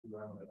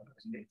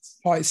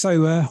Hi,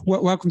 so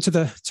welcome to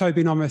the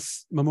Toby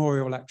Norris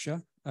Memorial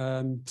Lecture.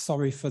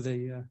 Sorry for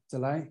the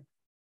delay, a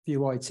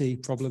few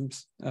IT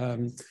problems.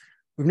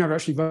 We've never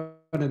actually run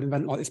an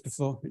event like this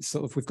before. It's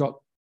sort of, we've got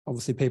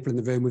obviously people in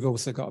the room. We've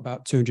also got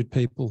about 200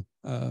 people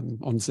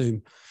on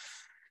Zoom.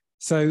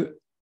 So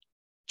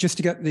just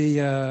to get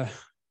the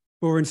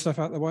boring stuff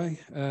out of the way,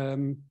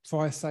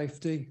 fire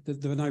safety,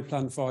 there are no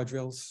planned fire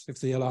drills.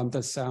 If the alarm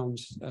does sound,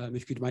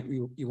 if you'd make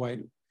your way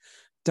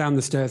down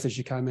the stairs as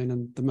you came in,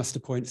 and the muster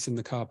point's in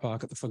the car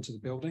park at the front of the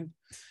building.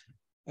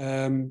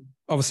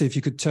 Obviously, if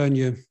you could turn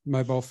your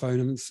mobile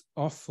phones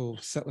off or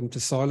set them to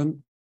silent,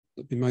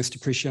 that'd be most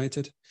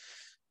appreciated.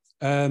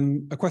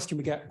 A question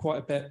we get quite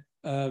a bit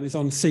is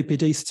on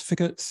CPD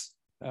certificates.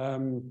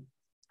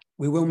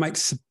 We will make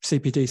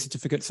CPD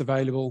certificates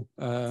available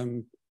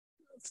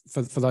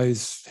for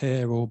those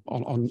here or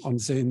on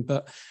Zoom,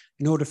 but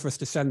in order for us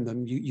to send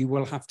them, you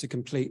will have to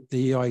complete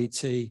the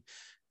EIET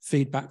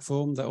feedback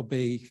form that will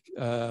be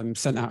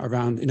sent out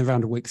in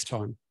around a week's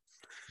time.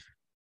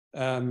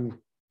 So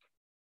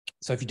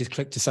if you just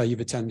click to say you've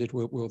attended,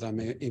 we'll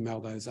then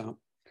email those out.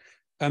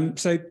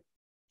 So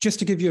just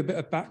to give you a bit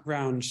of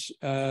background,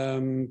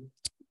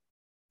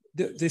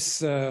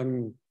 this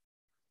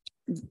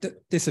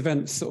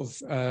event's sort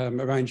of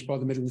arranged by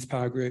the Midlands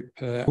Power Group,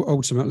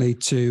 ultimately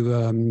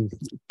to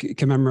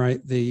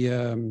commemorate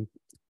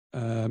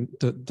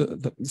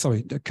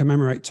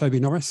commemorate Toby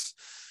Norris.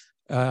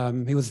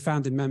 He was a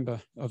founding member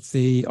of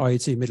the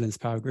IET Midlands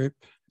Power Group.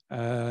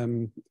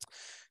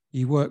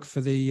 He worked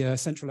for the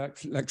Central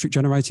Electric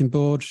Generating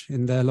Board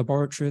in their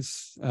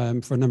laboratories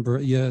for a number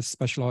of years,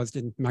 specialised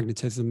in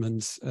magnetism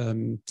and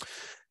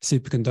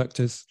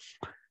superconductors,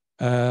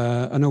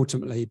 and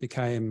ultimately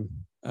became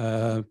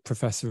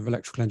Professor of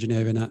Electrical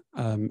Engineering at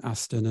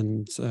Aston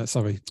and,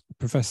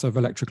 Professor of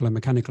Electrical and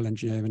Mechanical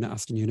Engineering at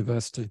Aston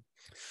University.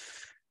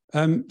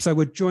 So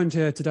we're joined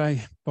here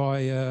today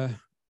by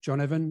John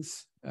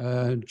Evans.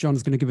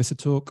 John's going to give us a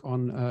talk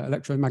on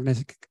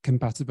electromagnetic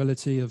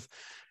compatibility of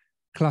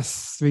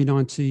Class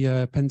 390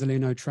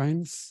 Pendolino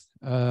trains.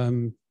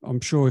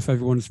 I'm sure if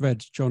everyone's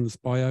read John's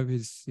bio,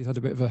 he's had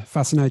a bit of a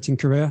fascinating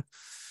career,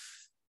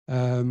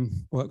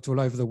 worked all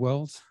over the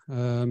world.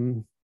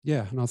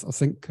 Yeah, and I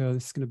think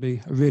this is going to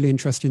be a really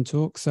interesting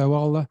talk.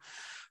 So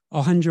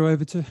I'll hand you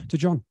over to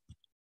John.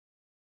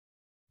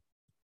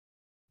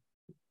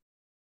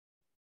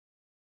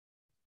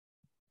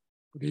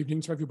 Good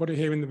evening to everybody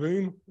here in the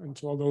room and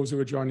to all those who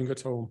are joining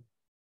at home.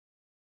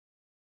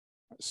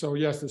 So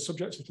yes, the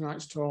subject of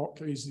tonight's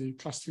talk is the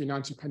Class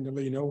 390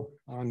 Pendolino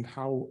and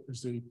how,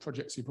 as the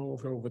project's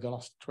evolved over the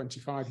last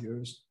 25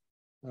 years,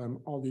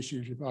 all the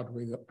issues we've had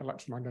with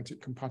electromagnetic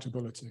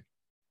compatibility.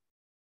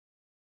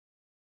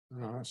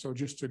 So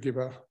just to give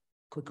a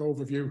quick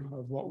overview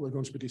of what we're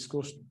going to be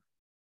discussing.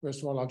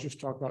 First of all, I'll just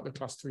talk about the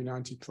Class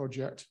 390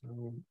 project,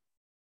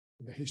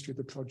 the history of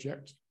the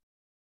project,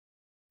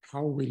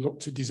 how we look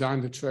to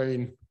design the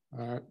train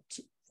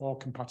for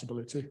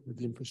compatibility with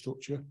the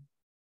infrastructure,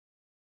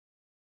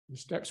 the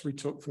steps we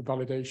took for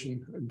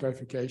validation and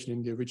verification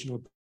in the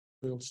original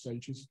build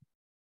stages,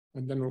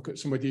 and then look at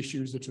some of the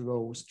issues that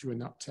arose during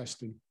that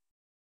testing.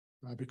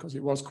 Because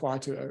it was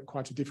quite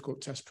a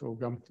difficult test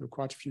program, there were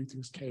quite a few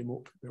things came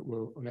up that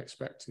were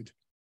unexpected.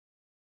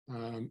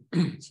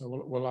 So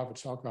we'll have a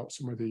talk about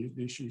some of the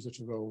issues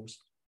that arose.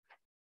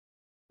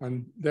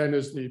 And then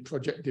as the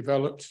project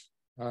developed,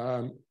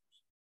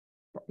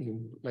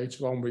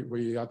 later on,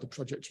 we had the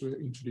project to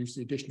introduce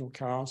the additional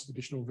cars,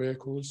 additional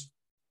vehicles,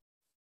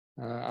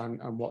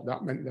 and what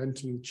that meant then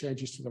to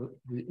changes to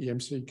the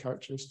EMC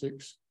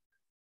characteristics,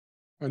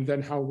 and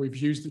then how we've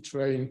used the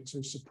train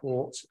to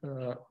support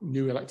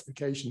new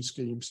electrification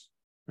schemes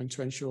and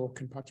to ensure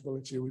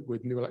compatibility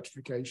with new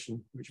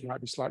electrification, which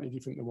might be slightly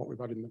different than what we've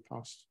had in the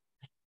past.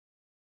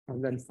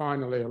 And then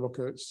finally, I look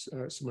at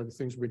some of the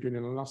things we're doing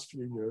in the last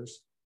few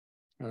years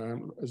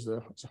as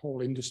a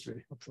whole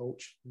industry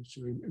approach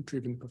to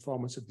improving the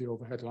performance of the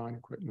overhead line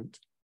equipment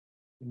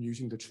and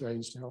using the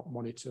trains to help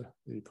monitor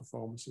the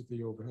performance of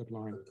the overhead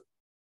line.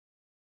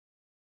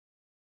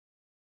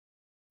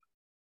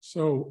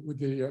 So with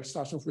the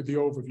start off with the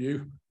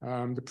overview,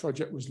 the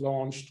project was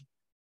launched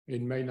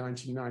in May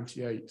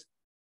 1998.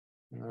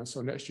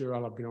 So next year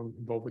I'll have been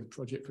involved with the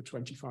project for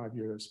 25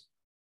 years.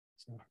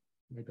 So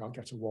maybe I'll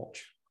get a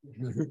watch.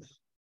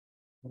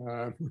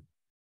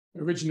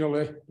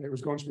 Originally, it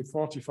was going to be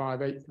 45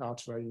 8-car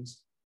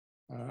trains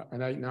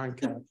and 8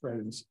 9-car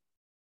trains.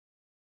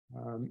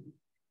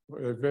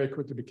 But it very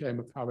quickly became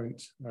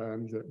apparent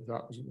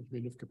that wasn't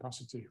enough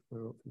capacity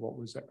for what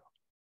was the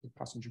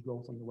passenger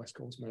growth on the West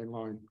Coast Main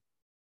Line.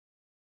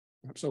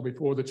 So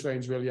before the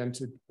trains really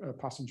entered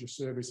passenger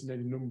service in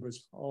any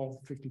numbers,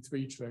 all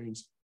 53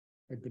 trains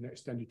had been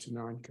extended to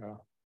 9-car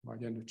by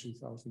the end of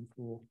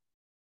 2004.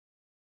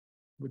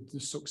 With the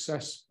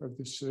success of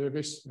the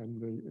service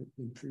and the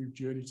improved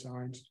journey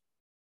times,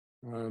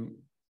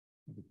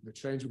 the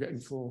trains were getting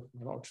full.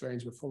 A lot of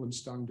trains were full and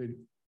standing.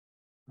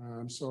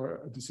 So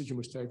a decision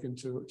was taken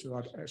to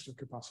add extra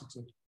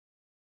capacity.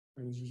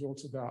 And as a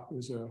result of that, there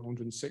was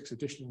 106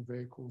 additional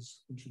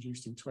vehicles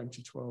introduced in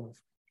 2012.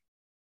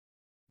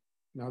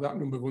 Now, that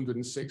number of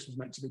 106 was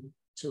meant to be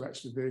 2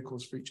 extra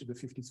vehicles for each of the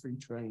 53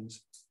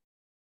 trains.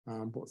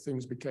 But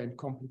things became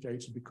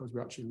complicated because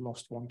we actually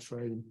lost 1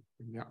 train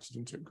in the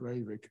accident at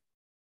Greyrig,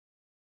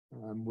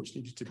 which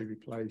needed to be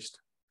replaced.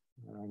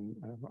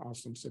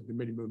 As Tom said, the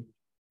minimum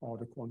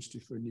order quantity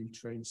for a new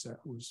train set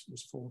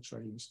was 4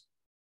 trains.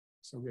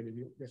 So we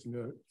ended up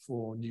getting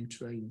 4 new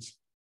trains,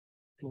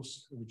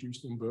 plus a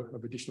reduced number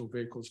of additional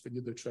vehicles for the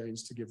other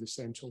trains to give the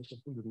same total of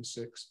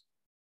 106.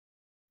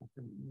 I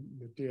think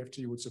the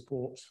DFT would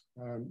support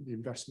the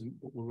investment,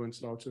 but we weren't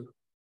allowed to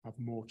have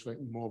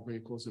more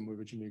vehicles than we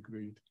originally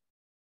agreed.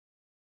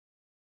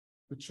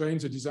 The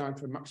trains are designed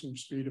for a maximum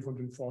speed of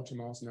 140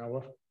 miles an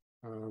hour,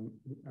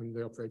 and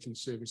they operate in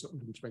service at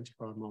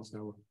 125 miles an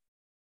hour.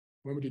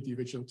 When we did the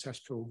original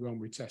test program,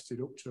 we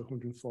tested up to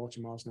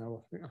 140 miles an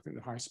hour. I think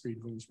the high speed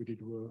runs we did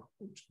were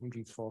up to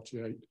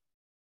 148,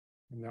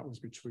 and that was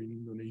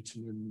between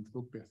Nuneaton and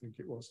Rugby, I think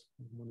it was,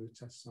 one of the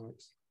test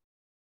sites.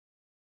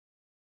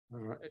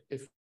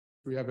 If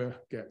we ever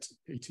get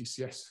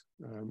ETCS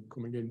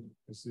coming in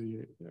as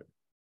the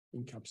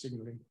in-cab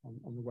signalling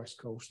on the West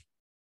Coast,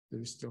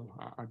 there is still,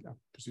 I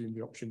presume,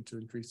 the option to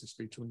increase the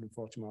speed to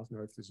 140 miles an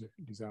hour if there's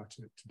a desire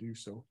to do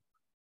so.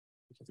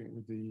 But I think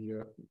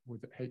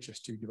with the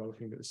HS2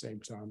 developing at the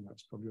same time,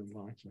 that's probably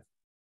unlikely.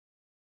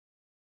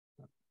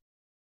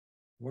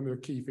 One of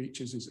the key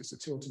features is it's a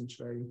tilting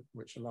train,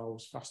 which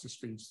allows faster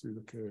speeds through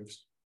the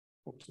curves,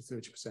 up to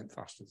 30%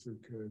 faster through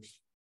curves,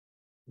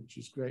 which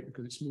is great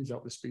because it smooths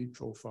out the speed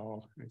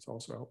profile, and it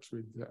also helps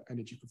with the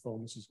energy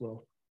performance as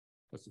well,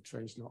 because the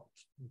train's not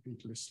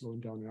repeatedly slowing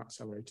down and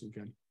accelerating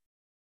again.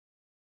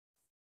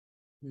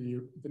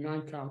 The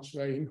 9-car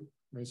train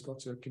has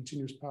got a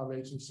continuous power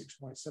rating of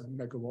 6.7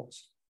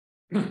 megawatts,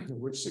 of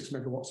which 6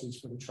 megawatts is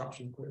for the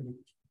traction equipment,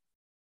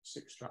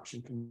 6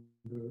 traction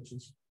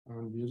converters,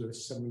 and the other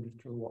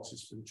 700 kilowatts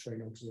is for the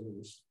train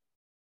auxiliaries.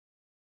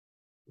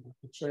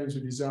 The trains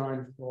are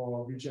designed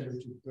for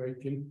regenerative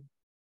braking,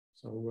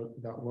 so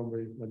that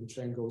when the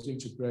train goes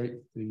into brake,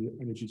 the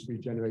energy is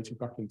regenerated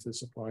back into the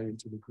supply,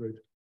 into the grid.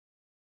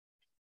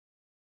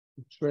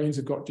 The trains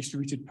have got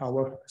distributed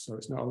power, so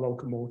it's not a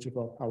locomotive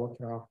or power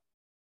car.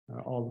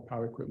 All the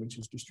power equipment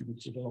is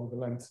distributed along the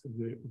length of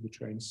the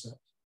train set.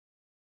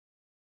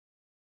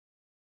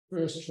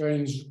 First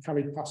trains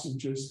carried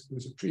passengers. There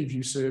was a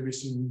preview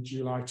service in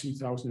July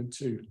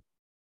 2002,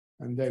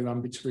 and they ran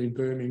between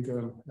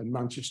Birmingham and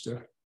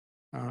Manchester,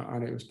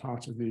 and it was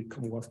part of the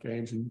Commonwealth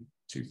Games in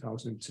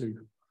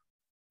 2002.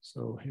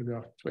 So here we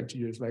are 20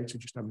 years later,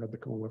 just haven't had the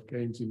Commonwealth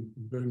Games in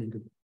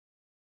Birmingham.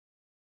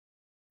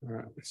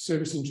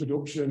 Service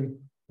introduction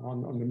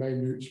on the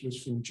main routes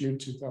was from June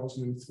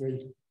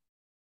 2003.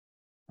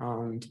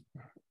 And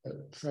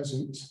at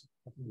present,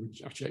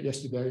 actually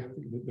yesterday, I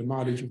think the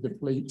mileage of the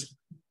fleet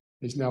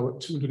is now at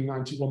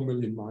 291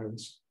 million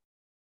miles.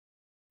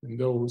 And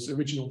those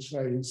original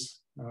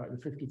trains, the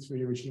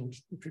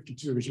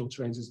 52 original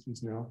trains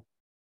is now,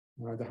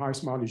 the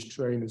highest mileage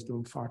train has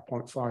done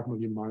 5.5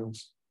 million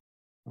miles.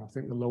 I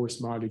think the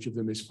lowest mileage of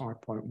them is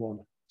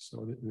 5.1.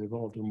 So they've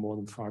all done more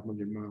than 5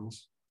 million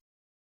miles.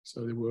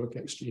 So they work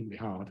extremely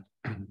hard.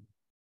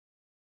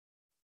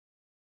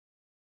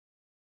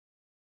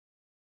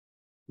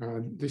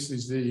 This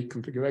is the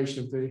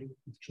configuration of the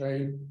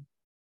train.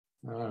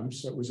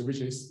 So it was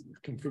originally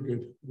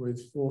configured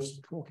with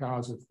 4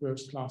 cars of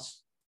first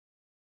class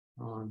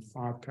and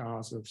 5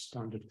 cars of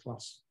standard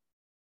class.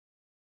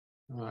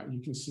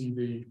 You can see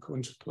the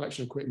current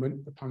collection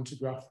equipment, the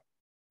pantograph,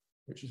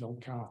 which is on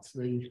car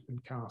 3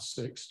 and car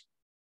 6.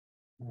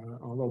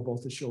 Although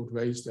both are showed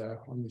raised there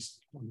on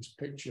this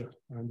picture,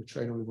 and the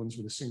train only runs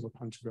with a single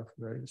pantograph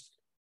raised.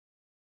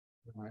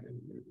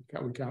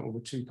 We can't over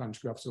 2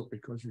 pantographs up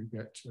because you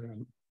get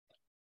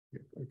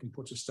you can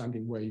put a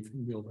standing wave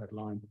in the overhead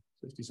line.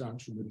 So it's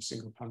designed with a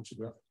single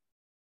pantograph.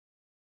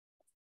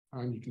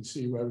 And you can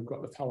see where we've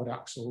got the powered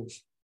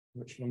axles,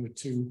 which are on the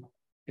 2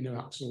 inner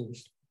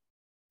axles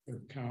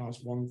of cars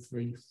 1,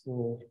 3,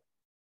 4,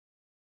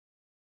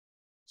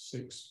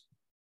 6,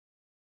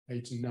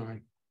 8, and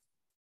 9.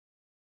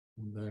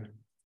 And there.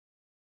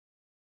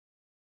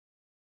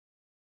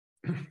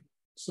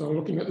 So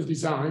looking at the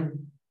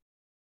design,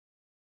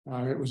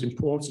 it was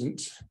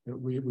important that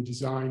we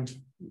defined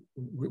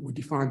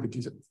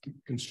the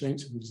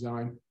constraints of the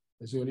design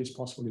as early as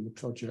possible in the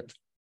project,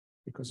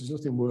 because there's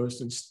nothing worse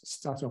than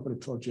starting off with a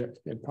project,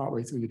 getting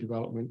partway through the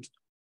development,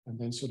 and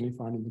then suddenly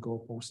finding the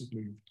goalposts have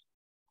moved.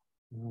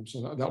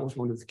 So that was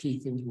one of the key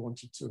things we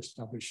wanted to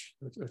establish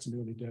at an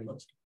early date.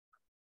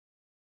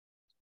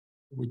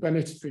 We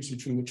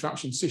benefited from the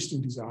traction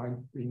system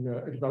design being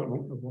a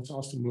development of what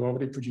Alstom were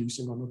already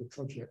producing on other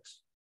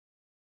projects.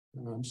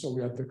 So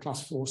we had the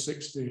Class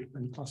 460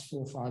 and Class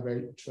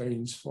 458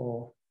 trains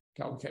for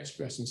Gatwick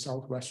Express and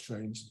Southwest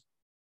trains.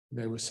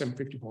 They were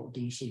 750-volt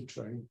DC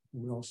train.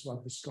 And we also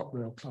had the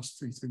ScotRail Class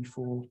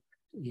 334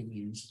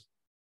 EMUs,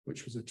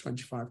 which was a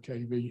 25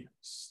 kV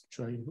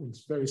train. It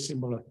was very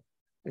similar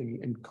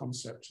in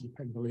concept to the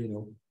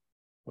Pendolino,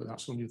 but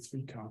that's only a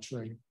 3-car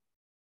train.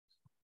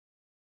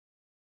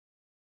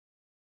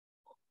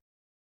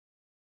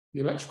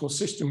 The electrical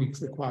system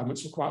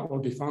requirements are quite well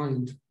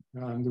defined.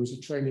 There was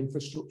a train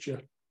infrastructure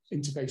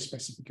interface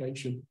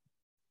specification,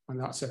 and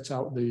that set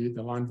out the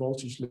line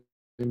voltage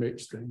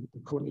limits, the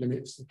current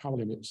limits, the power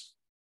limits.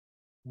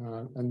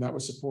 And that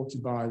was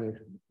supported by the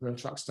rail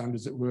track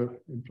standards that were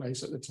in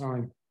place at the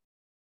time.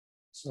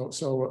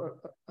 So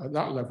at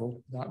that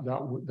level,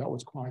 that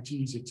was quite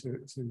easy to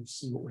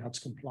see what we had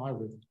to comply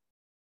with.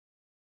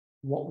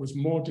 What was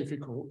more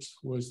difficult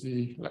was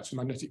the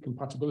electromagnetic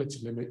compatibility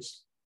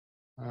limits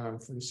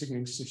for the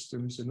signaling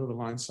systems and other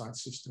line side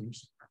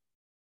systems.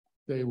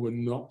 They were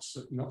not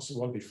so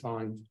well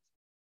defined.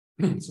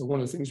 So one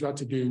of the things we had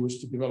to do was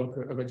to develop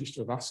a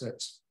register of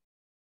assets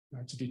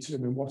to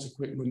determine what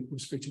equipment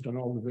was fitted on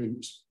all the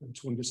routes and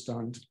to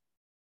understand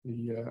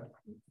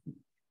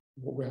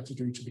what we had to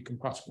do to be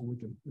compatible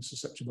with the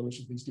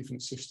susceptibility of these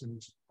different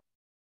systems.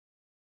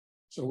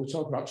 So we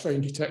talk about train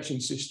detection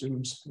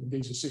systems, and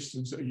these are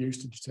systems that are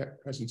used to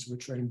detect presence of a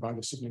train by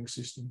the signaling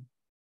system.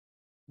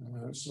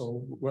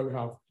 So where we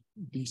have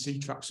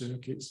DC track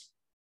circuits,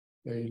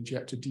 they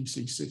inject a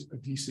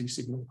DC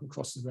signal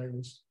across the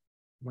rails.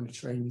 When a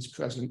train is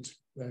present,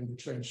 then the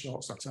train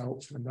shorts that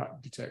out, and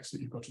that detects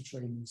that you've got a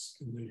train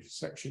in the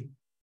section.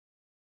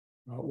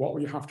 What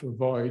we have to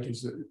avoid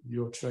is that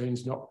your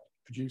train's not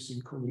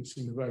producing currents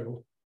in the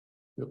rail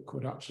that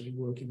could actually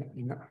work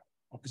in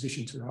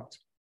opposition to that,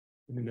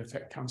 and in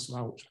effect cancel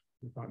out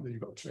the fact that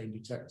you've got a train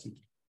detected.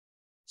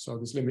 So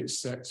there's limits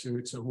set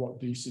to what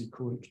DC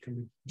current can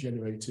be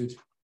generated.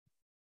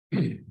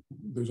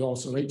 There's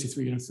also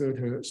 83 1/3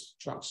 hertz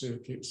track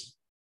circuits.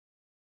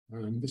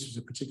 This was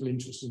a particularly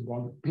interesting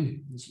one.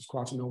 This was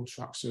quite an old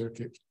track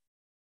circuit,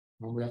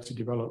 and we had to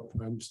develop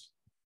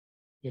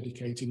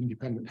dedicated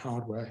independent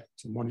hardware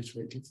to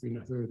monitor 83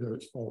 1/3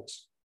 hertz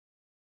faults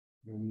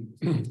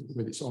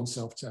with its own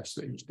self-test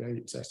that each day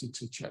it tested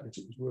to check that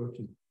it was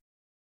working.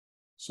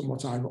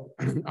 Somewhat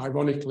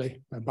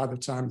ironically, by the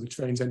time the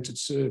trains entered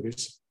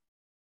service,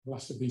 the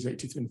last of these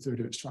 83 1/3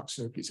 hertz track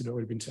circuits had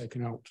already been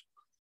taken out.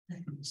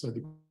 So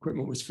the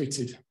equipment was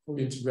fitted,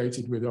 fully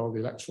integrated with all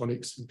the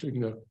electronics,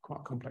 including a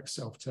quite complex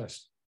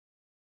self-test,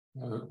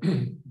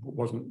 but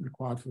wasn't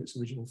required for its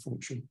original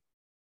function.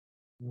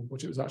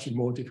 But it was actually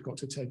more difficult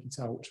to take it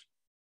out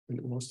than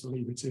it was to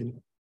leave it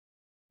in.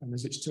 And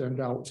as it's turned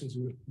out, as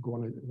we go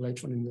on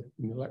later on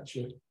in the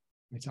lecture,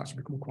 it's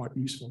actually become quite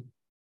useful.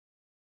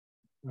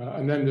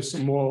 And then there's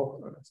some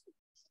more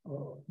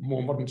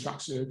modern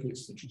track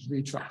circuits, such as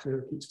V-track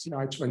circuits,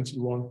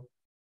 TI-21,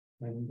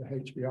 and the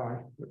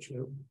HBI,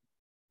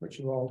 which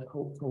are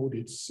all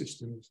coded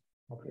systems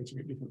operating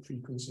at different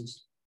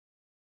frequencies.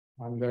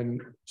 And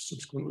then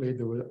subsequently,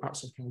 there were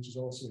axle counters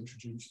also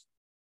introduced.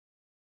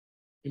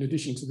 In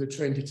addition to the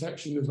train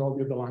detection, there's all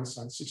the other line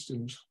side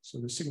systems. So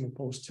the signal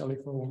post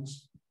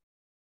telephones,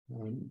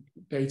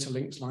 data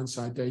links, line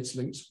side data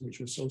links,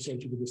 which are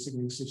associated with the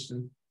signaling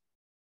system.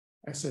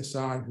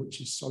 SSI,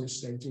 which is solid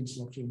state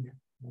interlocking,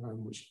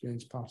 which again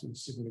is part of the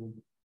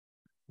signaling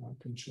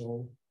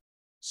control.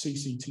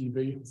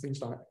 CCTV,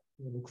 things like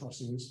level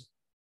crossings,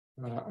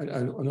 and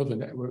other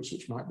networks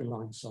which might be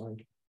line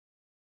side.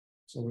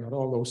 So we had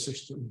all those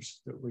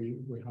systems that we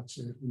had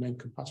to remain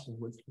compatible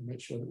with and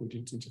make sure that we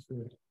didn't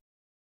interfere,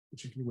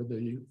 particularly with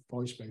the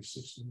voice-based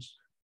systems.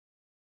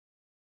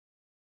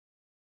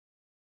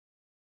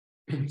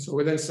 So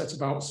we then set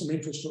about some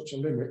infrastructure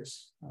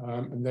limits,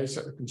 and they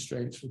set the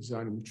constraints for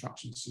designing the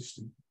traction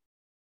system.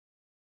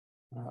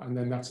 And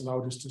then that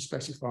allowed us to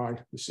specify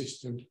the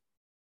system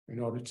in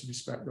order to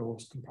respect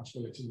those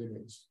compatibility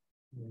limits.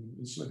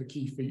 And some of the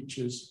key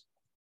features,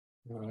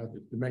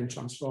 the main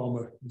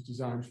transformer was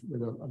designed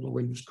with a low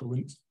induced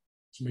current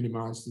to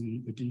minimize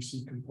the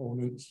DC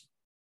components.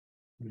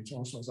 And it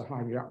also has a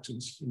high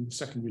reactance in the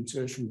secondary and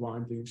tertiary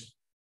windings to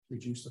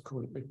reduce the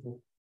current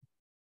ripple.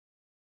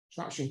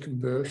 Traction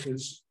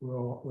converters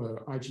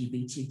were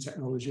IGBT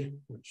technology,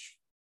 which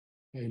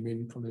came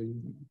in from the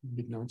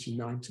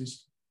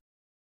mid-1990s.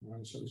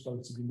 So it was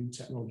relatively new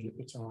technology at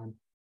the time.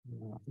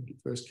 I think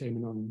it first came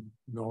in on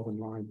Northern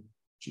Line,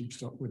 tube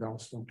stock with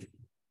Alstom,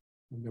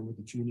 and then with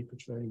the Juniper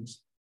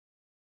trains.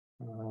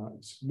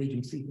 It's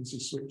medium frequency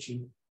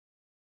switching,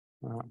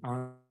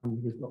 and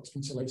we've got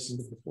interlacing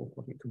of the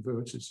 4-quadrant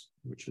converters,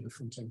 which are the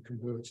front-end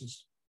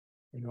converters,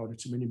 in order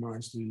to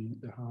minimize the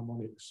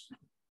harmonics.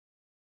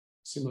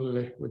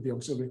 Similarly, with the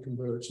auxiliary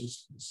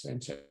converters, the same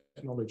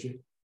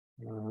technology,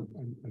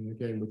 and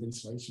again with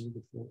insulation of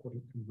the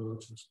 4-quadrant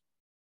converters.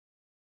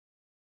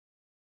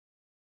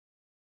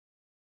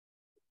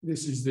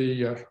 This is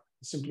the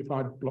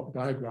simplified block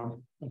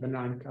diagram of a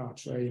 9-car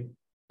train.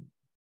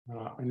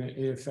 And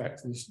in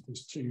effect,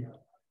 there's 2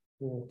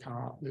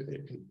 4-car,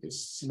 it's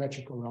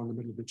symmetrical around the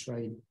middle of the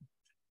train,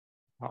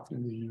 apart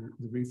from the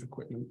roof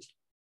equipment.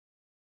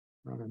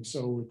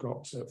 So we've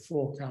got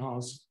 4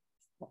 cars.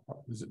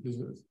 There's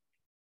a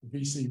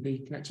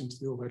VCB connecting to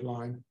the overhead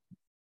line.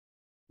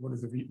 One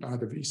of the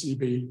either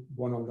VCB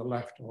 1 on the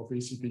left or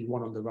VCB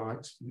 1 on the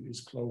right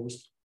is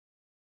closed.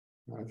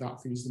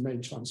 That feeds the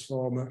main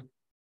transformer.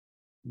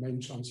 main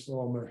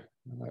transformer,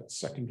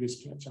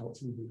 secondaries connect out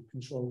through the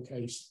control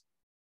case,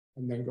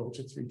 and then go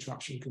to 3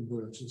 traction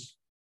converters.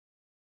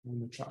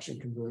 And the traction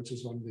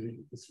converters on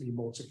the 3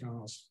 motor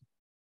cars,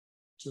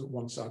 to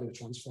one side of the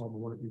transformer,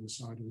 one at the other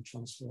side of the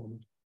transformer.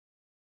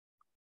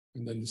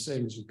 And then the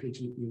same is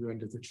repeated at the other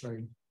end of the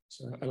train.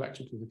 So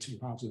electrically, the 2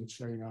 halves of the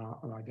train are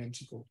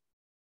identical.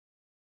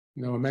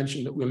 Now, I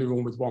mentioned that we only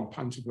run with 1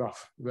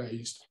 pantograph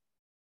raised.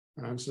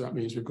 So that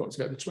means we've got to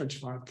get the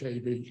 25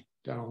 kV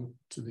down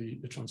to the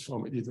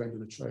transformer at the other end of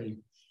the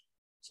train.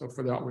 So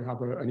for that, we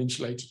have an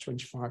insulated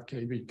 25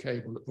 kV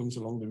cable that runs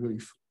along the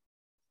roof.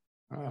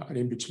 And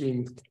in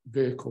between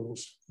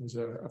vehicles, there's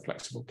a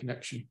flexible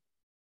connection,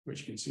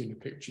 which you can see in the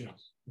picture,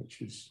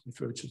 which is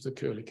referred to as the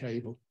curly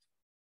cable.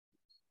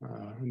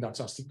 And that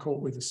has to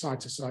cope with the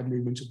side-to-side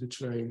movement of the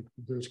train,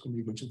 the vertical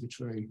movement of the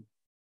train,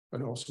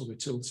 and also the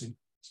tilting.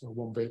 So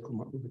one vehicle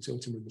might be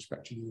tilting with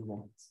respect to the other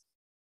one.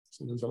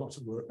 So there's a lot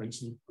of work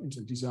into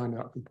the design of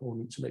that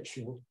component to make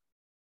sure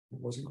it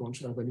wasn't going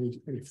to have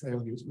any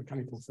failures,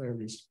 mechanical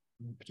failures,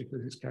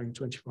 particularly if it's carrying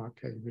 25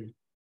 kV.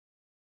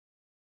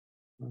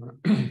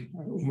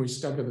 When we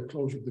stagger the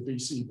closure of the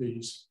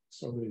VCBs,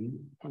 so the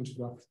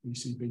pantograph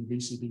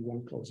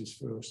VCB1 closes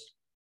first,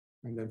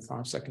 and then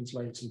 5 seconds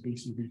later,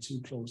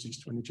 VCB2 closes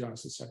to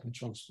energize the second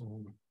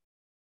transformer.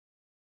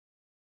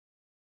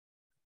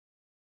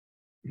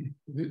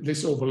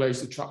 This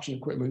overlays the traction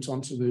equipment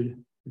onto the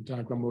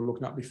diagram we were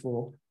looking at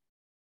before.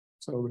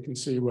 So we can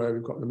see where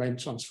we've got the main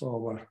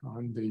transformer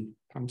and the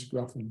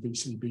pantograph and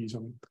VCBs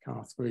on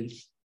car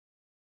 3.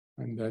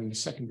 And then the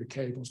secondary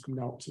cables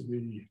coming out to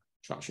the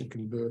traction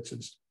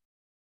converters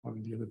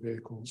on the other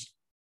vehicles.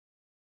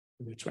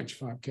 With the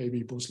 25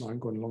 kV bus line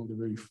going along the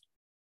roof.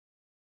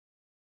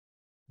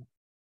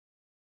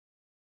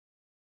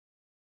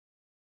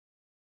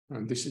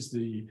 And this is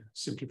the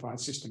simplified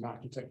system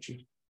architecture.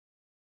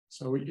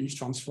 So each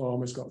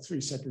transformer's got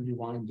 3 secondary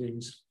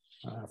windings,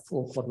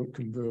 4 quadrant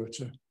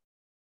converter,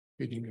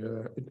 feeding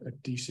a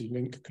DC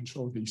link, a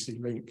control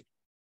DC link,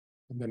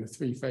 and then a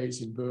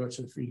 3-phase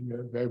inverter feeding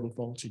a variable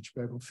voltage,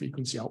 variable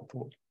frequency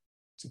output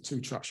to 2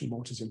 traction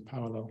motors in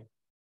parallel.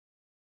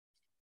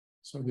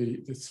 So the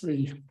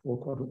 3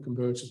 4-quadrant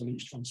converters on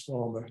each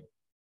transformer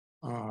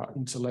are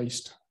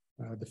interlaced.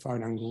 The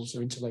firing angles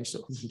are interlaced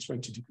at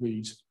 120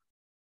 degrees,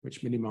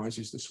 which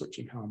minimizes the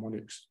switching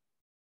harmonics.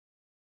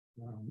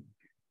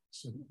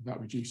 So that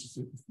reduces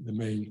the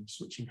main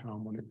switching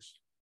harmonics.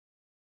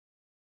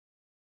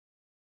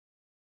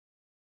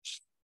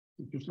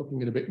 Just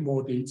looking in a bit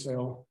more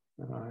detail,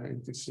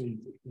 you can see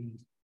the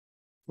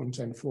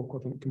front-end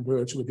 4-quadrant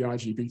converter with the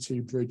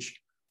IGBT bridge.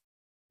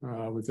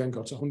 We've then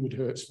got a 100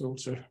 Hertz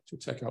filter to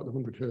take out the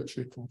 100 Hertz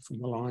ripple from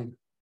the line.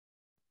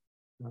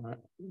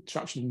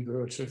 Traction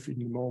inverter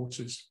feeding the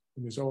motors.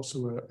 And there's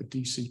also a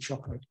DC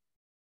chopper,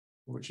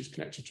 which is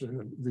connected to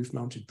a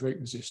roof-mounted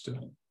brake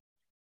resistor.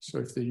 So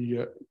if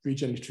the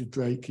regenerative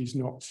brake is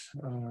not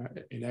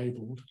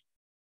enabled,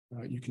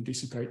 you can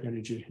dissipate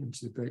energy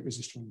into the brake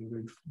resistor on the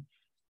roof.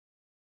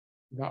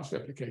 That's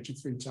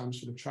replicated 3 times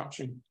for the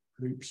traction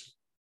loops.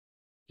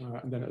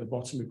 And then at the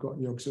bottom, we've got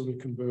the auxiliary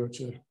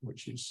converter,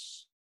 which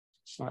is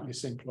slightly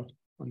simpler.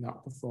 And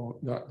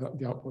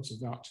the output of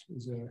that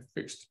is a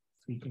fixed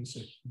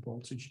frequency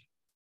voltage,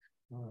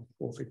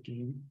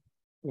 450,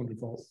 400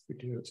 volt,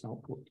 50 Hertz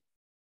output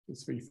for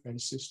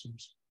 3-phase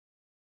systems.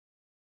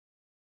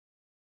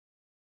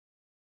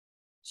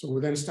 So we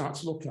then start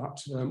to look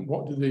at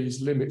what do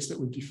these limits that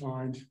we've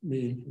defined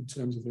mean in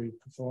terms of the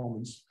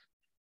performance.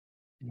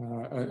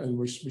 And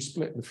we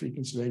split the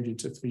frequency range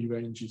into 3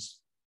 ranges.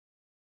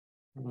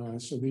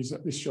 So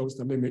this shows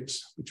the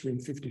limits between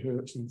 50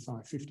 Hertz and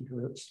 550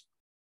 Hertz.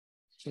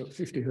 So at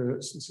 50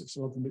 Hertz, it's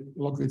a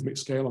logarithmic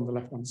scale on the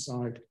left-hand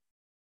side.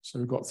 So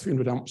we've got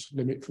 300 amps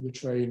limit for the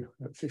train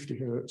at 50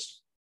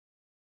 Hertz.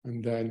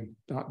 And then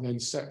that then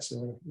sets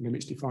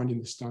limits defined in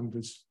the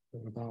standards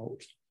of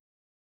about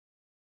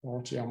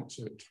 40 amps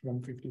at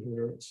 150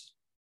 Hertz.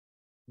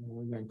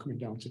 And then coming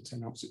down to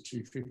 10 amps at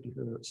 250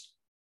 Hertz.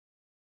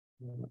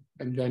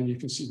 And then you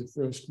can see the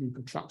first group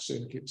of track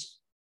circuits,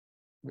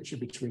 which are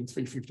between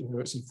 350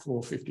 Hertz and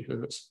 450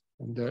 Hertz.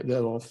 And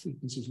they're all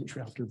frequencies which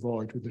we have to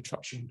avoid with the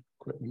traction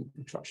equipment,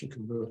 the traction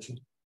converter.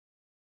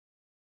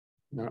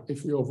 Now,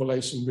 if we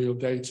overlay some real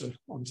data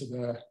onto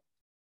there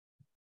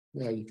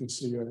you can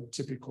see a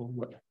typical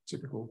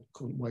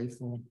current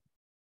waveform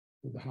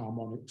with the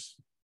harmonics.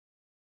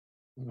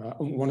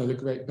 And one of the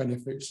great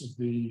benefits of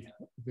the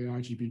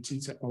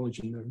IGBT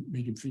technology and the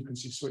medium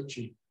frequency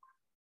switching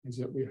is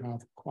that we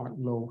have quite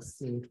low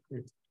 3rd,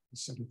 5th, and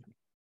 7th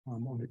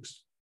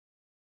harmonics,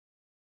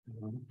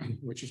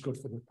 which is good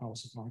for the power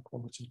supply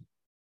quality.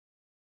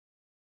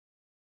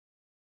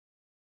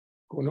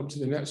 Going up to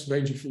the next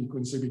range of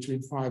frequency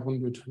between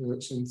 500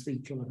 Hertz and 3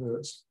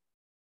 kilohertz.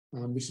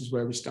 This is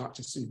where we start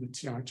to see the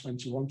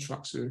TI-21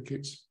 track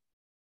circuits.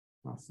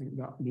 I think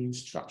that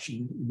means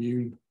traction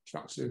immune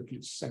track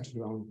circuits centered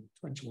around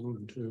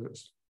 2100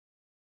 Hertz.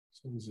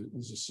 So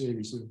there's a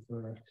series of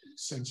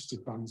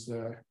sensitive bands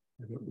there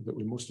that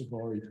we must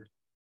avoid.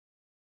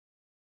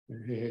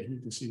 And here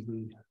you can see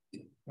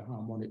the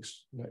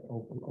harmonics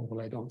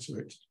overlaid onto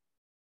it,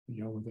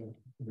 you know, with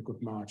a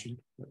good margin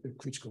at the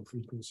critical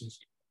frequencies.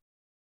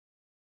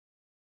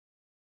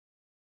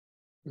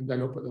 And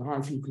then up at the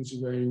high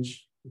frequency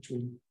range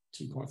between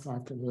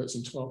 2.5 kilohertz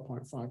and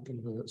 12.5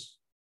 kilohertz,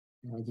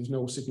 there's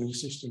no signaling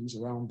systems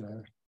around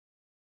there.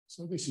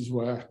 So this is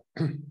where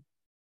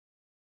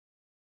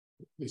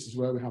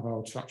we have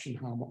our traction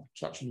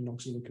and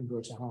auxiliary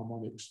converter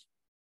harmonics.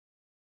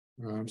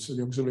 So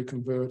the auxiliary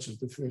converters,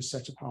 the first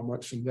set of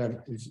harmonics from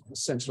them is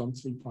centered on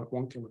 3.1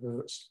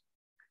 kilohertz.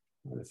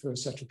 The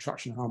first set of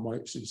traction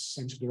harmonics is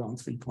centered around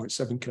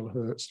 3.7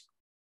 kilohertz.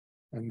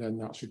 And then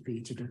that's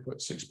repeated up at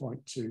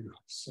 6.2,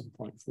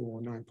 7.4,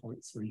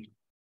 9.3,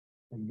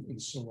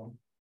 and so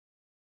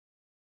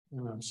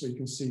on. So you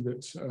can see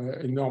that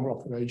in normal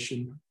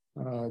operation,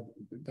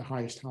 the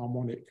highest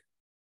harmonic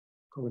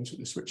current at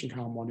the switching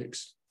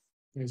harmonics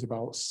is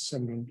about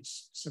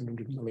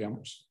 700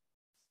 milliamps.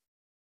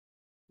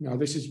 Now,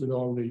 this is with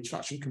all the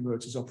traction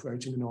converters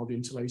operating and all the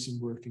interlacing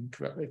working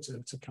correctly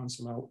to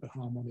cancel out the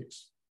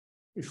harmonics.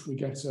 If we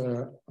get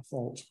a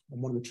fault on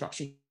one of the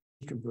traction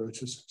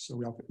converters, so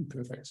we have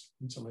imperfect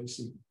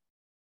interlacing,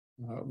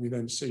 we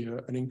then see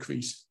an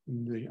increase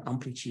in the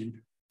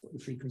amplitude, but the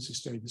frequency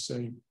stayed the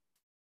same.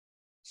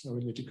 So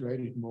in the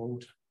degraded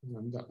mode,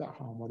 that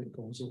harmonic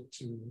goes up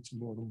to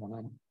more than 1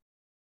 amp.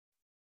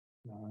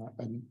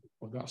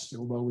 But that's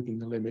still well within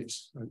the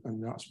limits,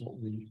 and that's what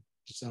we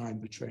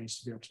designed the trains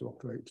to be able to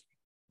operate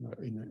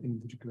in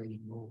the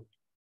degraded mode.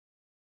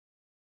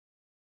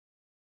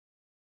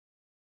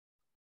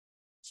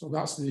 So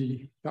that's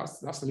the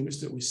limits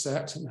that we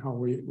set and how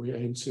we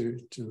aim to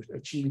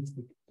achieve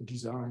the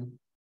design.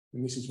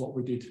 And this is what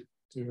we did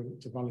to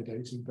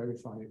validate and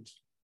verify it.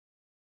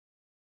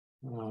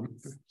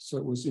 So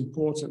it was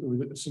important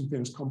that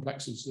something as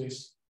complex as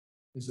this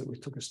is that we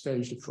took a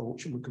staged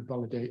approach and we could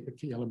validate the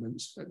key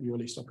elements at the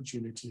earliest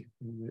opportunity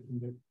in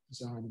the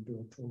design and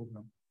build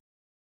program.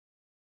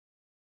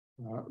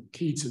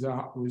 Key to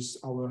that was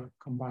our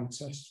combined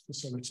test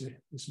facility.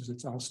 This was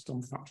at our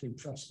Stump factory in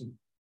Preston.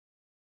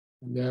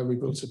 And there we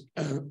built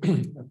a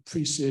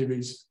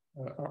pre-series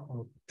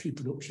or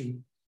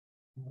pre-production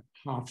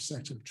half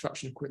set of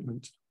traction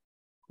equipment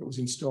that was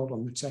installed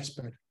on the test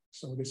bed.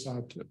 So this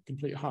had a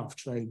complete half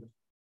train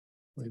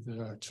with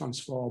a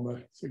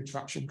transformer, 3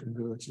 traction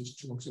converters,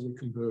 2 auxiliary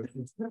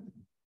converters,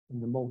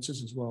 and the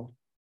motors as well.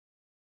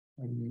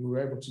 And we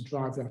were able to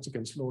drive that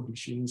against load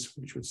machines,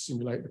 which would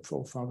simulate the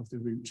profile of the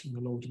route and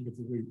the loading of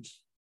the route.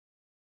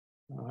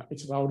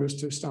 It allowed us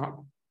to start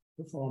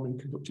performing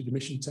conducted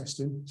emission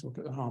testing to look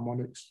at the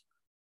harmonics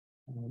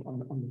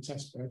on the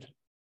test bed.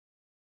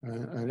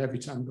 And every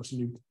time we got a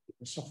new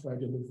software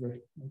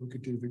delivery, we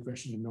could do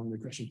regression and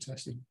non-regression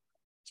testing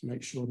to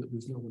make sure that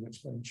there's no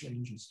unexplained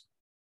changes.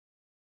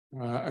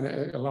 And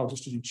it allowed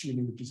us to do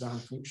tuning of design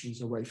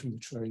functions away from the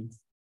train.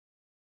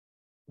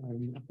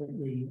 I think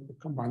the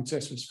combined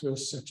test was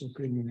first set up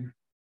in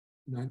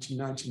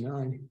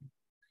 1999,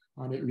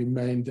 and it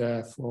remained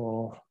there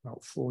for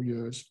about 4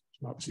 years,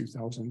 about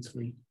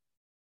 2003.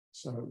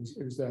 So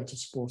it was there to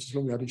support us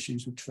when we had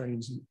issues with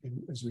trains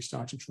as we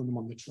started to run them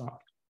on the track.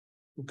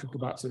 We could go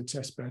back to the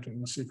test bed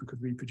and see if we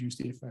could reproduce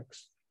the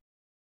effects.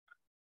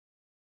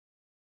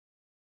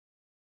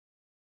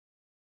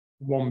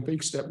 One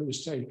big step that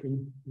was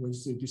taken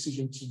was the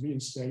decision to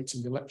reinstate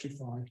and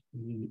electrify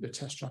the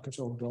test track at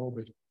Old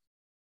Dalby.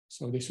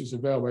 So this was a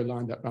railway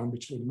line that ran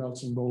between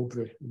Melton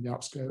Mulberry and the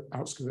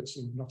outskirts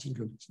of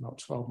Nottingham. It's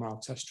about a 12-mile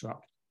test track.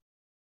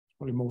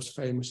 Probably most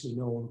famously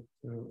known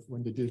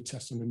when they did a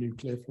test on a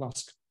nuclear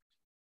flask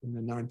in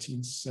the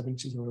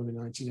 1970s or early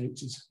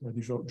 1980s, where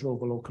they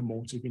drove a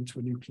locomotive into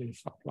a nuclear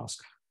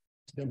flask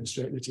to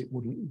demonstrate that it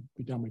wouldn't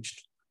be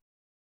damaged.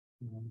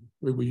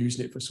 We were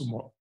using it for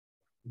somewhat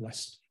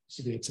less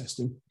severe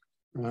testing,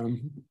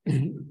 you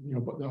know,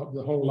 but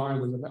the whole line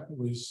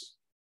was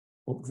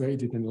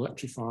upgraded and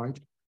electrified.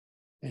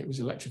 It was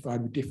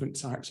electrified with different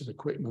types of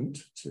equipment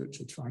to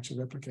try to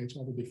replicate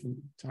all the different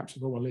types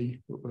of OLE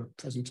that were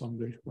present on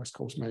the West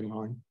Coast Main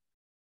Line.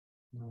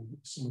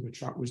 Some of the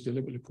track was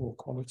deliberately poor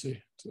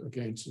quality to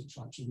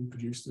try to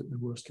reproduce the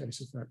worst case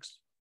effects.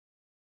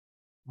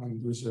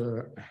 And there was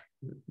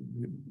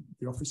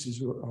the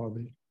offices or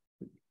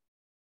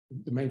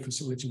the main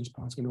facility was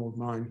part of an old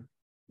mine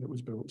that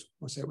was built.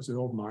 I say it was an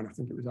old mine. I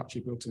think it was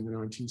actually built in the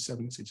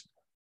 1970s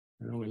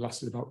and only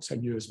lasted about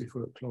 10 years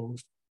before it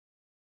closed.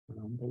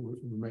 But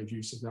we made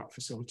use of that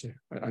facility,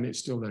 and it's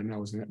still there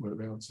now as a network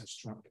rail test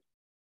track.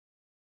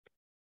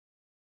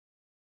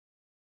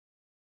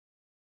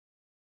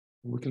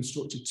 And we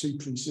constructed 2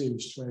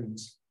 pre-series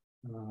trains.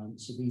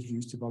 So these were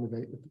used to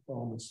validate the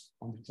performance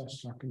on the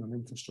test track and on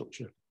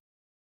infrastructure.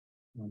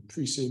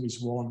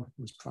 Pre-series 1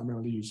 was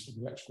primarily used for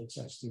the electrical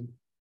testing,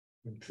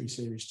 and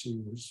pre-series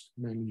 2 was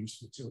mainly used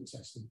for the tilt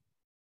testing.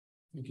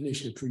 I think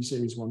initially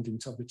pre-series 1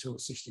 didn't have the tilt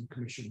system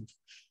commissioned.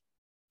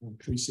 And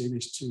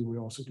pre-series 2, we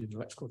also did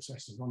electrical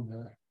testing on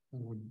there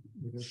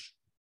with the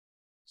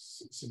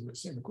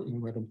same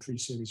equipment we had on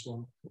pre-series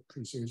 1. But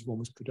pre-series 1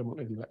 was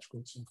predominantly the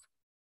electrical stuff.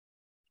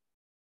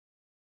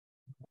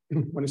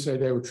 when I say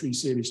they were 3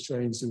 series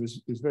trains, there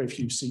was very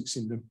few seats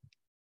in them. I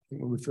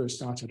think when we first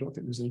started, I don't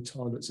think there was any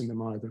toilets in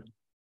them either.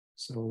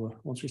 So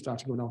once we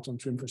started going out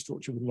onto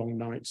infrastructure with long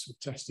nights of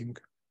testing,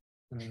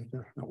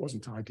 that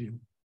wasn't ideal.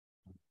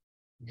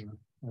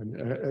 And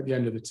at the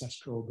end of the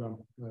test program,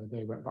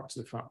 they went back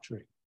to the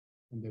factory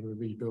and they were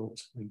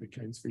rebuilt and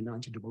became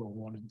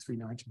 390-001 and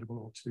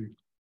 390-002. And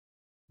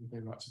they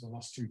were actually the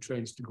last 2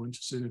 trains to go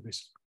into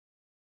service.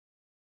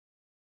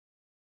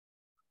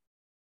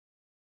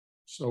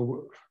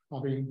 So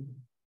having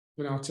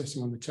done our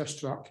testing on the test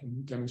track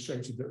and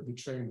demonstrated that the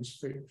train was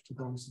fit to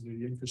go into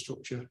the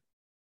infrastructure,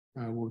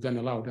 we were then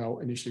allowed out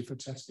initially for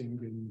testing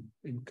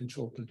in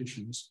controlled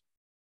conditions,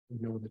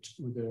 with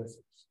the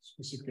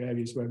specific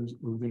areas where we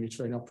were going to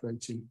train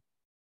operating.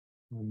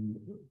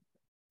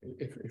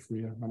 If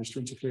we managed to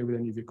interfere with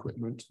any of the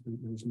equipment,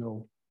 there was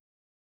no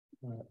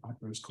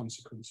adverse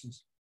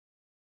consequences.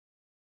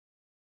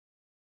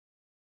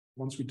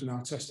 Once we'd done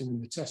our testing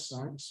in the test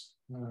sites,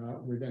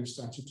 we then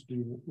started to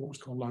do what was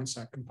called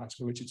lineside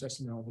compatibility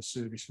testing on all the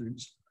service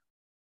routes.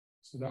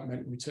 So that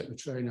meant we take the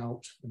train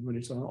out and run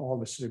it on all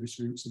the service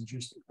routes and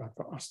just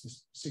ask the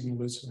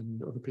signallers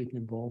and other people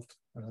involved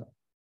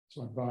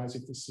to advise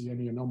if they see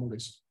any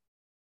anomalies.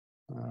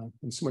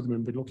 And some of them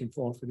have been looking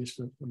forward for this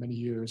for many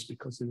years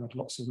because they've had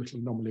lots of little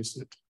anomalies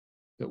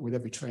that with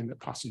every train that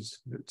passes,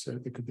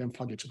 that they could then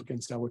flag it up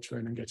against our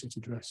train and get it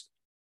addressed.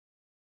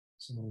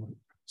 So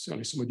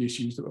certainly some of the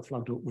issues that were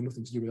flagged up were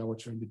nothing to do with our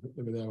train,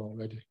 they were there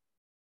already.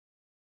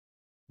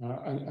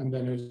 And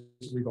then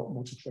as we got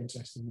multi-train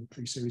testing,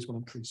 pre-series 1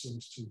 and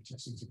pre-series 2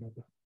 testing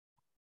together.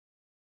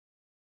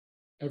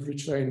 Every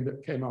train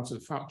that came out of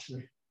the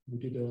factory, we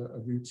did a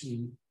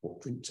routine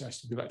footprint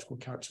test of the electrical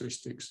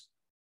characteristics.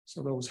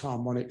 So those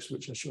harmonics,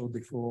 which I showed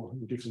before, in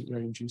the different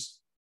ranges,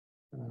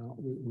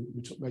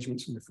 we took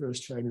measurements from the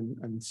first train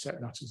and set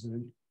that as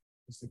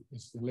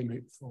the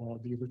limit for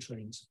the other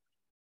trains.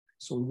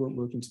 So we weren't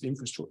working to the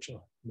infrastructure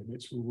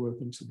limits, we were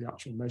working to the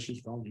actual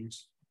measures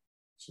values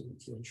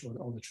to ensure that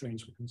all the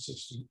trains were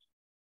consistent.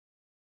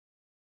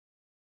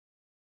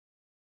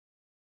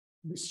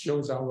 This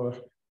shows our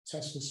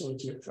test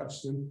facility at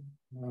Preston.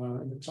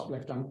 In the top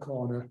left-hand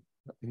corner,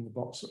 in the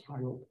box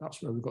high up,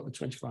 that's where we've got the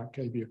 25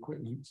 kV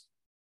equipment.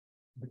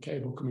 The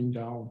cable coming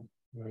down,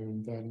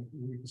 and then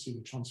we can see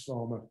the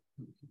transformer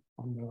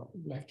on the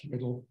left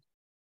middle,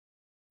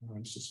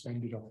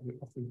 suspended off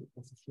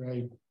the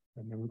frame.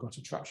 And then we've got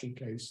a traction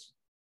case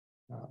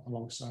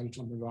alongside it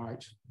on the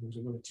right. There's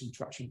another 2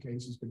 traction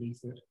cases beneath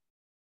it.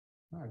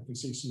 You can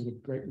see some of the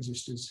brake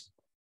resistors,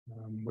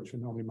 which are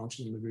normally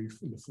mounted on the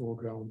roof in the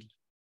foreground,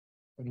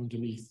 and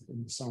underneath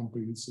in the sound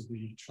booths of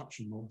the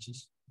traction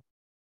motors.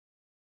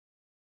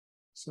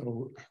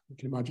 So you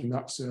can imagine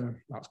that's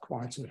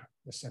quite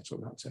a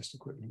setup, that test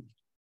equipment.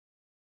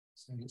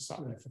 So it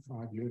sat there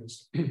for 5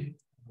 years. It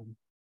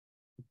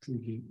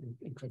proved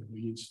incredibly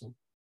useful.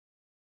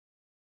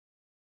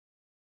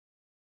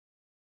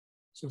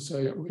 So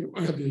say we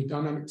had the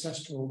dynamic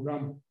test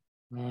program.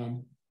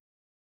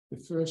 The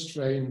first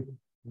train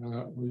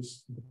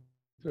was the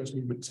first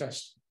movement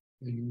test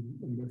in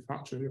the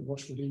factory at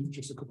Washwood,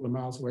 just a couple of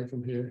miles away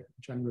from here,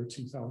 January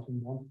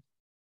 2001.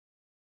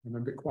 I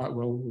remember it quite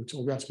well. We were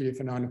told we had to be here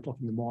for 9 o'clock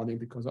in the morning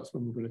because that's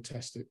when we were going to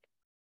test it.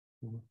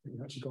 I think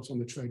we actually got on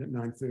the train at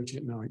 9:30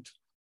 at night.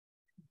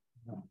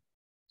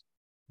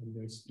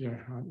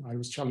 And I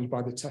was challenged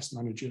by the test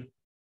manager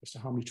as to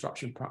how many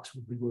traction packs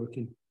would be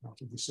working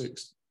out of the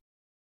 6.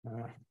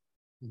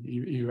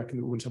 You reckon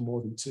that we wouldn't have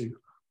more than 2.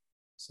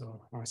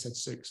 So I said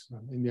 6.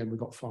 In the end, we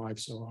got 5.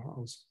 So I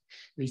was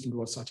reasonably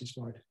well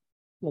satisfied.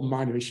 One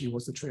minor issue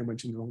was the train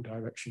went in the wrong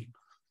direction.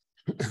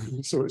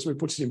 So as we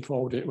put it in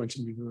forward, it went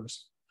in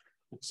reverse.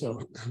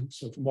 So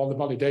from all the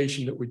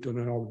validation that we'd done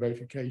and all the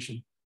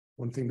verification,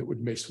 one thing that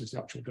we'd missed was the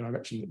actual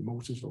direction that the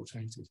motors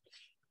rotated.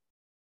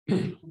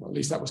 Well, at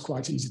least that was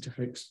quite easy to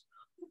fix.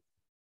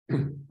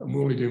 And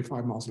we're only doing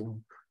 5 miles an hour.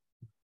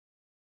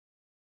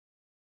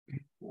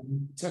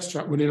 Test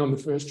track running on the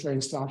first train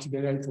started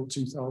in April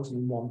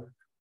 2001.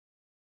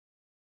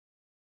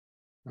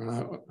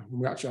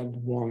 We actually had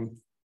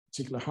one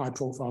particular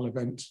high-profile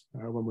event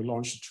when we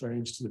launched the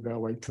trains to the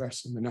railway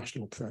press and the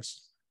national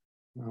press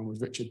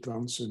with Richard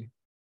Branson,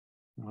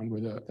 and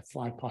with a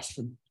fly past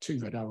from 2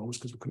 red arrows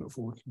because we couldn't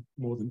afford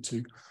more than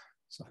 2.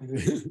 So,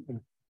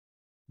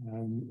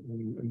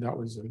 and that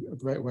was a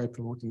great way of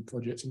promoting the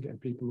project and getting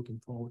people looking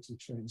forward to the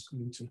trains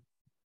coming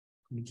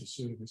to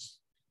service.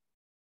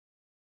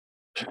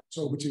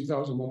 October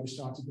 2001, we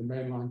started the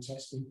mainline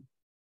testing,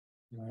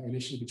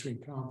 initially between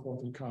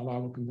Carnforth and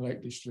Carlisle up in the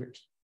Lake District,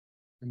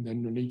 and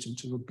then Nuneaton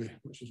to Rugby,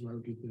 which is where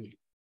we did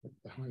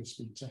the highest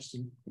speed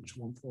testing, which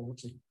was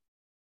 140.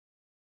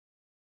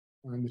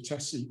 And the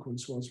test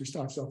sequence was we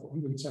started off at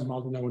 110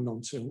 miles an hour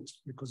non-tilt,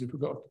 because if we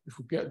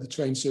get the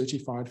train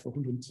certified for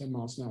 110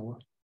 miles an hour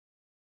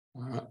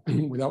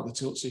without the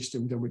tilt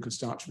system, then we could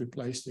start to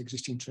replace the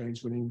existing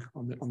trains running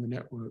on the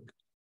network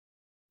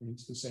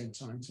into the same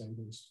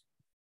timetables.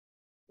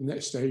 The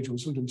next stage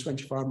was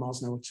 125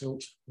 miles an hour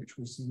tilt, which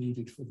was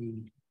needed for the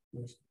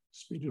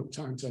speeded up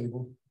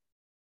timetable.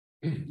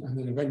 And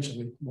then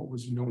eventually, what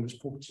was known as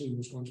Pub 2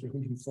 was going to be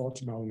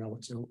 140 mile an hour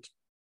tilt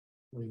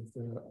with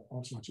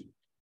automatic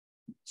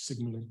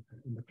signalling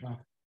in the car.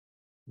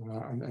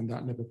 And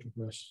that never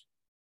progressed,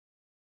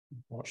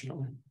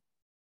 unfortunately.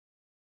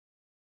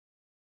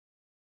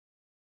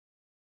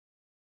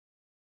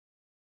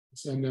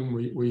 So and then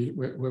we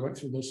went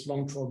through this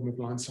long program of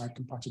line-side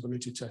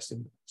compatibility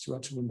testing. So we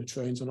had to run the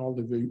trains on all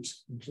the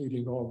routes,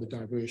 including all the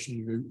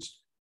diversion routes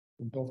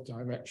in both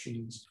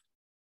directions,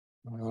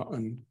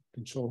 and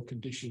control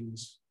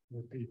conditions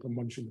with people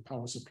monitoring the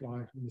power supply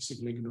and the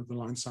signalling and other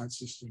line-side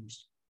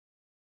systems,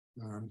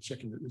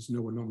 checking that there's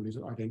no anomalies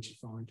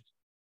identified.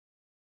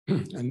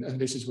 And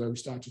this is where we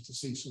started to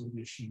see some of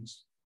the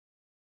issues.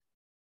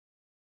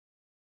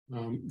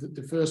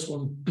 The first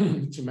one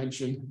to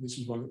mention, this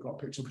is one that got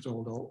picked up at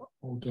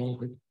Old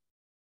Toby,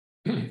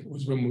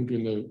 was when we were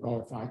doing the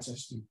RFI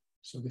testing.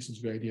 So this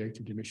is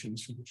radiated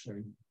emissions from the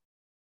train.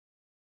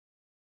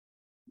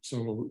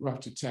 So we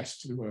have to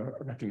test to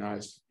a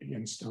recognised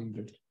EN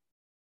standard.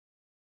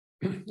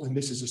 And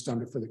this is a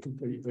standard for the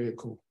complete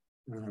vehicle.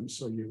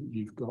 So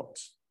you've got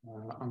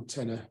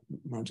antenna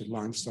mounted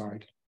line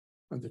side,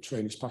 and the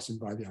train is passing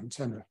by the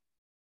antenna.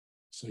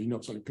 So you're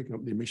not only picking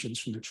up the emissions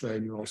from the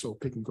train, you're also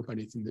picking up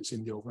anything that's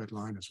in the overhead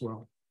line as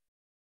well.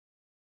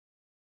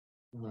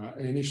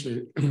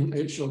 Initially,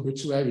 it showed the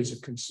two areas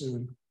of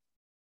concern.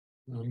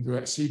 There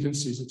are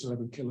exceedances at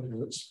 11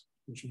 kilohertz,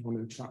 which is one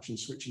of the traction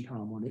switching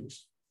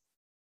harmonics.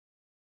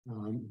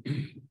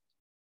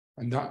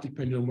 And that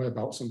depended on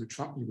whereabouts on the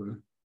track you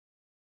were.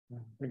 I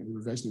think there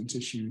were resonant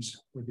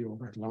issues with the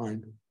overhead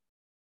line.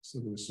 So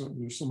there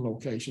were some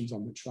locations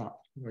on the track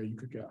where you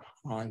could get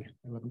high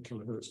 11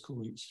 kilohertz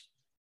currents.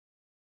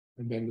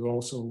 And then there were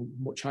also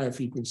much higher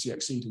frequency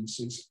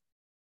exceedances,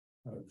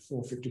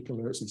 450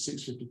 kilohertz and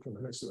 650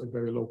 kilohertz, that are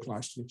very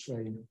localized to the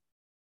train.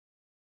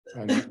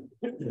 And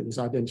it was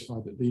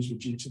identified that these were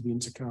due to the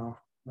intercar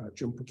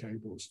jumper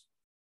cables,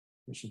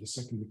 which are the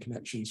secondary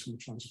connections from the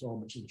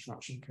transformer to the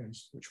traction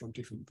case, which were on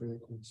different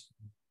vehicles.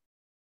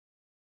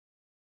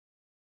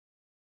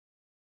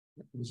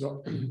 It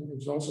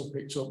was also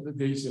picked up that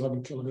these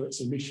 11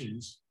 kilohertz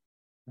emissions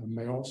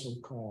may also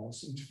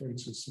cause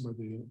interference with some of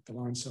the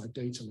line side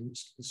data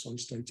links, the solid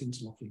state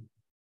interlocking,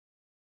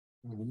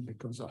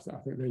 because I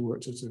think they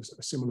worked at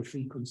a similar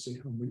frequency,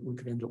 and we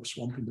could end up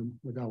swamping them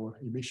with our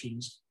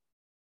emissions,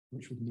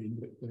 which would mean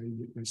that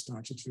they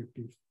started to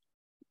give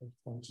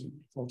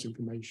false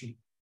information.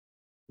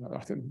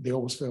 I think they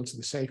always failed to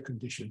the safe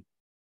condition,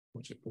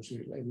 which it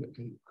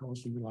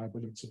caused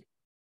unreliability.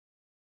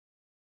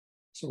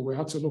 So we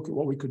had to look at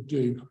what we could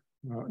do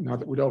now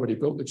that we'd already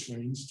built the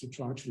trains to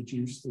try to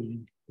reduce the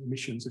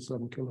emissions at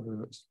 11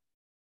 kilohertz.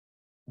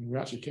 And we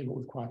actually came up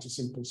with quite a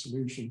simple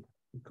solution,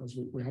 because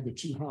we had the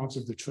two halves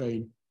of the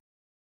train,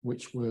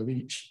 which were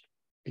each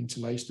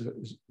interlaced at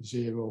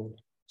 0,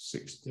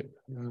 60,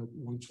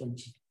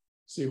 120,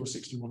 0,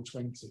 60,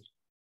 120.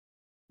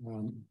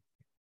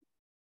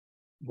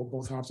 But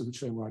both halves of the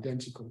train were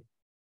identical.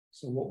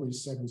 So what we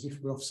said was,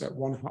 if we offset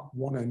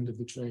one end of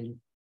the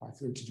train by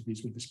 30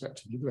 degrees with respect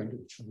to the other end of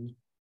the train,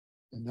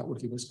 then that would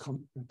give us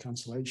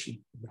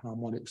cancellation of the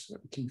harmonics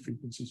at the key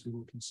frequencies we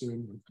were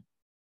concerned with.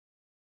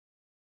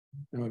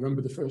 Now, I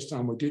remember the first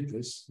time we did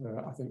this,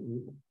 I think we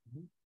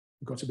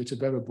got a bit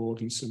of error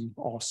board in some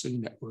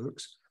RC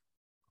networks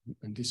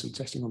and did some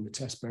testing on the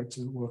test bed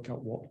to work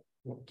out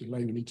what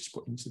delay we need to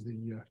put into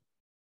the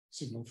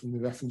signal from the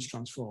reference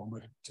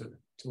transformer to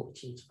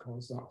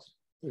cause that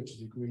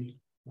 30-degree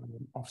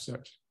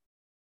offset.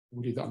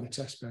 We did that on the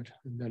test bed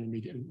and then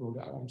immediately rolled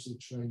it out onto the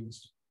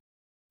trains.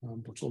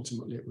 But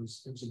ultimately, it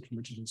was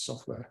implemented in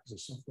software as a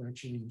software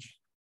change.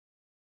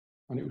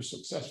 And it was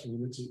successful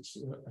in that it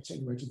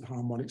attenuated the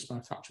harmonics by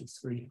a factor of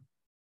 3,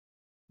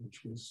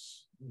 which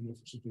was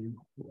enough to do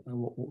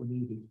what we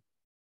needed.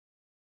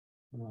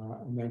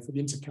 And then for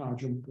the intercar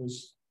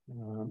jumpers,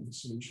 the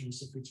solution is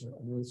to fit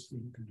an earth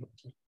screen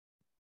conductor.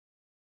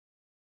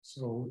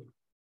 So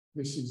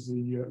this is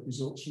the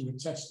results from the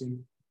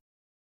testing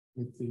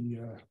with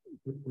the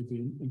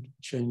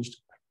changed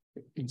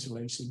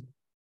interlacing.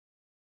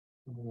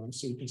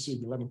 So you can see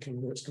the 11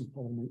 kilohertz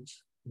component,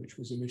 which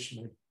was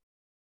initially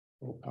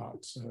at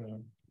about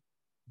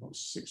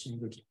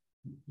 600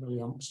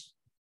 milliamps,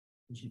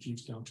 was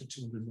reduced down to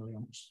 200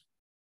 milliamps,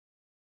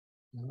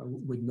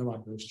 with no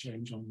adverse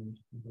change on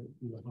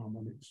the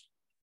harmonics.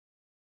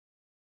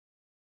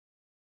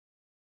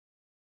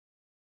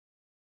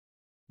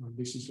 And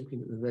this is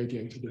looking at the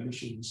radiated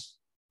emissions,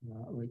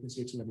 where you can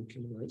see it's 11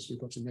 kilohertz. We've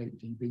got an 8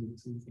 dB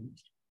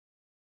improvement.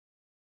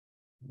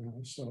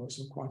 So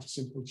quite a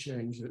simple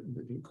change that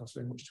didn't cost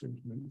very much to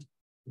implement.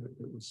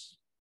 It was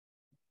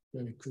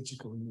very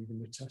critical in moving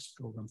the test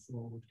program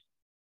forward.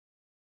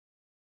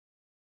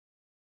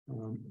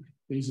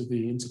 These are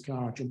the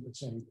intercar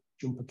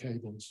jumper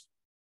cables.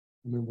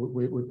 I mean,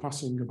 we're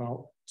passing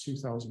about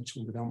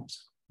 2,200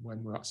 amps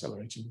when we're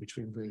accelerating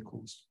between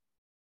vehicles.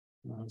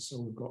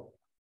 So we've got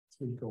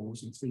 3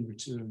 goals and 3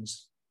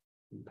 returns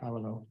in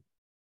parallel.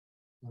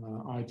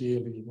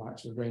 Ideally, you'd like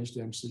to arrange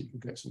them so you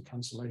can get some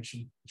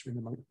cancellation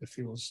between the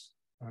fields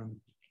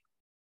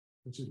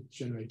which is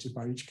generated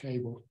by each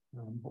cable,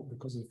 but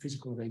because of the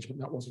physical arrangement,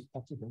 that wasn't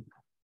possible.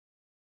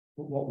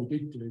 But what we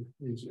did do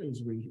is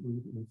we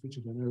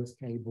fitted an earth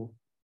cable,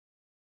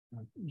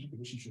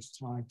 which is just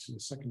tied to the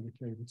secondary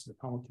cable to the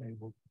power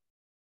cable,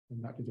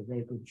 and that did a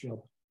very good job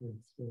of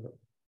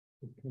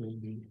pulling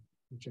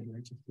the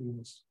generator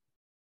fields.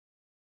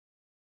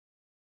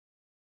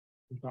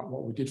 In fact,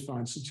 what we did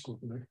find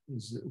subsequently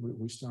is that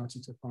we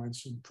started to find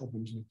some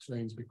problems in the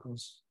trains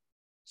because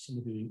some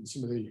of the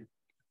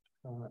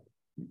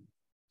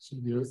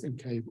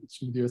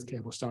earth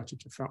cable started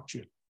to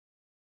fracture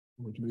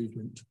with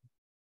movement,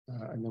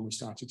 and then we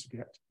started to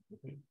get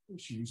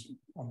issues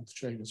on the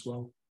train as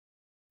well,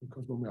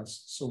 because when we have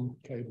some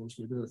cables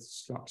with earth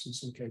straps and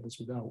some cables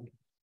without,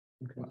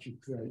 we can actually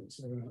create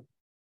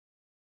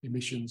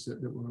emissions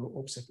that were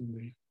upsetting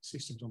the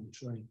systems on the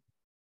train.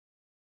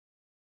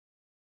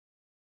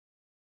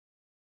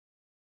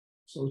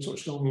 So we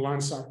touched on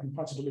line-side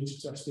compatibility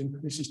testing.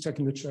 This is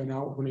taking the train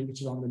out, running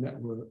it around the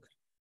network.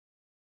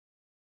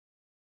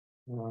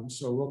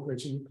 So we're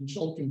operating in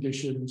controlled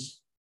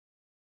conditions,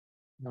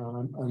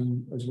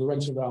 and as we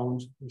went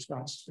around, we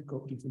started to pick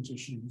up different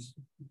issues.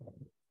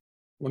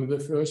 One of the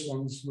first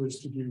ones was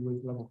to do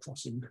with level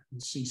crossing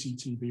and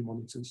CCTV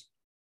monitors.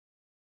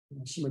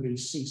 Some of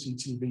these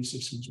CCTV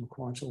systems were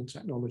quite old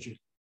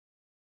technology,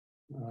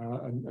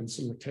 and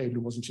some of the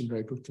cabling wasn't in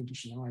very good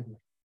condition either.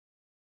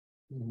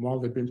 And while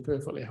they've been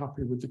perfectly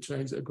happy with the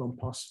trains that have gone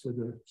past for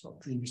the sort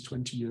of previous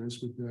 20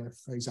 years with their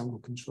phase angle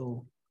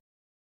control,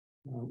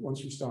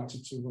 once we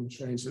started to run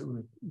trains that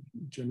were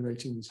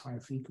generating these higher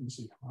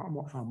frequency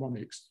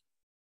harmonics,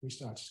 we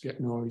started to get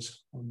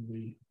noise on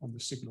the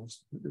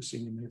signals that they're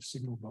seeing in the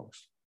signal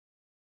box.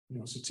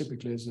 So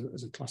typically, as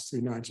a class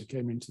 390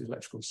 came into the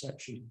electrical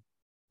section,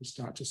 we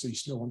start to see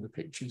snow on the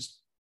pictures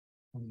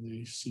on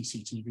the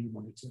CCTV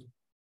monitor.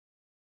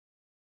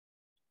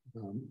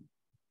 And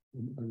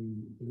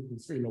the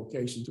three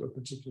locations to a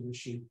particular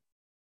issue.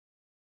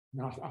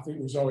 Now, I think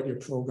there was already a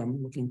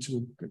program looking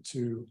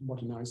to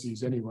modernize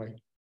these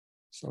anyway.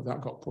 So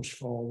that got pushed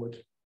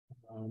forward,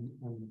 and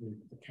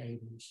the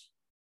cables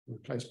were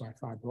replaced by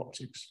fiber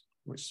optics,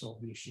 which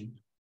solved the issue.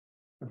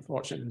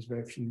 Unfortunately, there's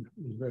very few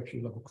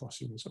level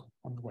crossings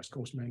on the West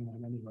Coast main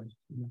line anyway,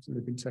 and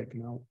they've been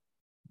taken out.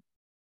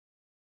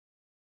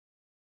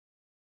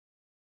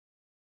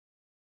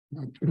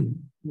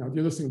 Now,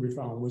 the other thing we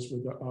found was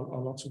with a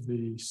lot of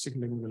the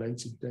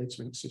signaling-related data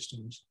link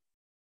systems,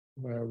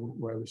 where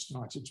we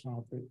started to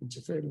have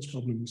interference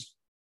problems.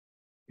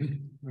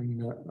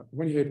 And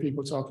when you hear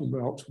people talking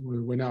about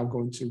we're now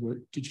going to a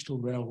digital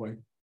railway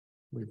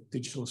with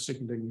digital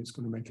signaling, it's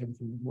going to make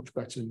everything much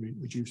better and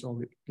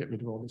get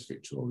rid of all this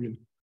Victorian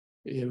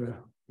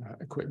era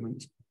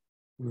equipment.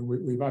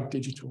 We've had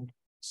digital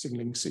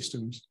signaling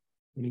systems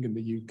running in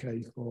the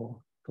UK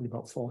for probably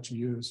about 40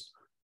 years.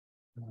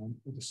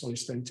 With the solid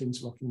state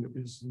interlocking that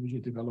was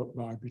originally developed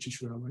by British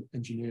Rail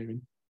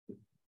Engineering,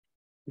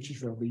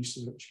 British Rail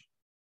Research.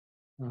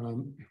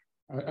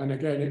 And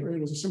again, it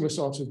was a similar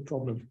sort of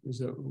problem, is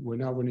that we're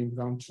now running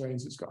around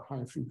trains that's got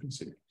higher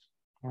frequency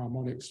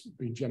harmonics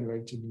being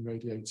generated and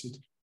radiated.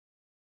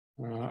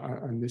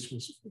 And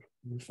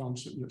we found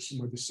that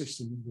some of the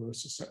systems were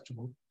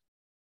susceptible.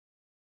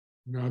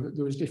 Now,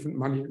 there was there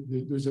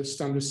was a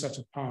standard set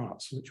of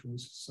parts, which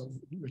was sort of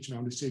written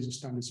out a series of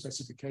standard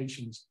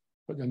specifications,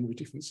 but then there were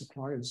different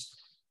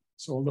suppliers.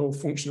 So although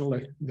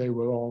functionally they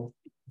were all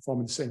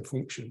performing the same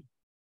function,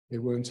 they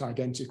weren't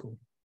identical.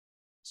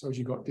 So as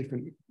you got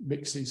different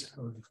mixes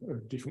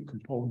of different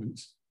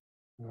components,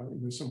 there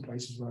were some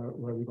places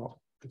where we got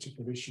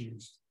particular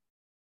issues.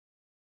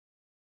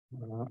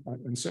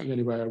 And certainly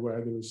anywhere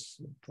where there was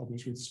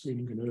problems with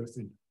screening and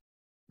earthing,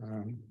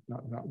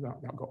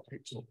 that got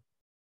picked up.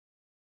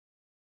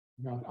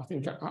 Now, I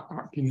think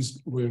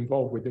Atkins were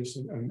involved with this,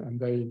 and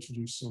they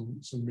introduced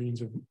some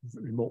means of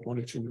remote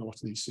monitoring a lot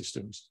of these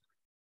systems.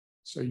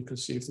 So you could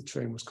see if the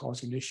train was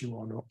causing an issue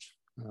or not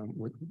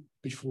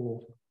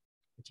before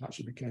it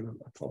actually became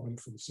a problem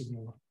for the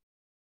signaller.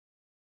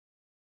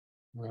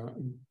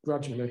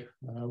 Gradually,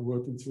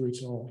 working through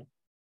it all,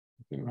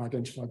 I think we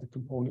identified the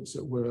components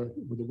that were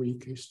the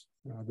weakest.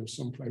 There's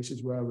some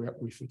places where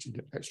we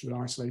fitted extra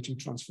isolating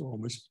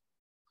transformers.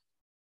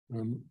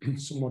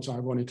 Somewhat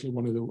ironically,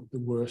 one of the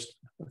worst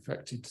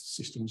affected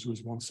systems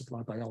was one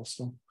supplied by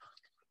Alstom.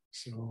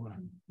 So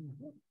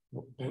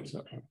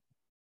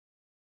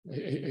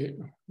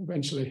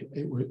eventually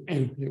it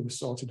was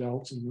sorted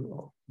out, and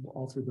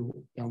all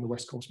through down the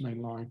West Coast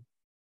main line,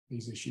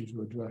 these issues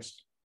were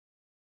addressed.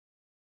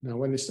 Now,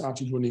 when they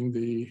started running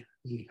the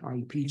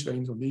IEP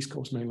trains on the East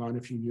Coast main line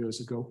a few years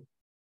ago,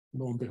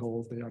 lo and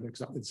behold, they had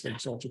exactly the same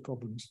sort of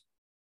problems.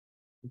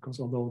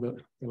 Because although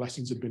the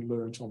lessons had been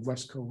learned on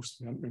West Coast,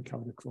 they hadn't been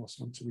carried across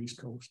onto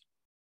East Coast.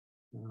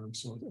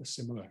 So a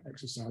similar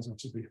exercise had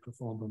to be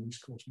performed on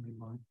East Coast main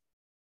line.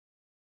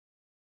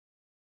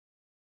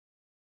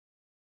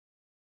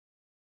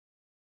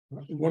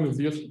 One of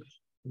the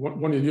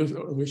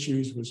other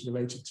issues was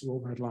related to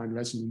overhead line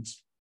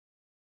resonance.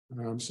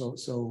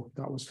 So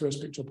that was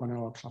first picked up on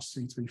our class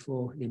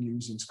 334 in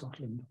use in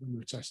Scotland when we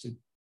were tested.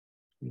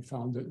 We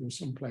found that there were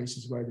some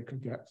places where they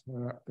could get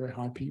very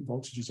high peak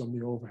voltages on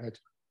the overhead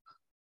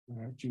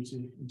due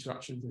to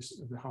interaction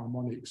of the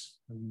harmonics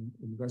and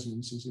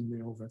resonances in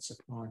the overhead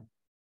supply.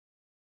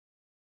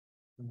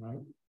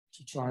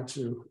 To try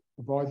to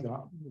avoid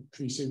that,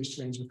 pre-series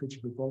trains were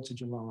fitted with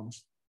voltage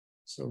alarms.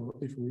 So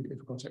if we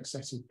got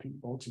excessive peak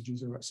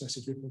voltages or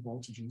excessive ripple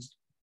voltages,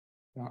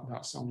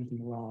 that sounded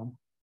an alarm,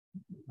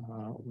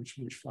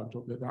 which flagged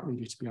up that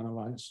needed to be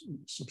analysed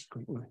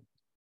subsequently.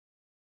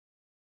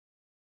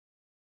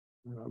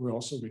 We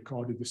also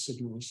recorded the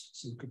signals,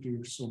 so we could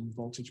do some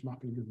voltage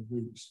mapping of the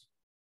routes.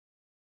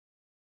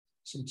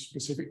 Some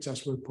specific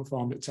tests were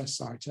performed at test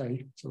site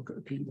A to look at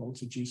the peak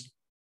voltages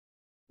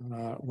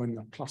when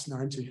a class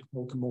 90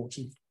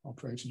 locomotive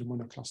operated and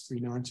when a class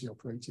 390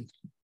 operated.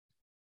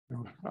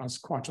 As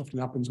quite often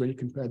happens when you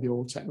compare the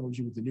old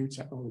technology with the new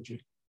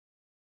technology,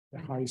 the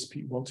highest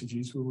peak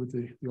voltages were with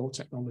the old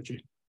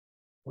technology,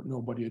 but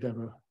nobody had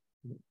ever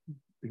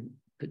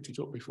picked it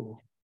up before.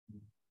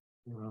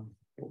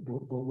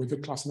 But with the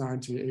class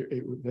 90,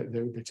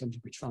 they tend to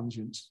be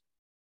transient,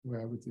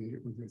 where with the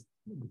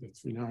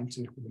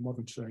 390, with the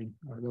modern train,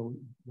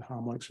 the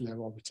harmonics were there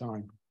all the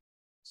time.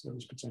 So it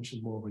was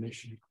potentially more of an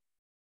issue.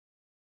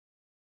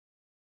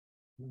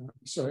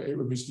 So it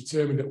was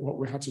determined that what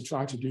we had to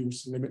try to do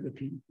was to limit the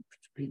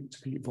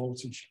peak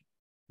voltage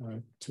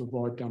to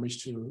avoid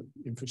damage to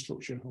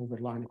infrastructure over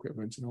line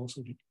equipment and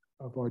also to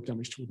avoid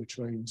damage to other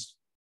trains.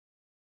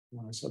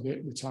 So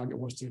the target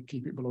was to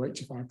keep it below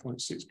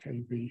 85.6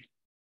 kV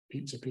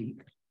peak to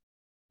peak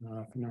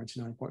for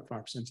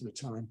 99.5% of the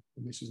time.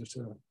 And this is at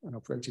an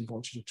operating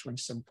voltage of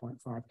 27.5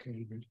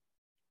 kV.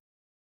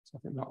 So I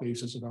think that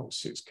leaves us about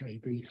 6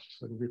 kV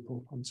for the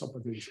ripple on top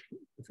of the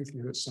 50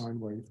 Hz sine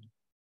wave.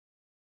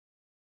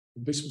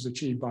 And this was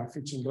achieved by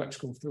fitting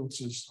electrical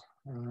filters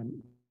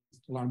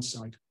line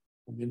side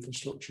on the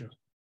infrastructure.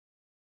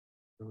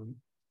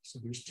 So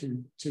there's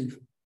two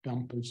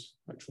dampers,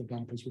 electrical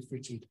dampers were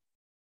fitted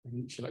in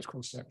each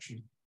electrical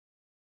section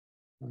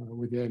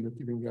with the aim of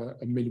giving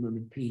a minimum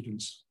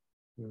impedance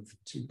of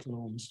 2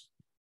 kΩ,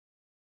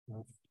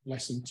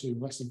 less than 2,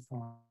 less than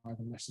 5,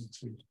 and less than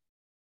 2.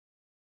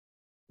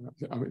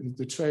 I mean,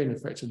 the train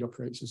effectively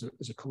operates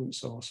as a current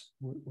source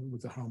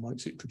with the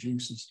harmonics it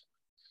produces.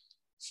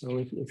 So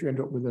if you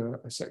end up with a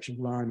section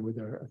line with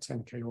a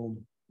 10 kΩ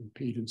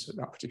impedance at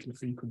that particular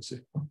frequency,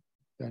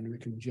 then we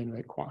can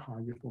generate quite high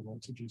ripple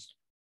voltages.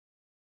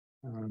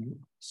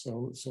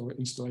 So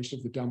installation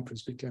of the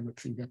dampers became a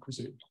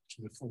prerequisite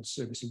to the full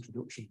service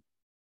introduction.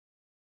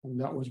 And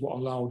that was what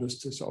allowed us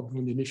to sort of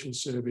run the initial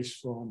service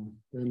from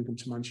Birmingham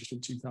to Manchester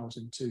in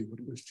 2002, but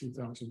it was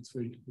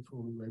 2003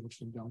 before we were able to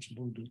come down to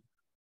London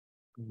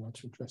and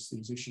to address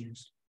these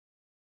issues.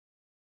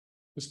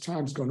 As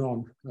time's gone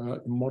on,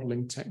 the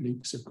modelling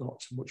techniques have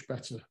got much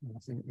better. And I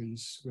think we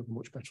have a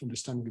much better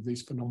understanding of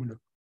these phenomena.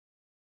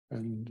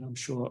 And I'm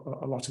sure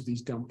a lot of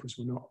these dampers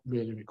were not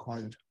really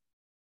required,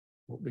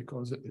 but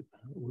because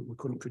we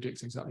couldn't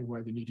predict exactly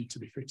where they needed to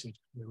be fitted.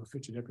 They were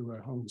fitted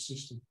everywhere along the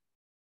system.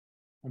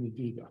 And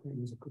indeed, I think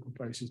there's a couple of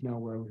places now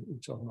where we're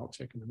talking about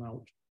taking them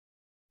out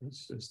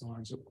as the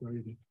line's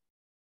upgraded.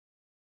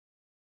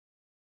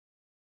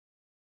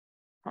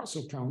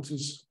 Axle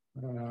counters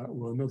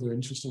were another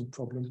interesting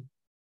problem.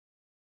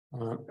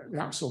 The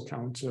axle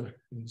counter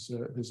is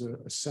there's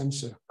a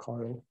sensor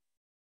coil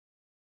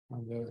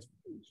and a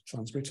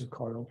transmitter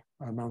coil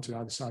mounted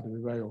either side of the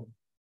rail.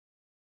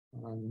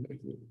 And it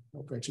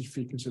operated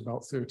frequency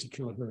about 30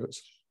 kHz.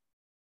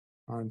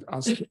 And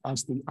as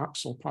the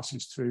axle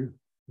passes through,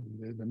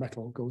 the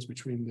metal goes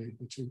between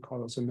the two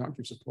coils, and that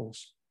gives a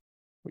pulse,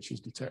 which is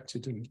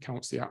detected and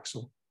counts the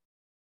axle.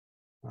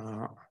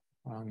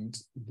 And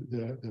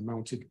they're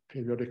mounted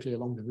periodically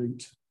along the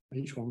route.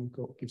 Each one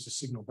gives a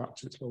signal back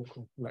to its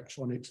local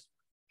electronics,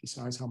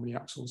 decides how many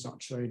axles that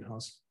train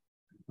has,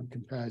 and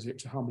compares it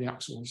to how many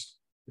axles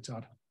it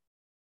had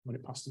when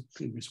it passed the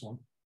previous one,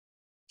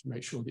 to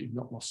make sure that you've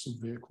not lost some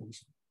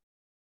vehicles.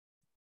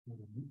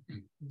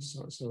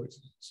 So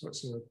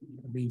it's a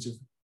means of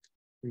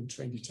doing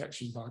train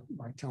detection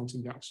by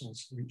counting the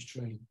axles for each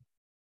train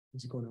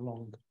as they're going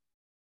along.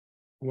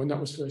 And when that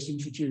was first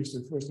introduced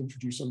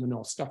on the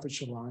North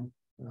Staffordshire line,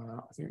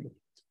 I think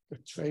the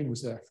train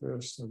was there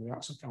first, so the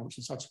axle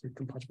counters had to be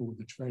compatible with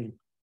the train,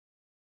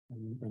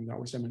 and that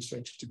was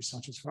demonstrated to be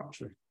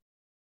satisfactory.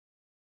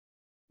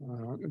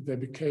 They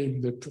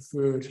became the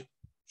preferred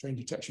train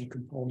detection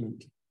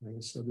component,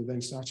 so they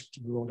then started to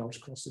be rolled out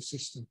across the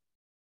system.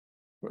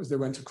 But as they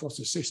went across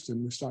the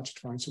system, they started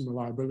to find some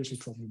reliability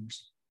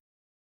problems,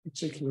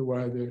 particularly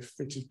where they're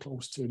fitted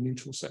close to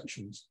neutral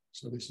sections.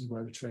 So this is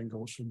where the train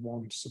goes from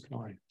one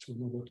supply to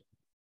another,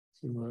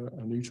 to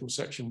a neutral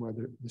section where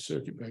the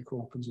circuit breaker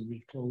opens and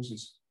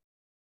recloses.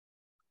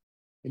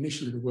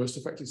 Initially, the worst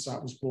affected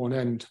site was Bourne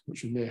End,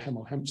 which was near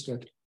Hemel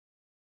Hempstead.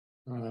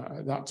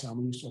 At that time,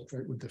 we used to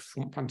operate with the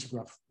front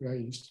pantograph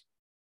raised.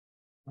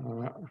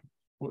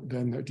 But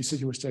then the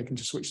decision was taken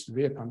to switch to the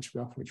rear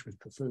pantograph, which was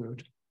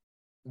preferred.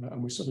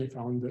 and we suddenly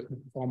found that the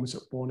performance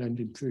at one end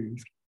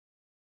improved,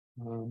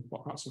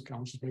 but axle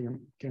counters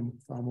became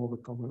far more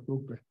common at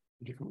Rugby,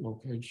 a different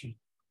location.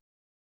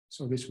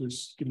 So this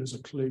was giving us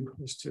a clue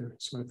as to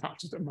some of the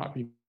factors that might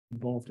be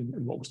involved in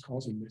what was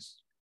causing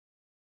this.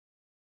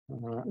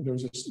 There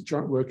was a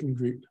joint working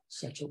group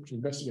set up to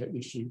investigate the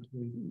issue.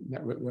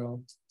 Network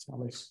Rail,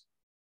 Talis,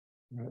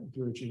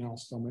 Virgin,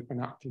 Alstom,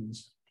 and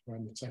Atkins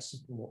ran the test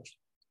support.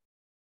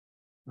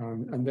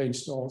 And they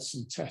installed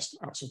some test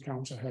axle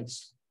counter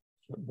heads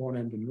at one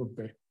end in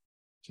Rugby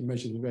to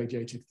measure the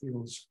radiated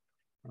fields,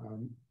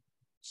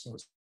 so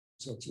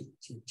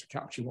to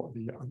capture what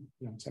the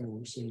antenna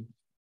was seeing.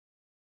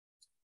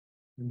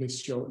 And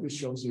this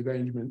shows the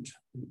arrangement.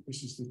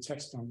 This is the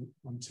test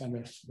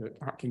antenna that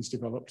Atkins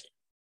developed,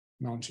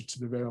 mounted to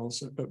the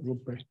rails at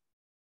Rugby.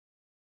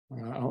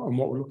 And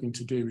what we're looking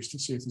to do is to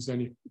see if there's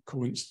any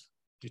currents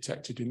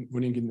detected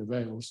running in the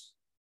rails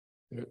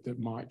that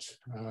might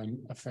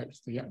affect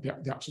the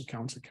axle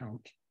counter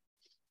count.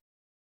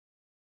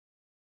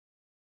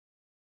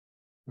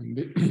 And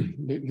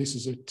this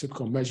is a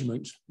typical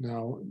measurement.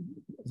 Now,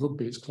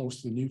 Rugby is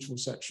close to the neutral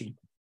section,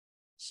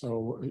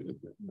 so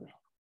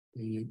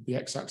the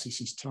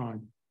x-axis is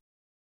time.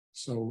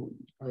 So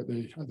at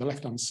the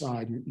left-hand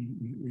side,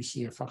 we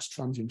see a fast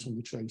transient on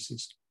the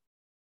traces,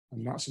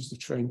 and that's as the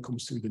train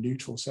comes through the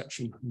neutral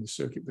section and the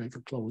circuit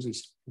breaker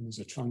closes, and there's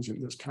a transient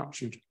that's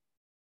captured.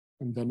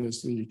 And then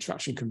as the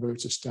traction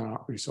converters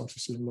start, we sort of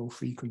see a low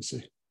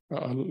frequency,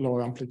 a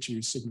lower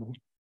amplitude signal,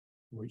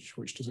 which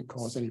doesn't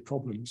cause any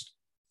problems.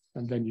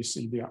 And then you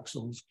see the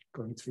axles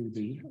going through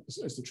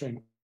as the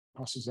train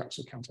passes the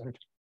axle counter head,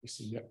 you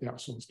see the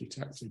axles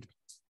detected.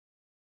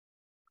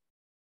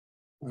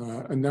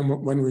 And then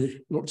when we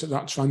looked at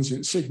that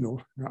transient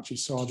signal, we actually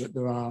saw that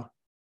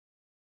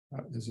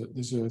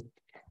there's a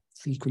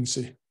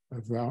frequency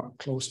of about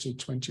close to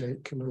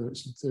 28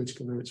 kilohertz and 30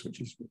 kilohertz,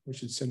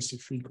 which is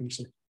sensitive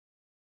frequency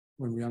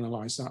when we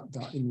analyze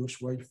that inrush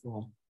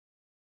waveform.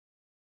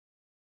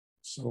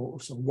 So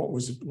what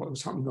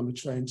was happening on the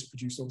train to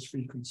produce those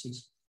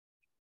frequencies?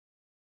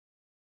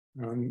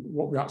 And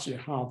what we actually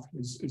have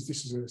is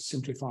this is a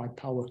simplified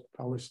power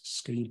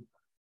scheme.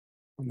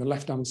 On the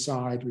left-hand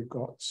side, we've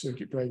got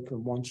circuit breaker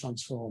and one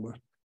transformer.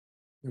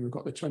 Then we've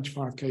got the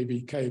 25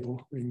 kV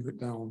cable running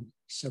down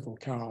several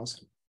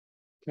cars,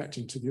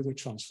 connecting to the other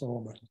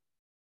transformer.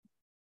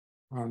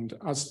 And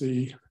as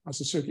the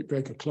circuit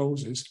breaker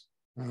closes,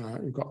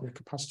 we've got the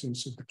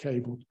capacitance of the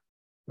cable,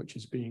 which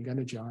is being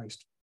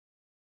energized.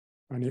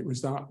 And it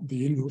was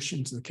the inrush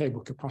into the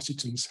cable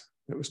capacitance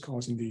that was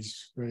causing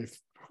these very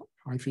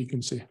high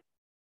frequency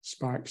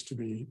spikes to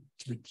be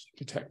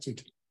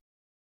detected.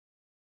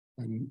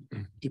 And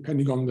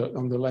depending on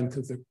the length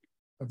of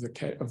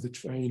the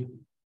train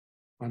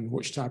and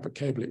which type of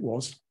cable it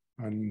was,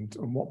 and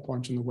on what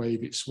point in the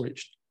wave it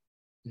switched,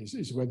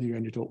 is whether you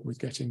ended up with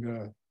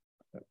getting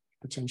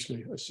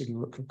potentially a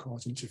signal that could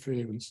cause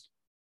interference.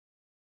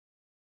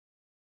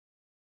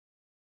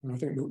 And I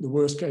think the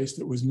worst case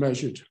that was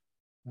measured,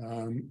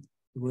 the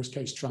worst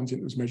case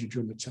transient that was measured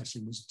during the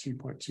testing was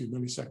 2.2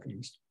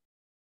 milliseconds.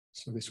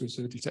 So this was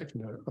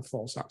detecting a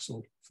false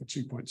axle for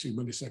 2.2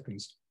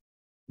 milliseconds.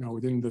 Now,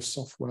 within the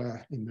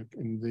software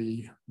in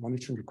the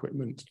monitoring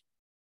equipment,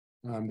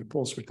 the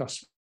pulse width has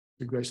to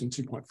be greater than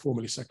 2.4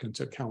 milliseconds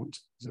to count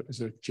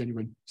as a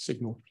genuine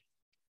signal.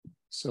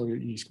 So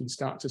you can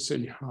start to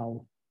see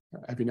how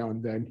every now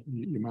and then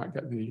you might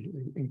get the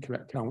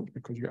incorrect count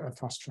because you get a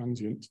fast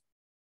transient.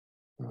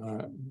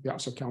 The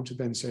axle counter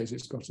then says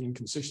it's got an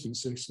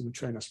inconsistency, so the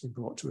train has to be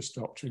brought to a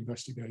stop to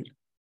investigate.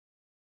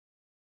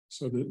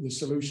 So the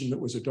solution that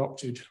was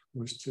adopted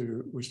was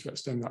to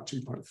extend that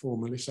 2.4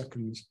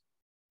 milliseconds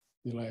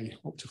delay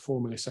up to 4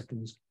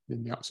 milliseconds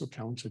in the axle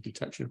counter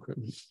detection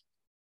equipment,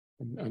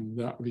 and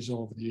that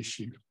resolved the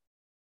issue.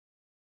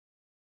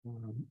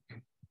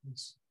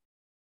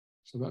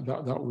 So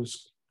that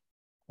was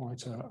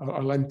quite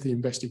a lengthy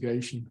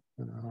investigation,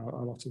 and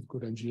a lot of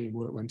good engineering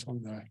work went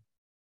on there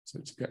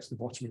to get to the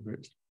bottom of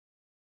it.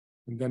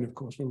 And then, of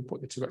course, when we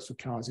put the two extra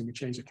cars in, we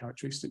changed the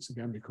characteristics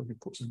again because we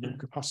put some more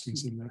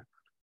capacitance in there.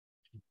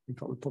 We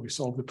thought we'd probably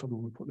solve the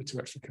problem when we put the two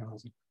extra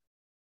cars in.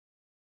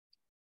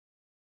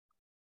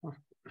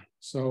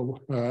 So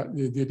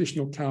the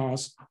additional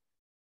cars,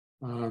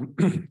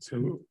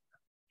 so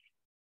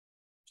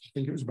I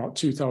think it was about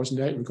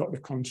 2008, we got the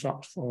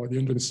contract for the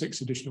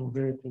 106 additional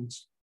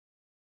vehicles.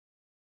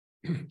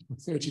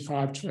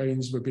 35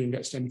 trains were being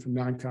extended from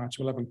 9-car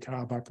to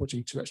 11-car by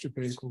putting 2 extra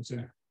vehicles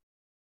in.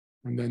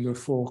 And then there were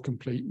 4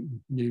 complete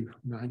new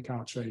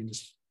 9-car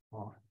trains,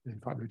 or in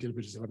fact, we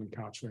delivered as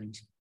 11-car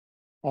trains.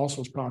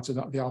 Also, as part of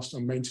that, the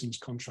Alstom maintenance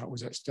contract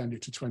was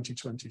extended to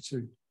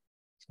 2022.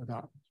 So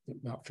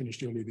that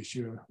finished early this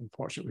year.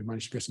 Unfortunately, we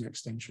managed to get an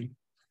extension.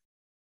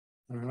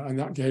 And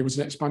that gave us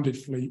an expanded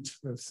fleet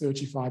of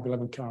 35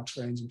 11-car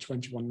trains and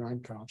 21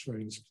 9-car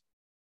trains.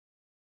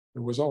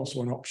 There was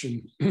also an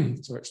option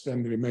to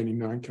extend the remaining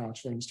 9-car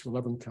trains to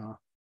 11-car,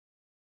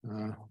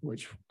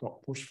 which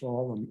got pushed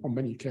for on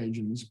many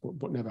occasions,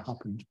 but never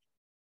happened.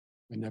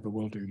 They never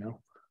will do now.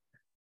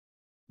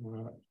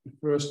 The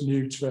first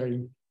new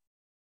train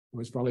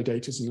was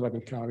validated as an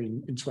 11 car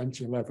in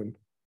 2011.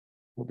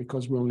 But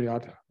because we only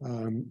had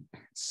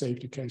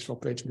safety case for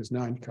operating as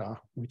 9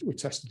 car, we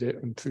tested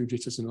it and proved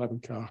it as an 11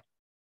 car,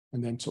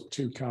 and then took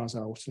 2 cars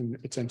out and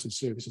it entered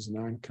service as a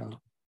 9 car.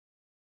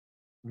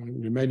 The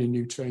remaining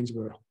new trains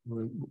were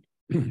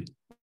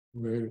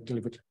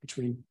delivered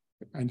between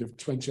the end of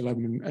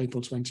 2011 and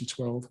April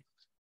 2012.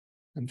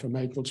 And from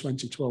April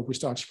 2012, we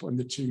started putting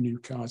the 2 new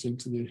cars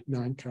into the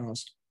 9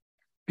 cars,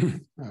 at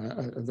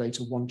a rate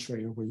of 1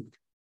 train a week.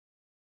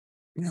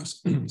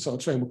 Yes. So a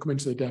train will come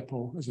into the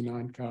depot as a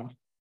 9 car,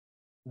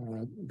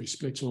 be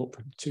split up,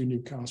 2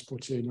 new cars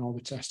put in, all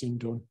the testing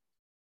done,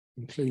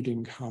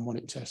 including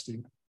harmonic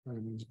testing,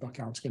 and it's back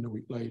out again a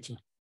week later.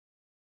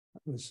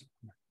 That was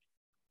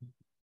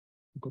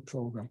a good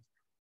program.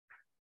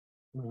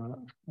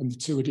 And the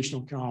 2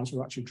 additional cars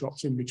were actually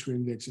dropped in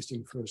between the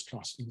existing first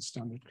class and the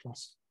standard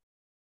class.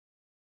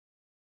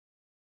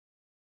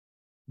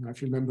 Now,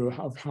 if you remember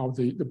how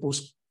the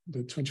bus,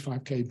 the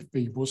 25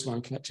 kV bus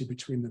line connected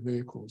between the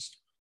vehicles,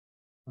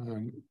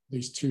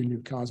 these 2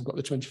 new cars have got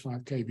the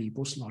 25 kV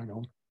bus line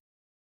on.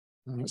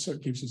 So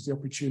it gives us the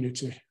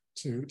opportunity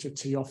to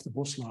tee off the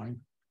bus line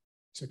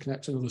to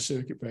connect another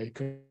circuit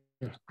breaker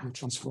and a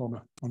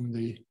transformer on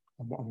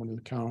one of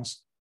the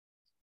cars.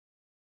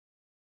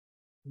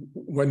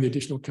 When the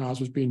additional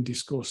cars was being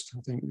discussed,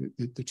 I think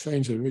the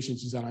trains were originally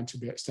designed to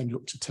be extended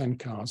up to 10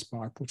 cars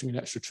by putting an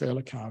extra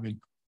trailer car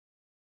in.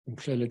 And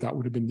clearly that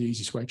would have been the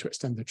easiest way to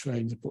extend the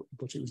trains,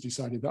 but it was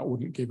decided that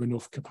wouldn't give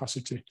enough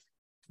capacity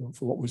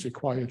for what was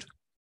required.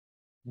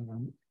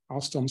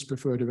 Alstom's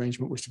preferred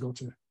arrangement was to go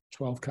to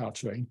 12-car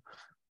train,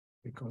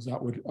 because that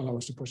would allow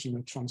us to push in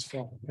a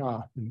transformer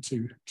car and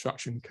 2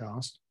 traction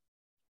cars.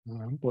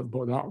 But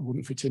that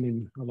wouldn't fit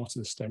in a lot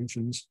of the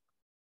stations.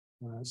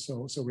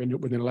 So we ended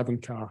up with an 11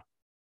 car.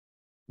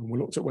 And we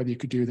looked at whether you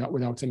could do that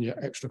without any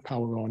extra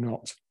power or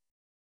not.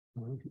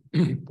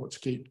 But to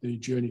keep the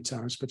journey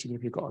times, particularly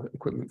if you've got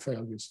equipment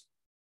failures,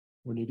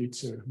 we needed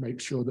to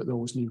make sure that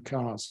those new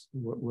cars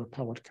were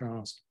powered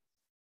cars.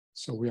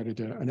 So we added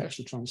an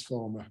extra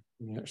transformer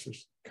and an extra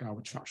car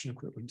with traction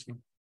equipment.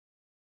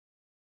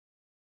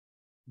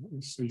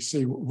 So you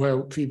see where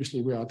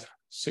previously we had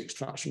 6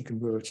 traction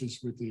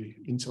converters with the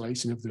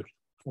interlacing of the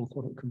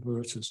 4-quadrant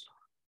converters.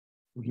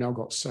 We've now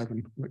got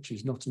 7, which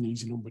is not an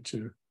easy number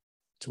to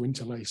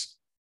interlace.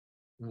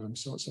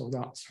 So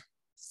that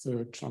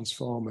 3rd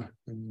transformer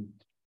and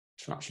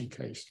traction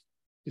case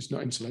is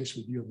not interlaced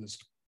with the others.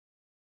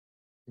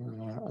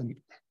 And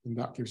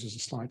that gives us a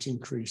slight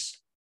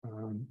increase.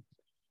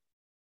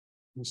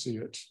 We'll see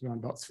it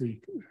around about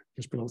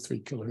just below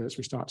 3 kilohertz.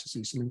 We start to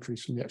see some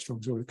increase from the extra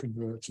auxiliary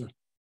converter.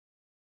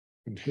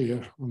 And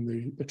here on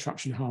the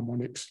traction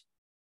harmonics,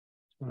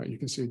 you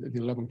can see that the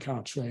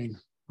 11-car train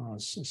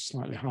has a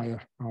slightly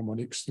higher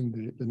harmonics than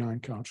the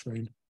 9-car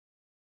train.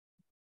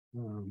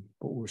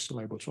 But we're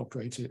still able to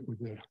operate it with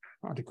the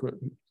adequate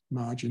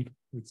margin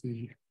with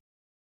the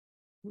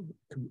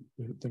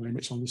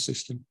limits on the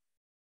system.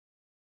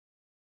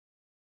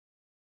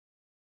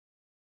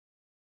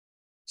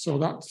 So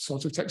that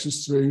sort of takes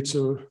us through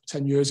to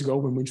 10 years ago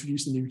when we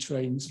introduced the new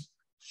trains.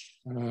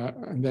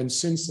 And then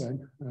since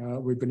then,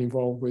 we've been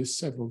involved with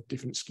several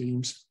different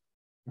schemes.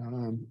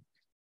 One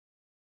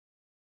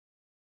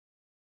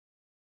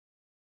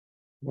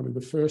of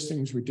the first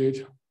things we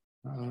did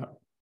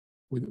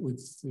in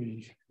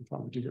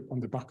fact, we did it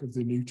on the back of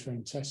the new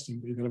train testing,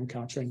 the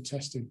 11-car train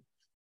testing,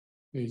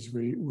 is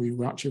we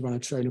actually ran a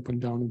train up and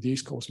down the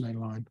East Coast main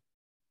line.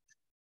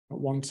 At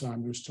one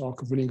time, there was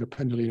talk of running a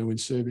Pendolino in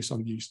service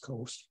on the East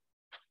Coast.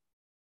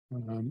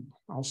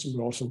 Also,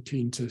 we're also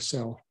keen to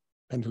sell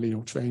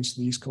Pendolino trains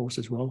to the East Coast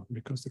as well,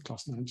 because the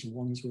Class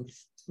 91s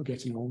were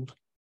getting old.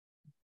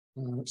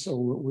 So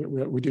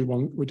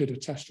we did a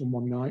test run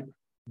one night.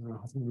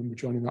 I think I remember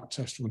joining that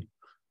test run.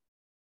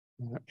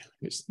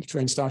 The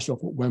train started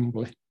off at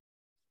Wembley,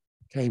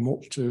 came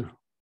up to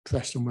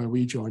Preston where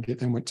we joined it,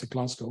 then went to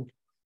Glasgow,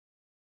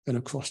 then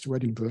across to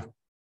Edinburgh,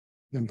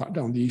 then back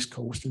down the East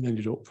Coast and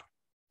ended up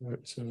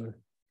at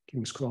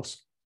King's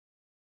Cross,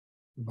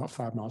 about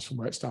 5 miles from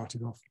where it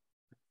started off.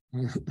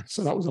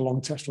 So that was a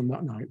long test run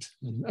that night.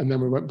 And then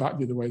we went back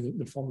the other way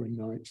the following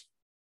night.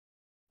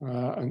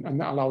 And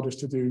that allowed us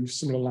to do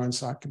similar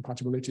line-side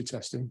compatibility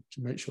testing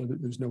to make sure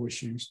that there's no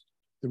issues.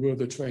 There were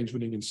other trains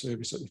running in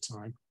service at the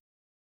time.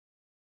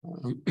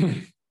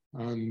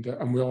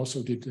 And we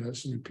also did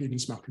some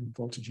impedance mapping,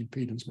 voltage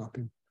impedance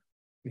mapping,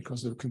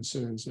 because there were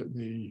concerns that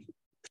the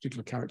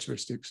particular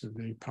characteristics of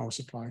the power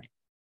supply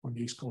on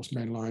the East Coast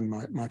main line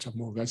might have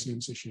more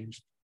resonance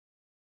issues.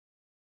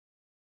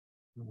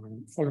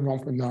 Following on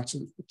from that,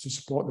 to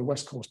support the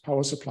West Coast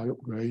power supply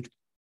upgrade,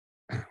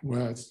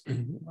 where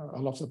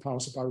a lot of the power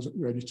supply was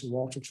upgraded to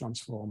auto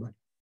transformer,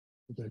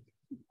 the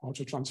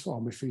auto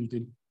transformer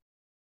feeding,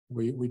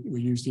 we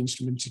used the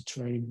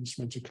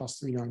instrumented Class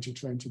 390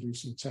 train to do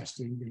some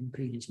testing and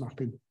impedance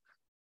mapping.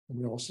 And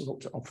we also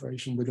looked at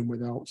operation with and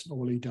without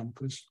OLE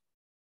dampers.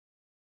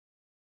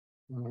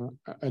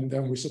 And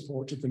then we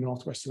supported the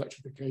Northwest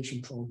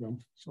Electrification Program,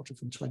 sort of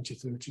from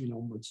 2013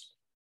 onwards,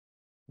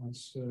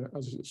 as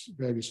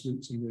various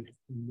routes in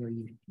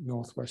the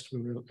Northwest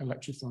were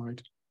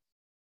electrified.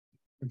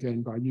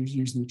 Again, by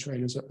using the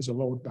train as a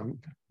load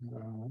bank,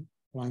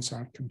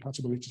 lineside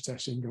compatibility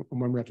testing,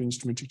 and when we had an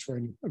instrumented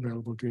train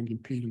available doing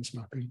impedance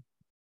mapping.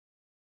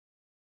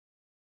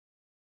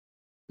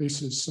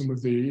 This is some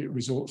of the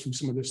results from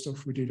some of the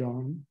stuff we did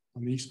on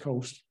the East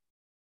Coast,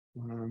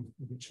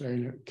 with the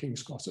train at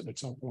King's Cross at the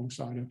top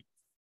alongside a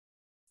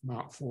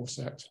Mark IV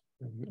set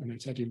and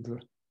at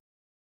Edinburgh.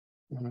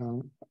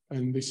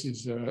 And this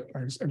is an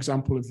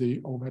example of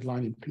the overhead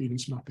line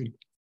impedance mapping.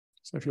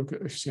 So if you look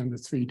at, if you see on the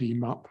 3D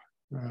map,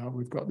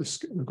 we've got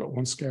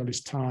one scale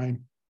is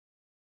time,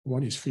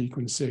 one is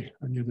frequency,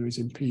 and the other is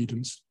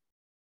impedance.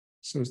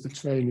 So as the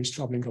train is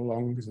traveling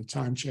along, as the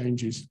time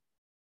changes,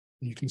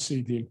 you can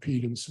see the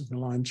impedance of the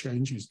line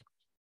changes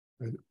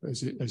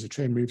as the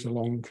train moves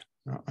along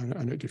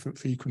and at different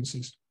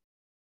frequencies.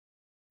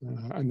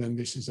 And then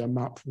this is a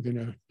map within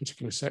a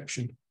particular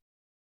section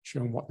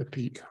showing what the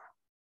peak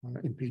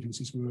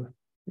impedances were.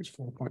 It's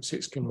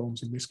 4.6 kilo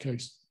ohms in this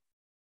case.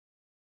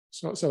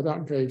 So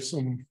that gave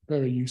some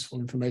very useful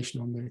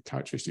information on the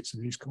characteristics of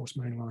the East Coast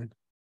Main Line.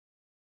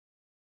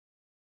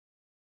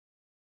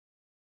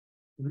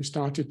 We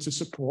started to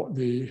support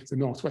the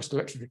Northwest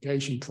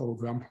Electrification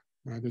Program.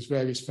 There's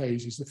various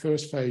phases. The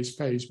first phase,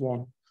 phase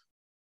one,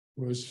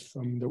 was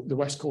from the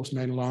West Coast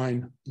Main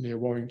Line near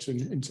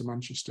Warrington into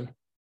Manchester.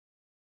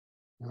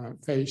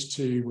 Phase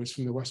two was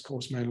from the West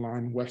Coast Main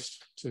Line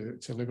west to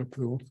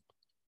Liverpool,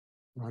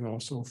 and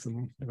also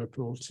from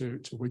Liverpool to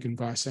Wigan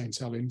via St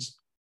Helens.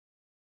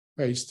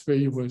 Phase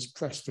three was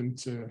Preston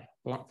to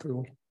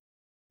Blackpool.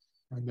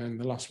 And then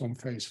the last one,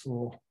 phase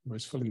four,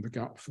 was filling the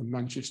gap from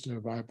Manchester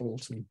via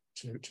Bolton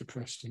to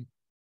Preston.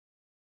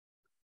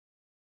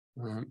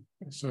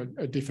 So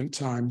at different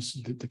times,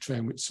 the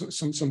train,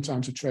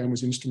 sometimes the train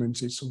was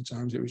instrumented,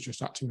 sometimes it was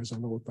just acting as a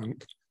load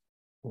bank,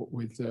 but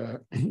with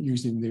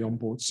using the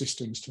onboard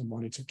systems to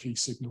monitor key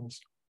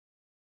signals.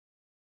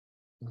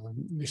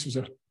 This was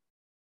a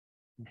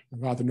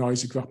rather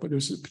noisy graph, but there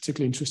was a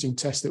particularly interesting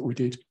test that we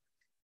did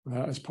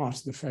as part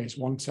of the phase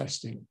one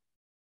testing,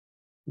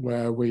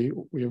 where we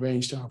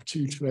arranged to have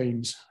two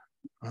trains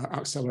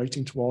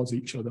accelerating towards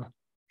each other,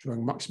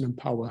 drawing maximum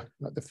power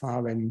at the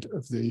far end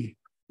of the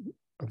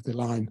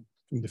line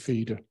from the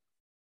feeder.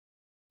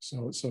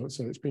 So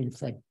it's being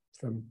fed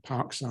from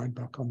Parkside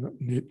back on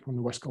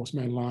the West Coast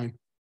Main Line.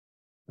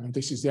 And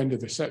this is the end of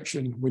the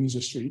section.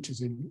 Windsor Street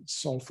is in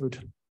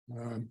Salford,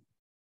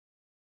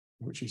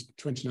 which is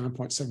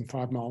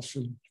 29.75 miles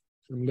from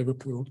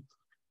Liverpool.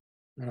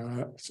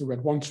 So we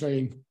had one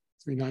train,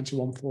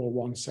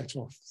 390-141, set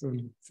off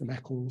from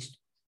Eccles,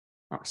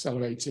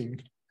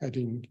 accelerating,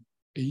 heading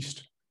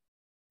east.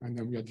 And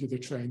then we had the other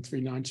train,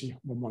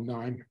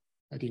 390-119,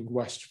 heading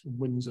west from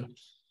Windsor,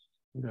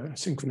 with a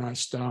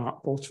synchronized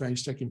start, both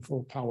trains taking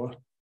full power,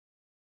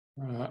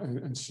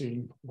 and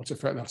seeing what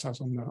effect that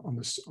has on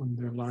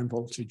the line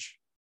voltage.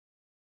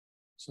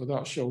 So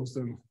that shows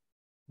them,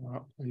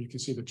 and you can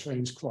see the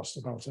trains crossed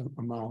about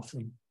a mile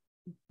from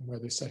where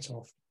they set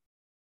off.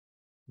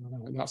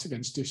 That's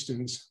against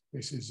distance.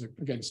 This is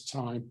against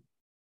time.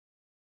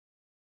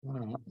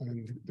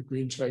 And the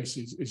green trace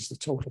is the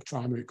total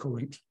primary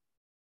current.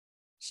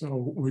 So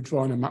we're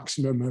drawing a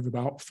maximum of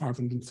about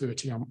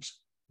 530 amps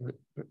at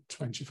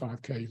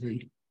 25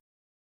 kV.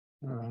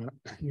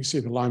 You see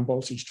the line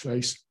voltage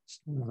trace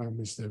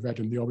is the red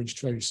and the orange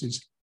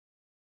traces.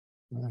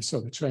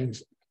 So the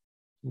trains,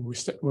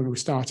 when we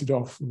started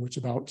off, we were at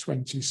about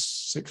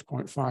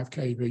 26.5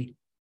 kV.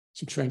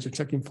 So trains are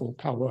taking full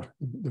power.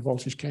 The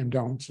voltage came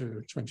down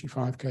to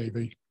 25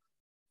 kV.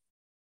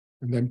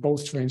 And then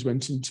both trains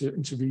went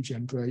into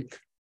regen brake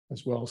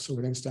as well. So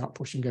we then start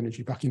pushing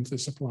energy back into the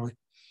supply.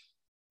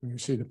 And you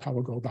see the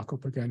power go back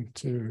up again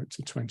to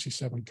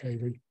 27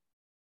 kV.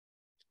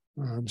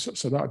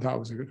 So that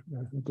was a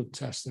good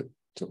test that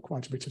took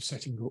quite a bit of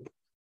setting up.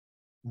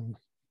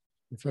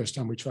 The first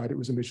time we tried it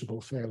was a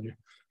miserable failure.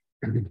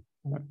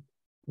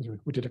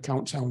 We did a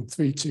countdown,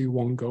 3, 2,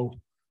 1, go.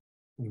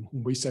 And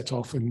we set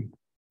off, and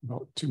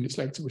about 2 minutes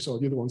later, we saw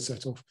the other one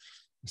set off.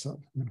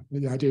 So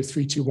the idea of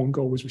 3, 2, 1,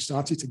 go was we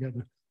started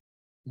together.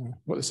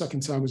 But the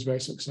second time was very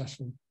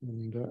successful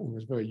and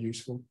was very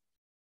useful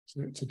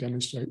to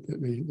demonstrate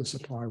that the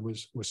supply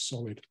was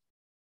solid.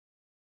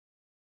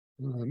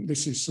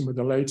 This is some of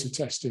the later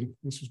testing.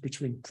 This was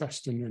between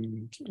Preston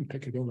and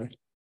Piccadilly.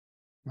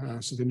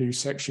 So the new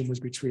section was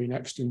between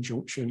Exton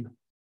Junction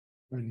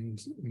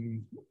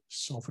and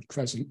Salford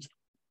Crescent.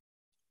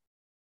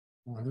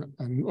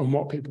 And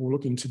what people were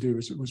looking to do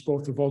was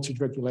both the voltage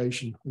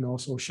regulation and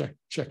also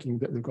checking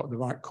that they've got the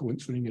right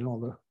currents running in all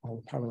the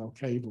parallel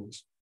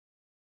cables.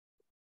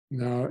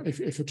 Now,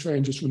 if a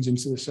train just runs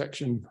into the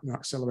section and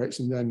accelerates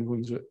and then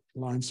runs at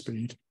line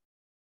speed,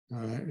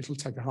 it'll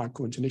take a high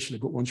current initially,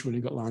 but once you've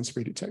really got line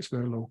speed, it takes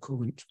very low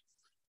current.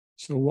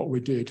 So what we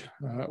did,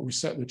 we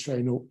set the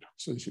train up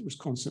so that it was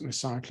constantly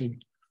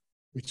cycling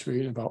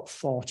between about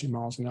 40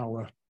 miles an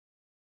hour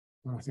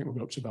I think we'll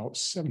go up to about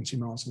 70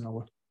 miles an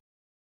hour.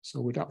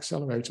 So we'd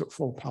accelerate at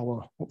full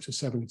power up to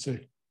 70,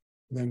 and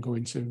then go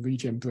into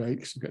regen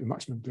brakes, get the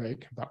maximum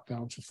brake, back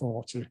down to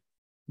 40, and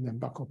then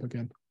back up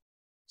again.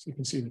 So you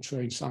can see the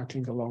train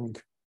cycling along,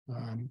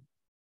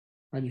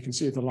 and you can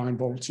see the line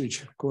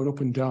voltage going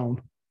up and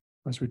down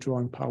as we're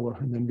drawing power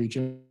and then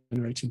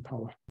regenerating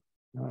power.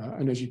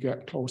 And as you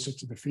get closer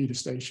to the feeder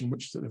station,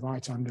 which is at the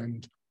right-hand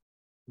end,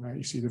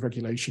 you see the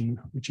regulation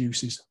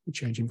reduces, the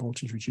change in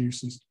voltage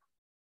reduces.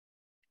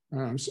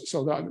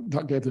 So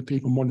that gave the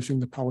people monitoring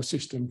the power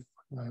system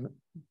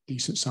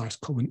decent sized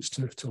currents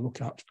to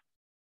look at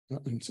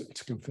and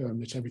to confirm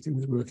that everything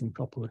was working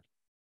properly.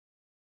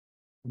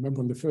 I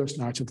remember on the first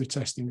night of the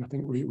testing, I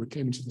think we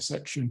came into the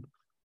section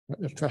at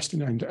the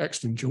Preston end at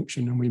Exton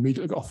Junction, and we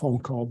immediately got a phone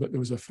call that there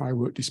was a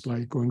firework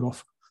display going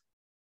off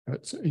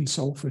in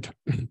Salford,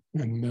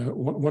 and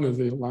one of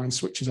the line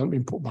switches hadn't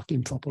been put back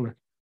in properly.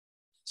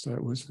 So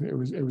it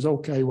was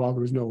okay while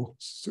there was no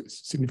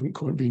significant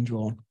current being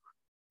drawn.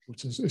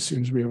 But as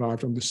soon as we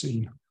arrived on the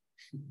scene,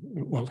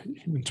 well,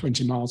 even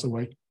 20 miles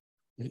away,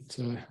 we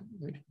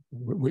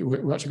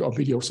actually got a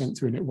video sent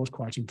through, and it was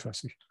quite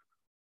impressive.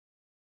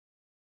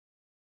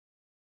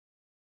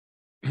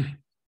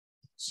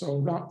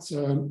 So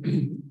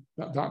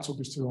that took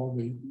us through all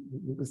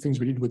the things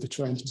we did with the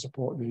train to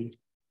support the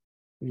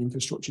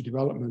infrastructure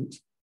development.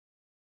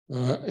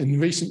 In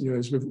recent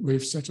years, we've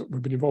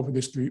been involved with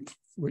this group,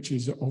 which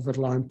is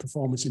overline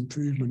performance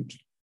improvement,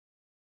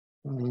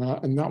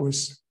 and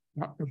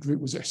that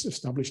group was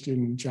established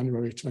in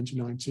January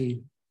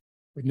 2019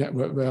 with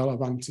Network Rail,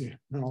 Avanti,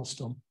 and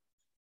Alstom.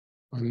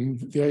 And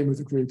the aim of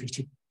the group is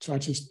to try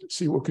to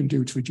see what we can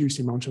do to reduce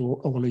the amount of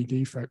OLE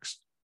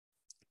defects.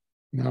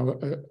 Now,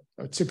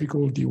 a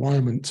typical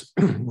dewirement,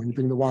 when you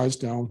bring the wires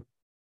down,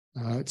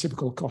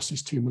 typical cost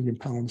is £2 million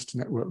to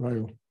Network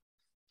Rail.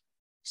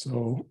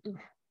 So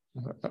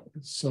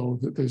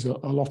that there's a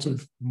lot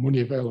of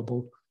money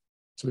available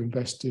to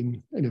invest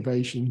in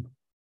innovation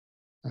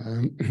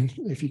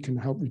if you can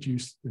help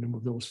reduce the number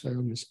of those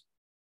failures.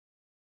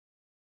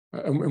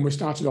 And we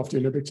started off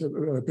doing a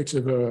bit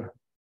of a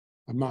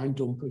mind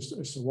dump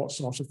as to what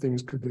sort of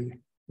things could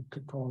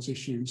cause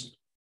issues,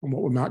 and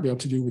what we might be able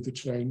to do with the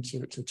train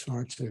to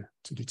try to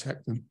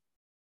detect them.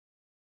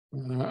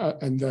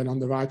 And then on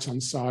the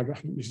right-hand side, I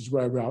think this is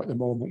where we're at the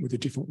moment with the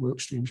different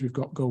work streams we've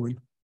got going.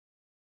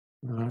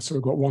 So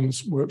we've got one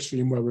work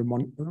stream where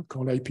we're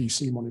called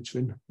APC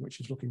monitoring, which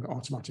is looking at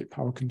automatic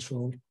power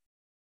control.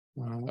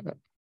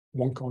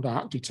 One called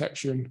arc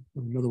detection,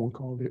 and another one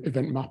called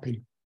event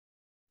mapping.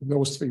 And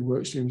those three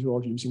work streams are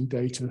all using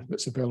data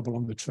that's available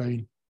on the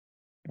train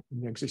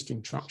in the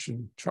existing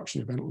traction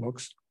event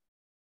logs.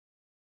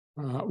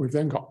 We've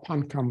then got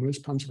pan cameras,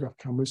 pantograph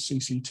cameras,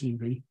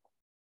 CCTV.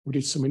 We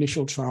did some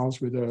initial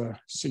trials with a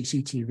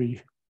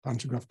CCTV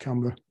pantograph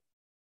camera.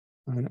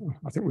 And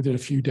I think within a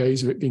few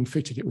days of it being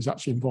fitted, it was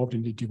actually involved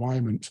in the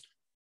dewirement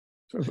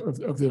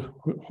of the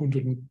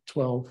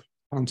 112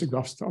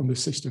 pantographs on the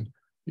system.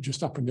 It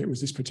just happened it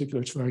was this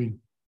particular train.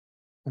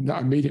 And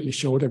that immediately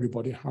showed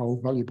everybody how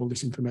valuable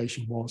this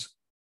information was.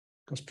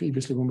 Because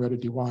previously when we had a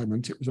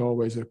dewirement, it was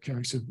always a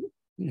case of,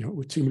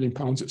 with £2 million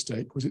at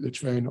stake, was it the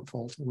train at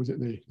fault or was it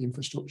the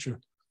infrastructure?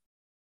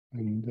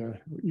 And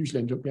we usually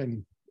end up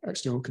getting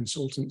external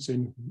consultants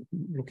in,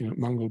 looking at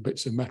mangled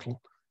bits of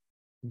metal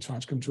and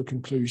trying to come to a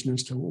conclusion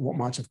as to what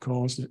might have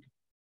caused it.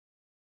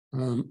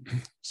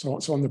 So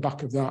on the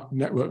back of that,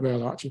 Network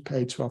Rail actually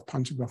paid to have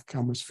pantograph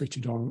cameras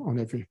fitted on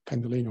every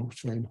Pendolino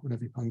train, on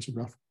every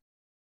pantograph.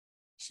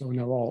 So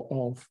now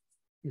all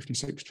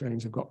 56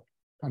 trains have got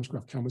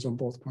pantograph cameras on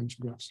both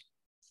pantographs.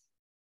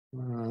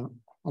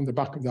 On the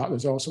back of that,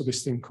 there's also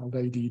this thing called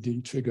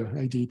ADD trigger.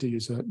 ADD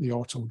is the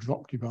auto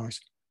drop device.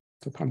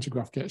 If the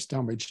pantograph gets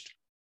damaged,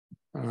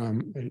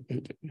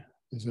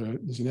 there's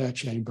an air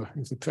chamber.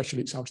 If the pressure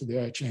leaks out of the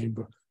air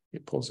chamber,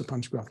 it pulls the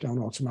pantograph down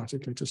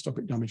automatically to stop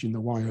it damaging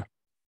the wire.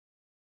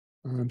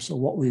 So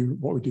what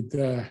we did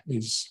there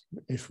is,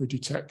 if we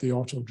detect the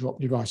auto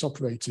drop device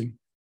operating,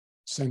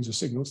 sends a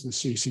signal to the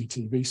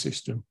CCTV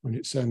system, and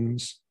it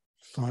sends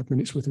 5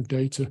 minutes worth of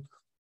data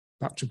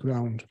back to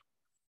ground.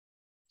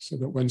 So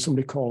that when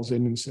somebody calls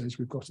in and says,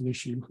 we've got an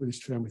issue with this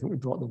train, we think we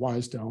brought the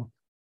wires down,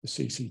 the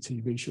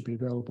CCTV should be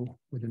available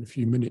within a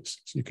few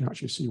minutes. So you can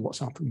actually see what's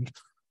happened,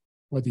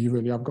 whether you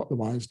really have got the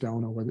wires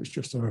down or whether it's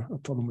just a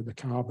problem with the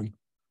carbon.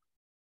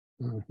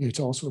 It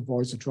also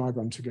avoids the driver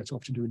having to get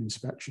off to do an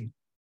inspection,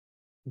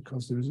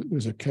 because there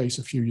was a case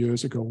a few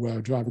years ago where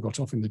a driver got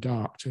off in the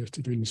dark to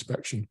do an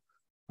inspection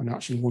and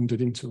actually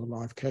wandered into a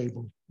live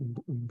cable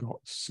and got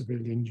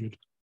severely injured.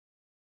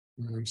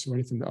 So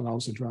anything that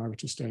allows the driver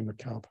to stay in the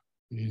cab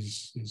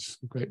is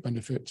a great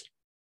benefit.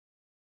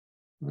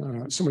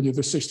 Some of the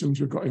other systems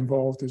we've got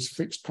involved is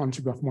fixed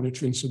pantograph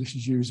monitoring. So this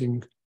is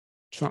using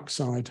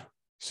trackside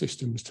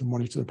systems to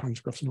monitor the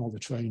pantographs on all the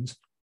trains.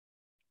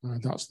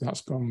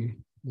 That's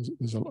gone.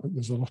 There's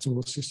a lot of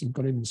those systems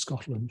gone in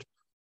Scotland.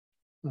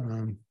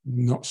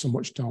 Not so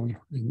much down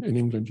in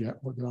England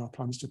yet, but there are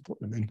plans to put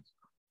them in.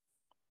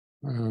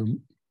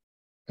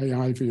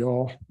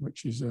 AIVR,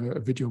 which is a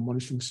video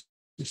monitoring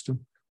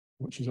system,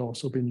 which has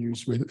also been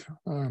used with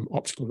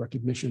optical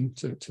recognition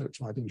to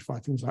identify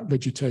things like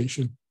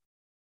vegetation,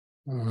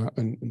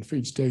 and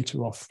feeds data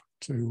off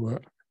to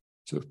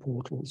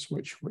portals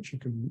which you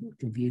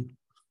can view.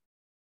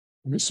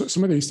 I mean, so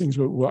some of these things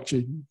were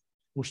actually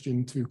pushed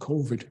into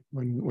COVID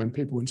when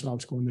people weren't allowed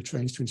to go on the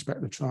trains to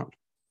inspect the track,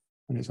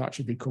 and it's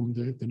actually become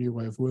the new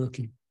way of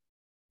working.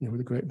 You know,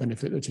 with the great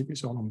benefit that if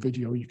it's all on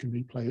video, you can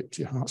replay it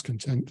to your heart's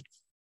content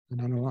and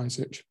analyze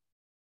it.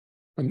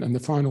 And the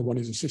final one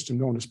is a system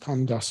known as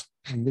PANDAS,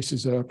 and this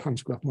is a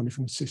pantograph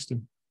monitoring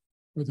system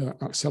with an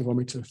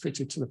accelerometer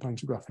fitted to the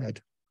pantograph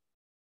head,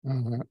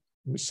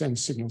 which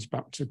sends signals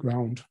back to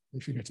ground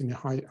if you're getting a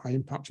high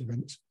impact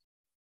event.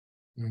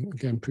 And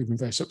again, proving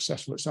very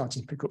successful at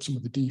starting to pick up some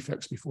of the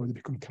defects before they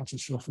become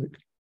catastrophic.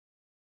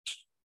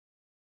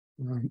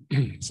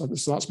 So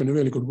that's been a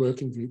really good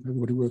working group,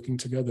 everybody working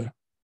together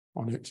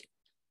on it.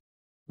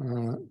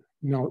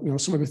 Now,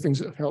 some of the things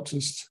that have helped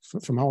us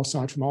from our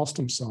side, from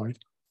Alstom's side,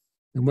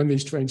 and when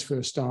these trains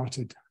first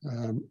started,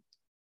 when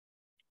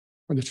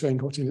the train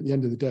got in at the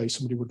end of the day,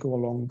 somebody would go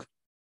along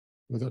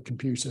with a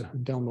computer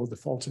and download the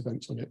fault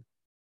events on it.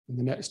 And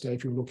the next day,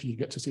 if you're lucky, you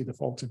get to see the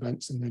fault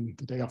events, and then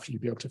the day after,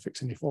 you'll be able to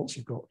fix any faults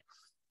you've got.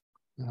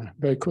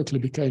 Very quickly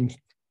became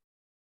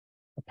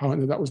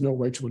apparent that that was no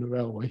way to run a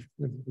railway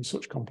with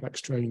such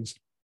complex trains.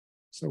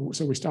 So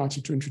we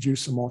started to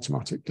introduce some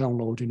automatic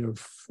downloading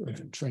of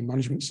train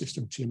management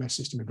system, TMS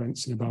system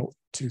events in about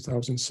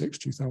 2006,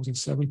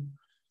 2007.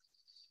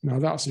 Now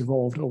that's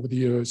evolved over the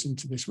years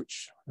into this,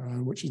 which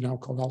is now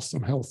called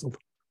Alstom Health Hub,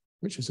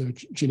 which is a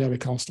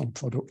generic Alstom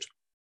product.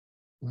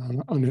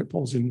 And it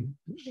pulls in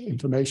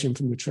information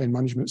from the train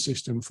management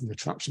system, from the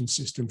traction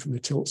system, from the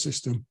tilt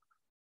system,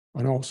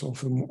 and also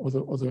from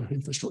other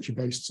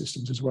infrastructure-based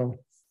systems as well.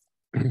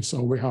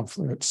 So we have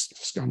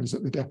scanners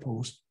at the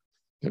depots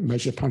that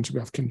measure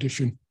pantograph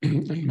condition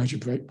and measure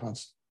brake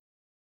pads.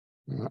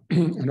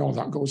 And all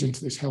that goes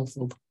into this health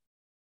hub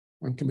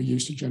and can be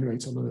used to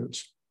generate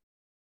alerts.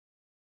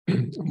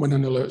 And when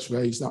an alert's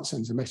raised, that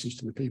sends a message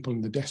to the people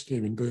in the desk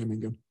here in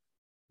Birmingham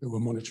who are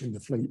monitoring the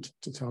fleet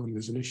to tell them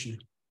there's an issue.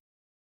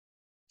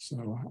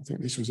 So I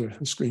think this was a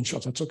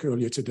screenshot I took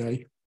earlier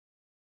today.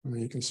 And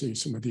you can see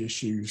some of the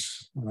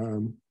issues.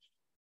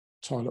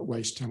 Toilet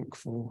waste tank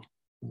for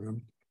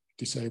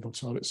disabled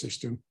toilet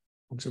system,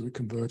 auxiliary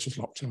converters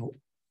locked out.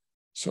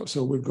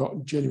 So we've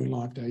got genuine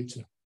live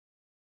data.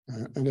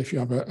 And if you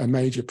have a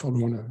major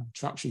problem on a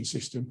traction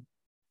system,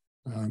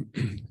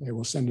 it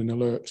will send an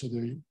alert to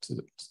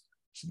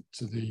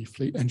the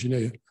fleet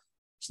engineer,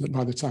 so that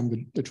by the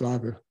time the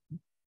driver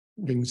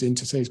rings in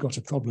to say he's got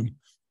a problem,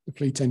 the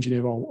fleet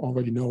engineer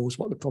already knows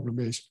what the problem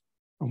is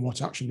and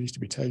what action needs to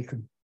be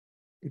taken.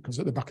 Because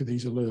at the back of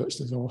these alerts,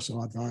 there's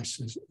also advice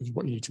as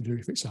what you need to do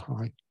if it's a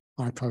high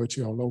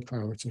priority or low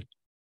priority.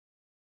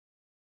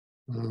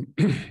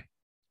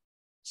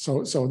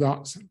 So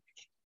that's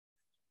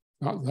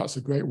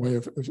a great way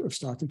of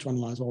starting to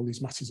analyze all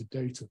these masses of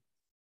data.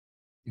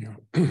 You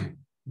know,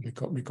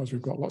 because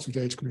we've got lots of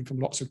data coming from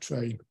lots of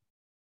train,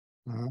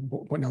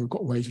 but now we've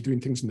got ways of doing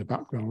things in the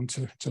background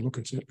to look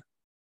at it.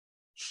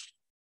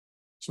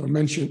 So I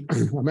mentioned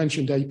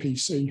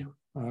APC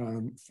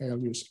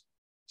failures.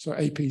 So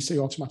APC,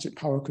 automatic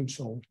power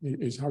control,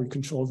 is how you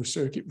control the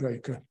circuit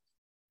breaker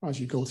as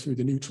you go through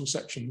the neutral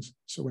sections.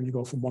 So when you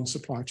go from one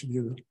supply to the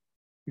other,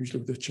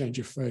 usually with a change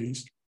of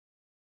phase.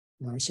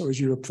 So as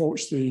you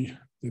approach the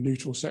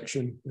neutral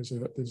section,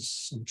 there's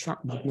some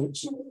track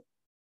magnets,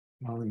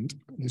 and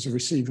there's a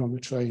receiver on the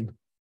train.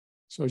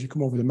 So as you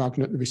come over the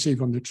magnet, the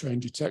receiver on the train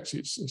detects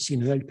it's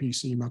seen an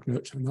APC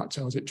magnet, and that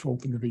tells it to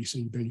open the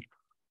VCB.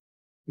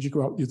 As you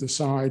go out the other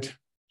side,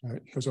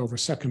 it goes over a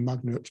second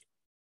magnet,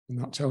 and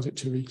that tells it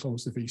to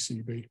reclose the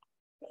VCB.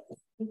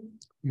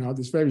 Now,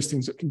 there's various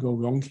things that can go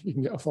wrong. You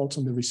can get a fault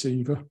on the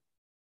receiver.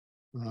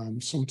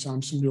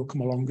 Sometimes somebody will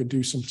come along and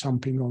do some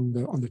tamping on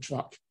the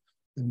track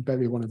and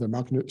bury one of the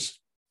magnets.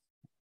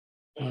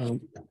 And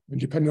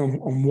depending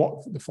on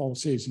what the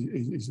fault is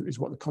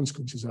what the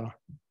consequences are.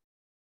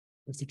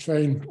 If the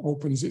train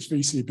opens its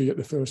VCB at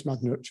the first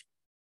magnet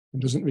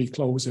and doesn't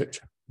reclose it,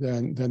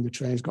 then the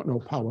train's got no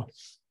power.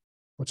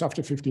 But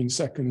after 15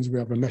 seconds, we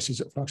have a message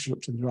that flashes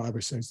up to the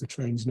driver, says the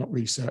train's not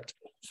reset.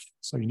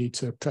 So you need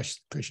to press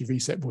your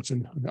reset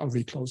button, and that'll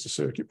reclose the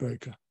circuit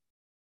breaker.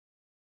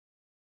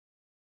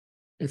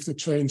 If the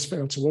trains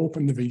fail to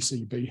open the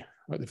VCB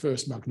at the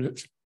first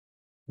magnet,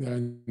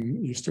 then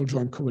you're still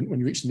drawing current when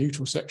you reach the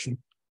neutral section.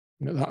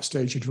 And at that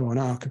stage, you draw an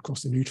arc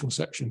across the neutral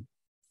section.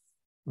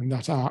 And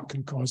that arc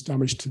can cause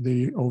damage to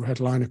the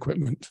overhead line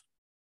equipment,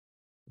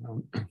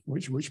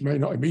 which may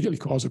not immediately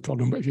cause a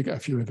problem, but if you get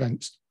a few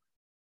events,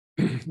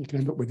 you can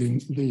end up with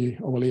the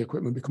OLE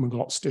equipment becoming a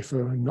lot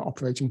stiffer and not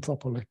operating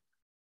properly,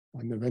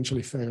 and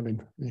eventually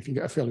failing. And if you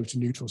get a failure to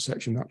neutral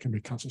section, that can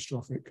be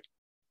catastrophic.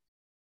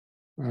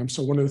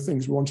 So one of the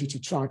things we wanted to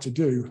try to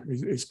do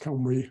is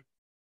can we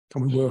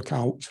work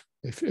out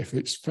if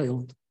it's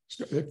failed,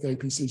 if the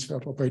APC's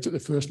failed to operate at the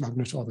first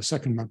magnet or the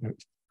second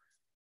magnet.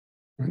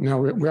 Now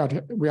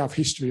we have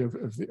history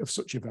of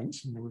such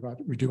events. You know,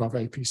 we do have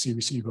APC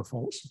receiver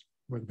faults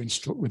where they've been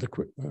struck with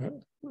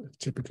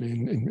typically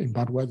in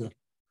bad weather.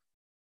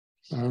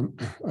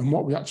 And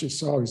what we actually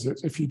saw is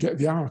that if you get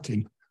the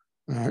arcing,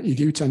 you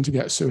do tend to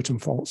get certain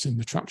faults in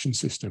the traction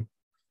system.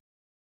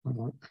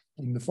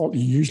 And the fault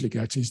you usually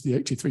get is the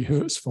 83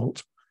 Hertz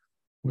fault,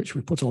 which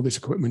we put all this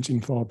equipment in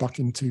for back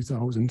in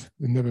 2000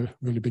 and never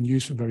really been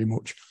used for very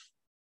much.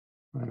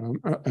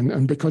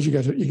 And because you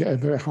get a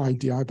very high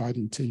DI by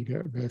DT, you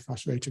get a very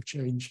fast rate of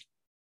change.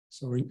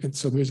 So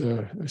there's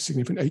a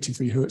significant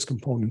 83 Hertz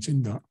component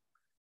in that.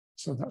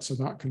 So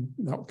that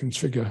can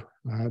trigger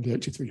the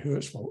 83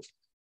 Hertz fault.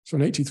 So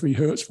an 83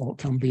 Hertz fault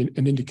can be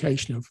an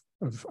indication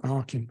of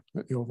arcing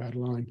at the overhead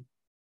line.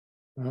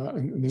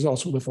 And there's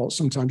also the fault.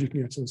 Sometimes you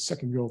can get a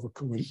secondary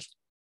overcurrent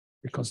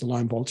because the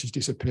line voltage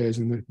disappears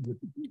and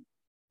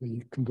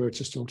the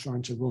converter is still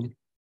trying to run.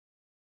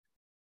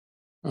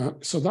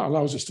 So that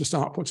allows us to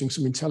start putting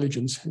some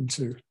intelligence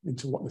into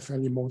what the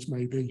failure modes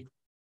may be.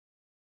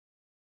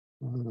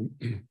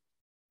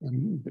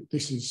 And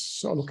this is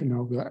sort of looking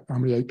over how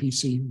many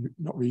APC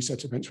not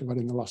reset events we've had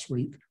in the last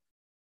week.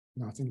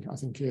 And I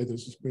think here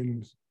there's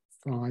been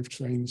 5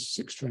 trains,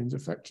 6 trains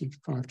affected,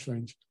 5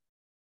 trains.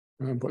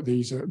 But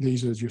these are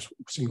just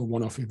single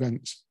one-off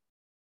events.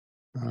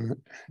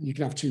 You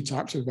can have 2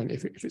 types of event.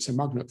 If it's a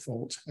magnet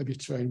fault, every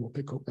train will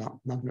pick up that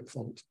magnet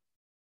fault.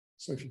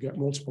 So if you get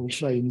multiple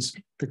trains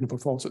picking up a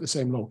fault at the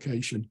same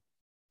location,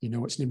 you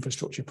know it's an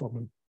infrastructure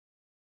problem.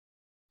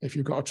 If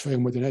you've got a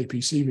train with an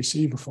APC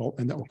receiver fault,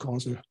 then that will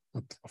cause a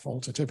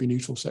fault at every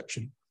neutral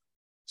section.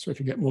 So if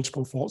you get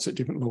multiple faults at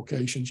different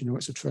locations, you know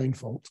it's a train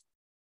fault.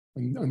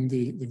 And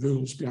the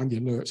rules behind the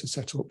alerts are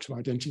set up to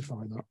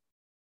identify that.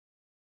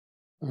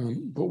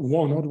 But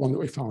one odd one that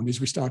we found is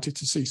we started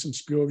to see some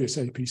spurious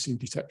APC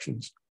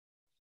detections,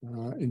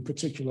 in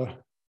particular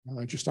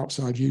just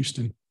outside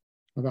Euston,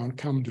 around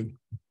Camden.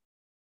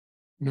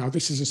 Now,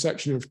 this is a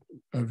section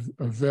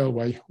of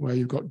railway where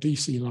you've got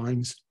DC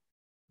lines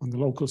on the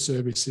local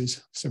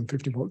services,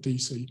 750 volt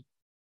DC,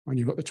 and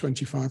you've got the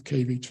 25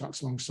 kV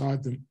tracks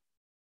alongside them.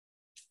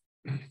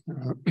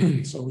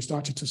 So we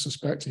started to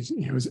suspect,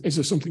 is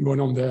there something going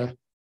on there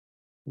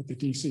with the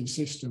DC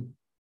system?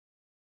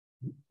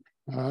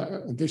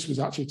 And this was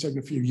actually taken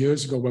a few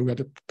years ago when we had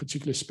a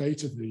particular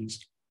spate of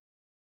these.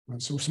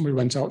 And so somebody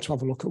went out to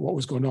have a look at what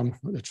was going on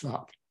at the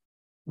track.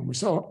 And we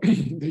saw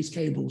these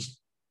cables,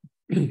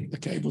 the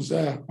cables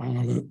there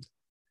are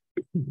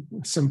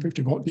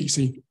 750 volt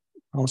DC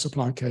power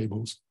supply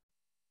cables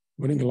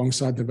running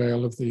alongside the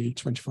rail of the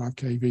 25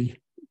 kV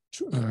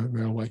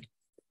railway.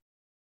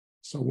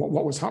 So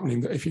what was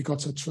happening, that if you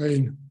got a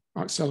train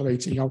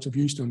accelerating out of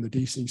Euston on the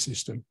DC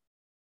system,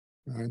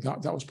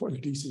 that was putting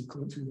a DC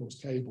current through those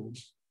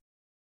cables.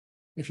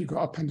 If you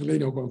got a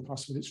Pendolino going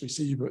past with its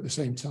receiver at the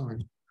same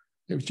time,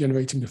 it was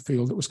generating the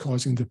field that was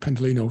causing the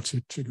Pendolino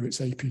to trigger its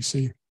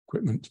APC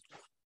equipment.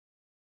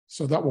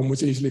 So that one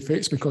was easily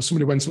fixed because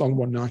somebody went along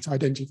one night,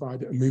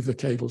 identified it and moved the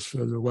cables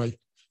further away.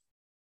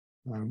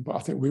 But I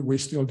think we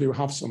still do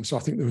have some. So I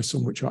think there are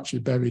some which are actually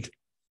buried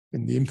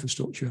in the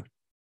infrastructure,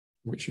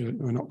 which are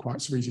not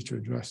quite so easy to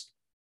address.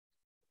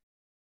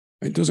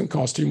 It doesn't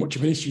cause too much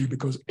of an issue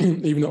because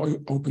even though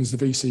it opens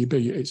the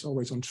VCB, it's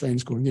always on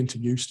trains going into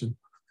Euston.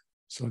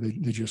 So they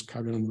just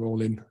carry on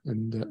rolling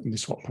and they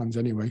swap hands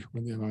anyway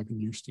when they arrive in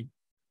Euston.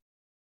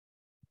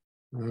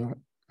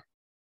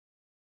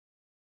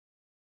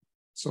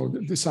 So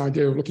this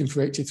idea of looking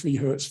for 83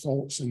 Hertz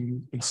faults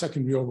and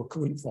secondary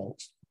overcurrent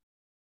faults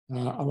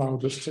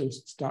allowed us to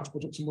start to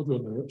put up some other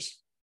alerts,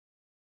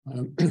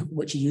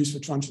 which are used for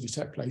trying to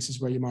detect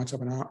places where you might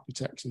have an arc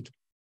detected.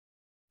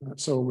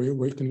 So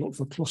we can look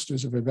for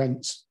clusters of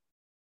events.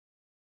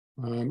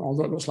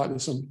 Although it looks like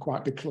there's some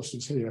quite big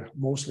clusters here,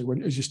 mostly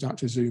as you start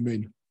to zoom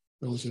in,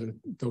 those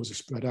are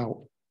spread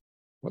out.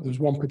 But there's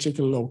one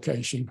particular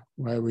location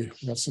where we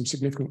had some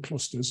significant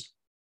clusters,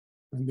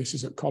 and this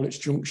is at College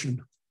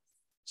Junction.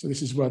 So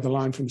this is where the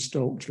line from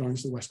Stoke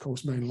joins the West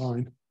Coast Main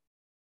Line.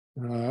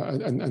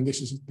 And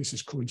this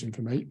is current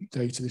information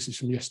data. This is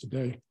from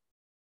yesterday.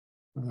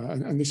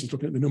 And this is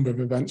looking at the number of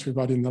events we've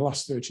had in the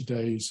last 30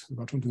 days,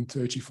 about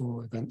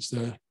 134 events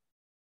there.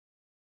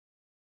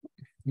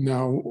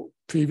 Now,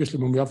 previously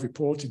when we have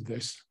reported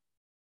this,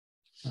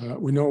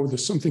 we know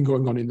there's something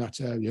going on in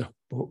that area,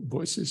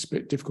 but it's a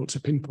bit difficult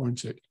to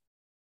pinpoint it.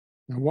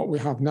 Now, what we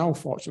have now,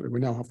 fortunately, we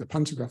now have the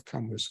pantograph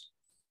cameras.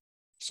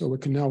 So we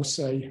can now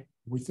say,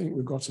 we think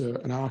we've got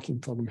an arcing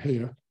problem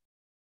here.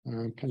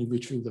 Can you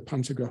retrieve the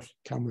pantograph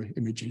camera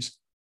images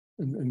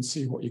and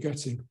see what you're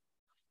getting?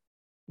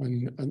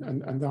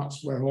 And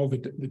that's where all the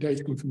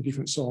data coming from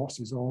different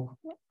sources all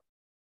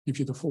give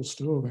you the full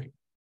story.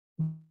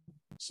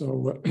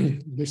 So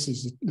this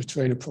is the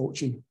train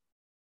approaching.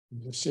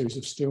 There's a series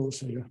of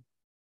stills here.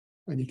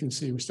 And you can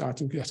see we're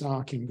starting to get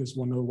arcing as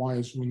one of the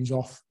wires runs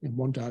off in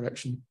one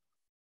direction.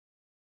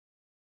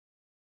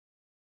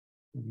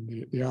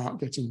 And the arc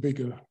getting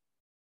bigger.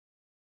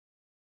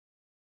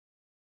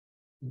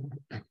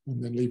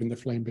 And then leaving the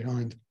flame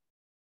behind.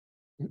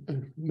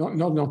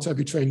 Not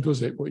every train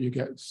does it, but you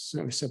get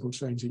certainly several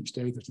trains each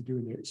day that are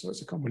doing it. So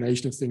it's a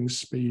combination of things: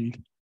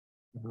 speed,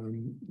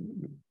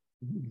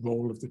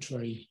 role of the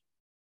train.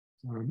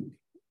 You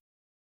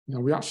know,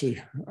 we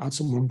actually had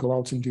someone go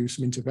out and do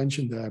some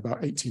intervention there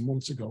about 18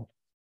 months ago,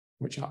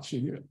 which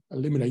actually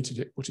eliminated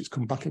it, but it's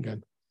come back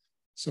again.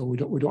 So we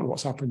don't know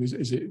what's happened.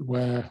 Is it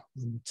wear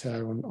and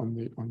tear on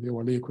the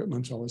OLE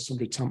equipment, or has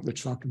somebody tamped the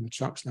track and the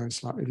track's now in a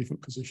slightly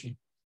different position?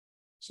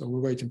 So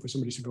we're waiting for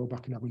somebody to go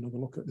back and have another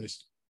look at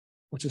this.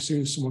 But as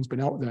soon as someone's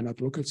been out there and had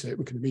a look at it,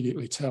 we can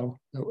immediately tell,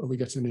 are we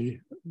getting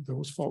any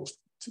those faults?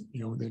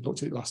 You know, they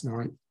looked at it last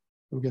night.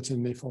 Are we getting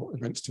any fault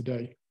events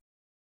today?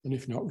 And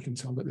if not, we can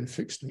tell that they've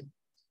fixed it.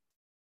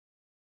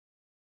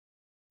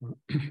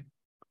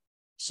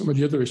 Some of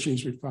the other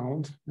issues we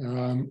found,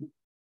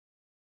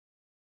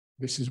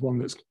 this is one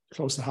that's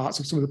close to the hearts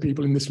of some of the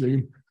people in this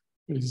room,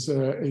 is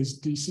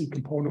DC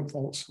component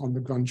faults on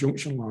the Grand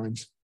Junction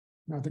lines.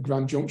 Now, the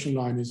Grand Junction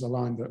line is a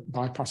line that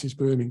bypasses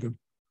Birmingham,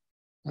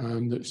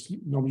 that's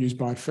normally used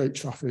by freight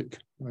traffic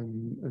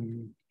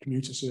and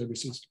commuter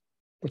services.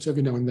 But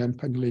every now and then,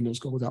 Pendolinos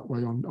go that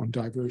way on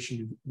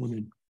diversion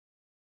running.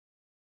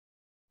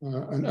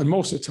 And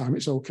most of the time,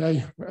 it's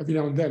okay. But every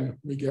now and then,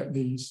 we get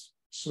these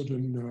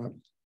sudden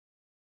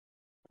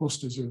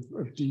clusters of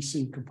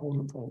DC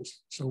component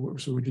faults. So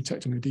we're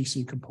detecting a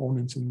DC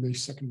component in the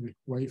secondary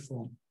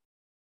waveform.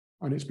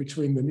 And it's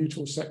between the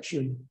neutral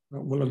section at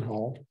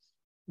Willenhall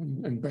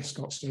and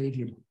Bescott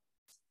Stadium.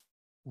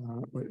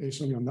 But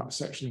it's only on that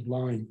section of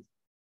line.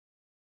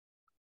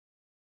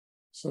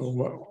 So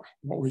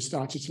what we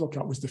started to look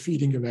at was the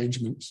feeding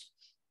arrangements.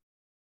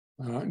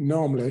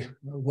 Normally,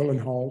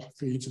 Willenhall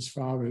feeds as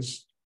far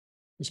as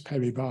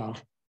Perry Bar,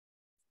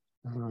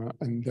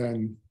 and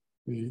then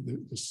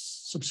the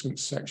subsequent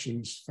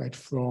sections fed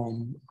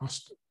from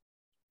Aston,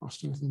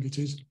 I think it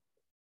is.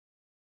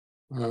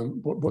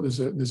 But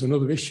there's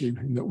another issue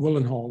in that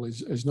Willenhall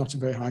is not a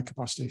very high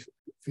capacity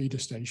feeder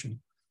station.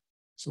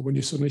 So when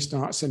you suddenly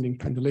start sending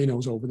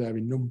Pendolinos over there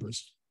in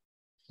numbers,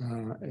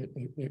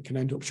 it can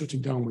end up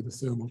shutting down with a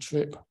thermal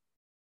trip.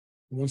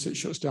 And once it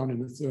shuts down in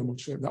the thermal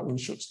trip, that one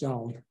shuts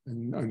down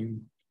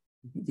and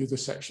the other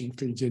section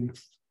feeds in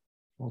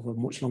over a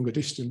much longer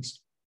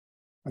distance.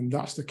 And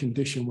that's the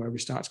condition where we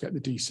start to get the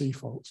DC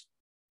faults.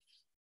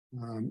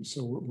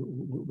 So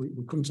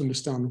we couldn't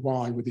understand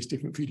why with this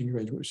different feeding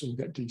arrangement we still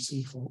get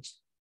DC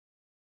faults.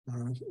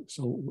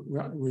 So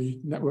we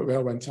Network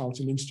Rail went out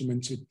and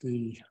instrumented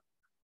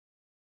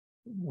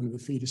one of the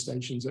feeder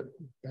stations at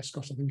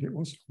Bescott, I think it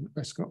was,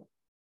 Bescott.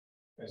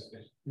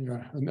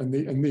 Yeah,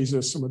 and these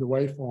are some of the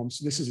waveforms.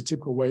 This is a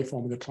typical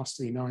waveform of the Class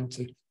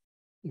 390.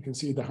 You can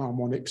see the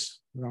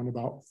harmonics around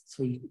about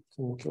 3-4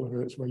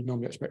 kilohertz where you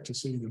normally expect to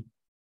see them,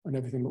 and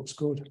everything looks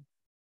good.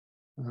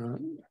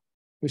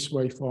 This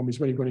waveform is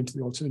when you're going into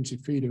the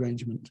alternative feed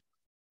arrangement.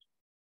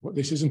 But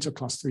this isn't a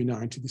Class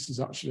 390. This is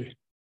actually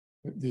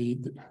the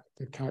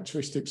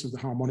characteristics of the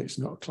harmonics,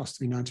 not Class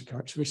 390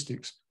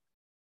 characteristics.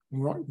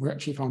 And what we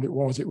actually found it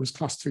was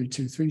Class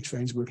 323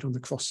 trains working on the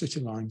cross-city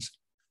lines,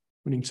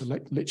 running to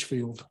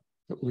Lichfield,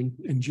 that were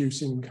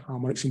inducing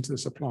harmonics into the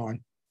supply.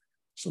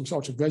 Some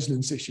sort of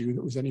resonance issue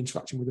that was then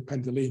interacting with the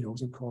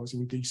Pendolinos and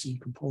causing a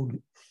DC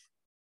component.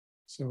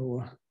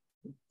 So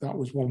that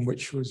was one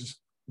which was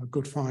a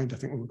good find, I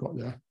think, when we got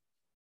there.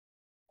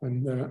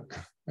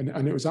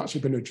 And it was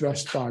actually been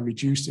addressed by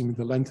reducing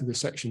the length of the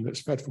section that's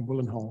fed from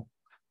Willenhall.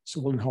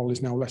 So Willenhall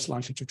is now less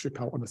likely to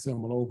trip out on a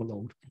thermal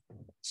overload.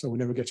 So we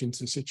never get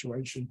into a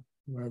situation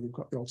where we've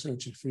got the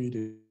alternative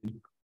feeding,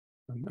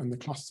 and the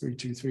Class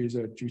 323s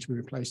are due to be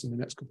replaced in the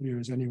next couple of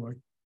years anyway.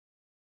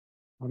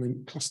 I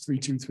mean, Class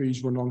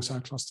 323s run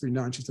alongside Class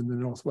 390s in the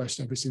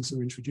Northwest ever since they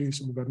were introduced,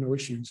 and we've had no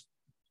issues.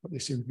 But there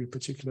seems to be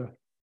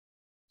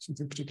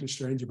something particularly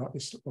strange about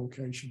this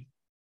location.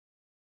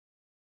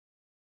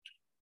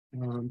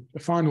 The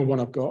final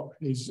one I've got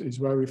is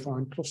where we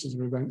find clusters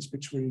of events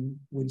between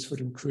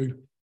Winsford and Crewe.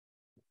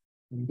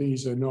 And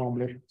these are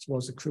normally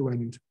towards the Crewe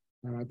end.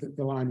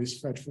 The line is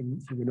fed from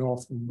the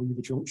north from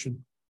Weaver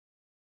Junction.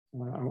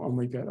 And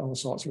we get all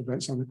sorts of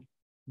events on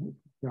the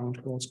ground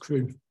towards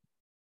Crewe.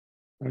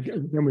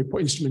 Then we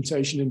put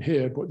instrumentation in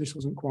here, but this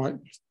wasn't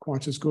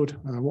quite as good.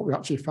 What we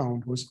actually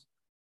found was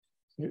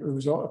it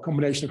was a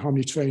combination of how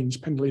many trains,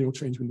 Pendolino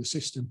trains were in the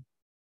system.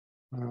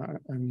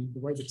 And the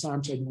way the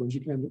timetable runs,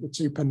 you can end up with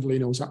 2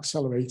 Pendolinos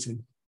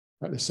accelerating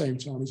at the same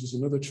time as there's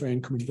another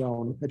train coming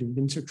down, heading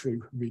into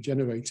Crewe,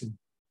 regenerating.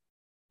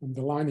 And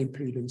the line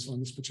impedance on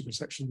this particular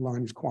section of the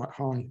line is quite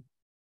high.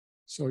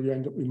 So you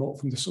end up remote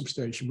from the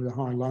substation with a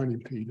high line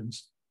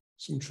impedance.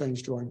 Some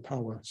trains drawing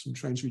power, some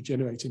trains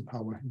regenerating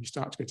power, and you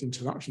start to get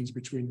interactions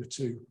between the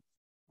two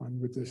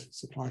and with the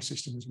supply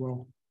system as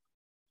well.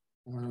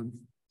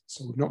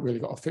 So we've not really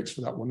got a fix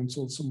for that one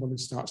until somebody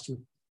starts to.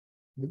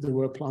 There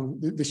were plans.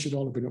 This should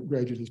all have been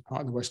upgraded as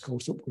part of the West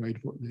Coast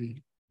upgrade, but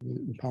the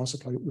power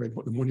supply upgrade,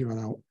 but the money ran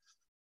out.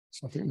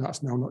 So I think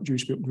that's now not due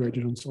to be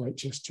upgraded until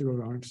HS2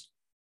 arrives.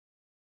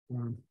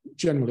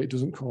 Generally, it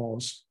doesn't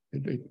cause.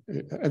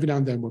 Every now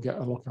and then we'll get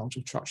a lockout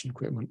of traction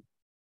equipment,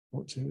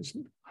 but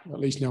at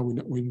least now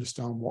we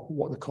understand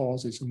what the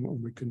cause is and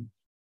we can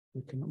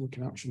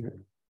action it.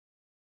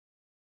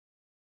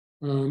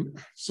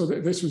 So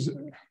this was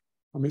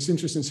I mean, it's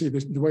interesting to see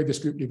the way this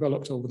group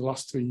developed over the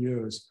last 3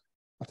 years.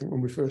 I think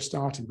when we first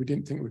started, we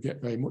didn't think we'd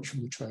get very much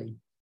from the train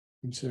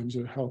in terms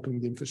of helping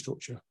the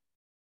infrastructure.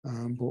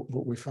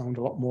 But we found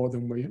a lot more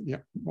than we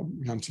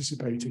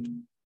anticipated.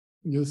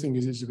 And the other thing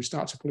is we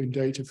start to pull in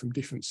data from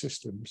different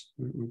systems.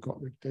 We've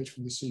got the data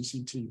from the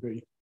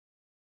CCTV.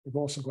 We've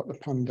also got the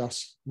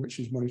PANDAS, which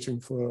is monitoring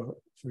for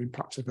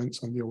impact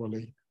events on the OLE.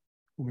 And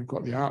we've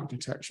got the arc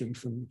detection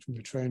from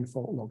the train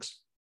fault logs.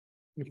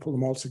 You pull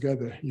them all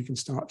together, you can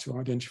start to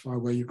identify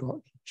where you've got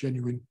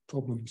genuine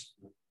problems.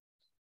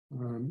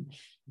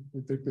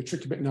 The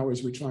tricky bit now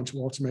is we're trying to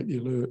automate the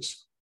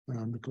alerts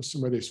because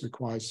some of this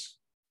requires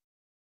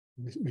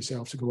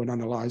myself to go and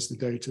analyze the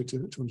data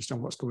to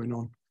understand what's going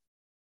on.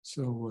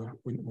 So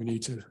we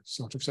need to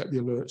sort of set the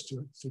alerts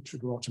to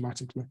trigger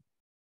automatically.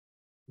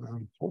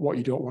 But what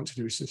you don't want to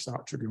do is to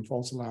start triggering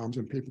false alarms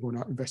and people going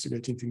out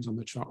investigating things on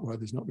the track where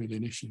there's not really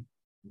an issue.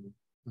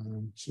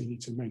 So you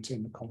need to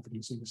maintain the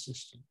confidence in the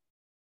system.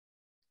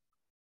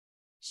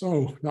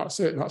 So that's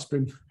it. That's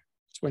been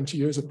 20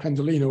 years of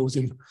Pendolinos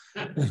in.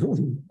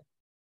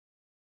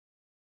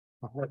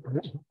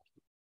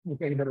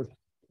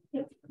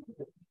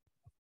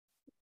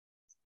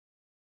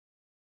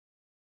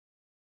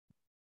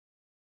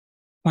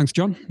 Thanks,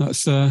 John.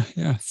 That's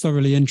yeah,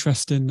 thoroughly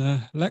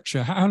interesting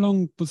lecture. How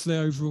long was the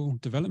overall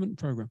development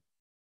program?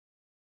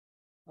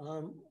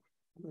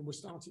 We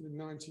started in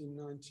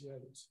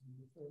 1998.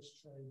 The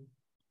first train.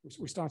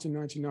 We started in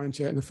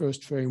 1998, and the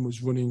first train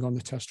was running on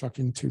the test track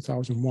in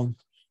 2001.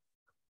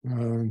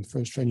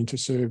 First train into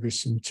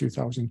service in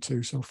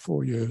 2002, so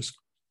 4 years.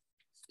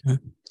 Okay,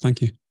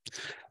 thank you.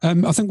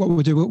 I think what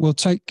we'll do, we'll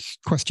take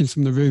questions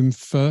from the room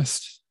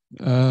first.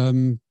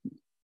 And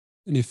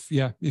if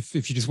you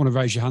just want to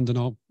raise your hand, and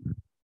I'll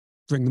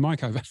bring the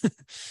mic over.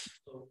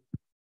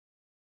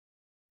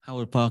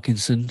 Howard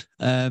Parkinson.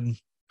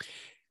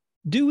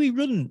 Do we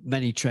run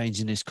many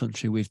trains in this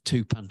country with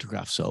 2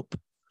 pantographs up?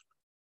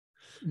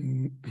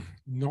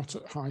 Not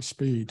at high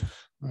speed.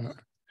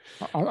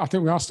 I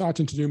think we are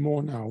starting to do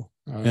more now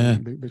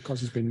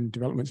because there's been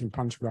developments in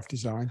pantograph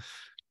design.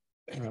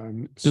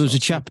 There was a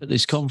chap at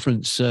this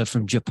conference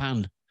from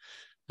Japan,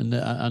 and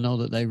I know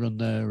that they run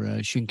their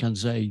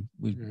Shinkansen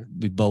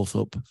with both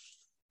up.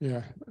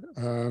 Yeah,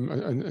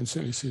 and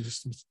certainly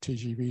systems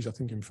TGVs, I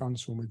think in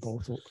France run with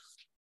both up.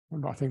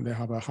 But I think they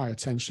have a higher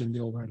tension in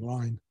the overhead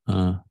line.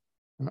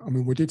 I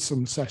mean, we did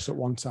some tests at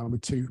one time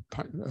with 2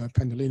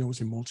 Pendolinos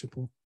in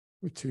multiple,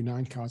 with 2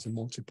 9 cars in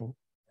multiple.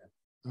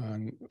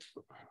 And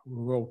we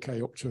were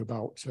okay up to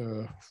about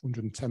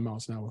 110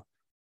 miles an hour.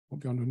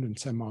 Beyond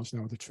 110 miles an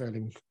hour, the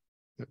trailing,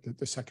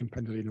 the second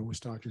Pendolino, we're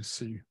starting to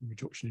see a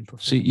reduction in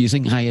performance. So you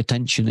think higher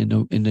tension in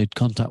the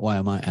contact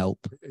wire might help?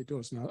 It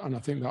does, and I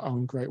think that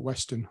on Great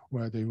Western,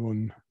 where they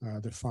run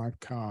the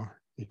 5-car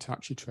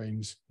Hitachi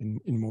trains in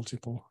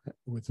multiple,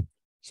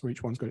 so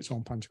each one's got its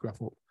own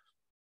pantograph up.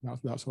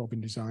 That's all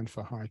been designed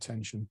for high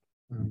tension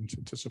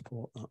to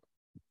support that.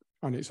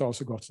 And it's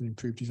also got an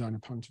improved design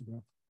of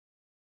pantograph.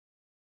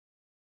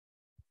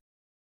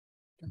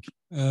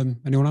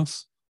 Anyone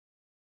else?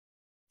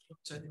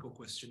 Technical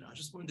question. I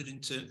just wondered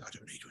into. I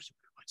don't need to.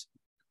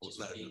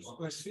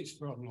 It's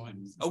for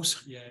online. Oh,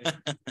 sorry. Yeah.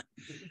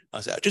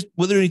 Just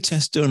were there any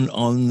tests done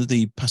on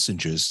the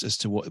passengers as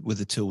to what with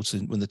the tilt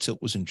and when the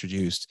tilt was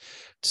introduced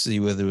to see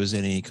whether there was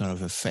any kind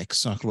of effect,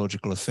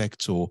 psychological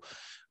effect, or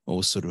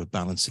sort of a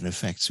balancing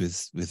effect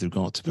with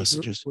regard to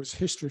passengers? It was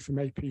history from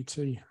APT.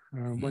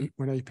 When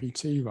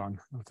APT ran,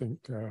 I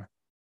think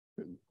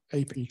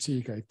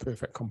APT gave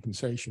perfect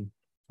compensation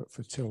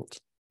for tilt.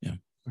 Yeah.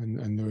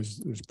 And there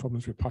was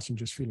problems with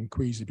passengers feeling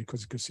queasy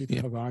because they could see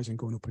the horizon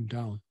going up and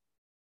down,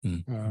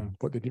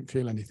 but they didn't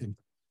feel anything.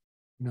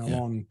 Now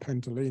on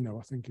Pendolino,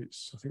 I think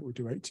we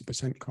do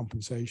 80%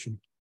 compensation,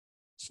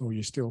 so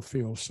you still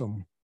feel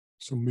some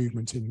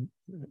movement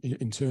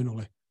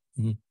internally,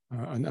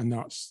 and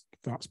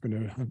that's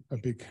been a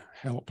big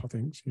help. I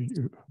think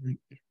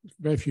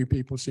very few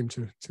people seem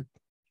to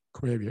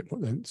query it,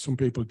 but then some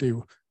people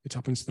do. It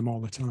happens to them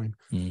all the time.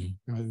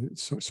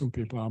 Some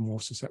people are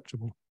more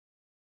susceptible.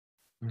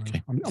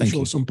 Okay. I'm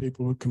sure some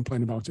people would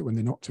complain about it when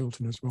they're not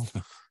tilting as well.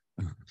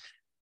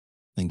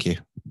 Thank you.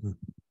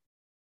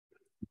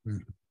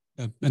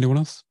 Anyone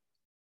else?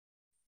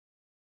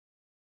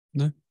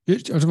 No?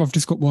 I've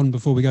just got one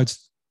before we go to...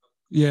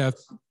 Yeah.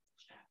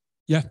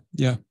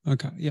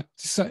 Okay. Yeah.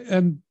 So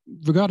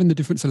regarding the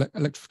different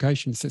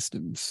electrification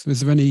systems,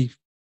 is there any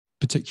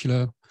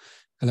particular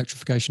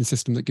electrification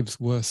system that gives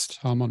worst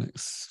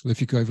harmonics?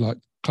 If you go over like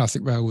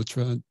classic railway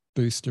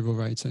booster or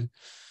A2?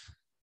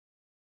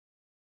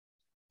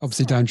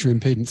 Obviously down to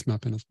impedance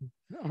mapping as well.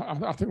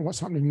 I think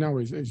what's happening now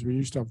is we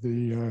used to have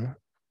the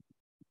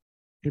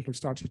people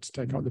started to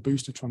take out the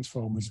booster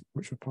transformers,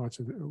 which were part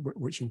of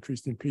which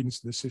increased the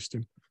impedance of the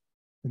system,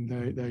 and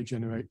they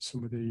generate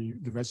some of the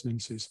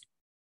resonances.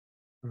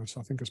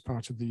 So I think as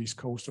part of the East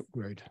Coast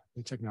upgrade,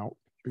 they're taking out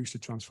booster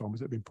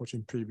transformers that have been put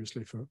in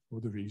previously for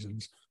other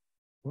reasons,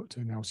 but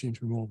now seem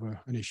to be more of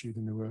an issue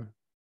than they were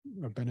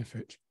a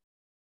benefit.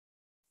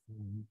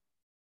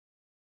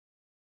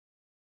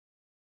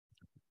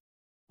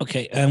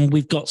 Okay,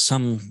 we've got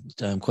some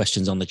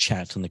questions on the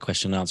chat and the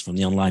question and answer from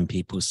the online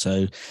people.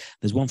 So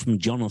there's one from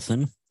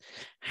Jonathan.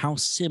 How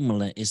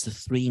similar is the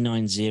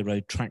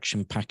 390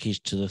 traction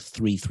package to the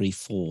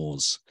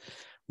 334s?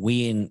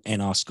 We in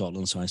NR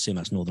Scotland, so I assume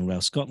that's Northern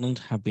Rail Scotland,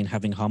 have been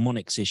having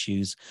harmonics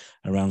issues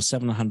around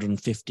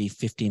 750,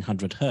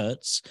 1500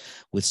 hertz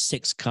with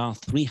 6-car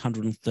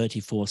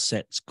 334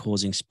 sets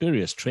causing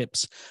spurious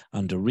trips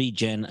under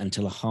regen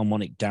until a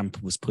harmonic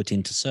damper was put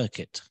into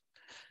circuit.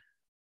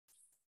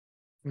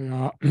 They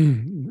are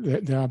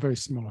very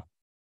similar.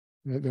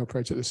 They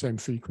operate at the same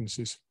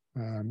frequencies.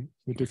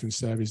 The difference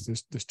there is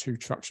there's two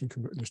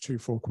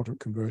 4-quadrant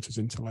converters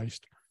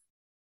interlaced.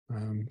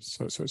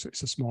 So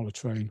it's a smaller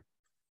train.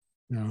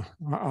 Yeah,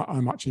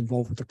 I'm actually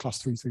involved with the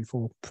Class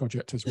 334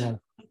 project as well.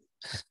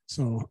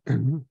 So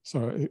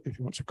if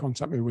you want to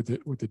contact me with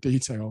the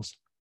details,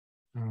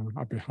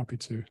 I'd be happy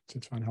to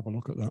try and have a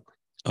look at that.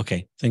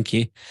 Okay, thank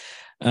you.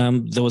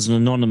 There was an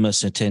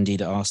anonymous attendee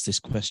that asked this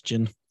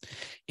question.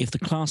 If the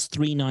Class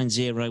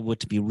 390 were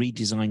to be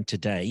redesigned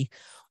today,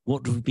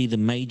 what would be the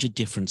major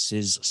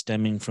differences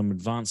stemming from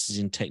advances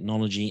in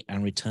technology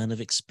and return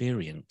of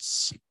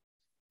experience?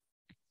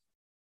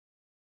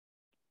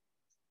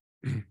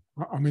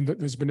 I mean,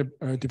 there's been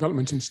a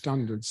development in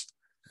standards.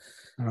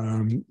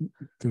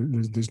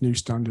 There's new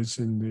standards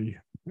that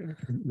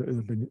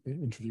have been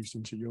introduced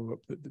into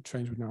Europe that the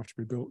trains would now have to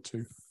be built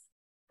to.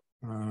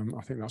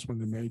 I think that's one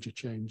of the major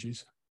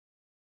changes.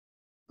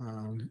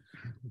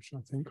 Which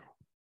I think.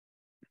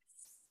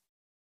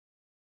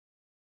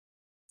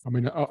 I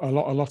mean, a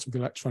lot of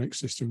electronic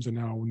systems are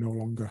now no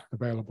longer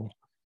available,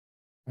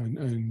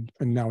 and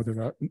now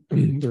there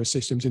are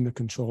systems in the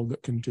control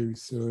that can do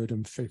 3rd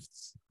and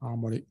 5th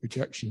harmonic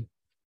rejection,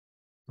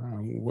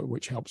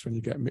 which helps when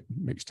you get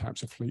mixed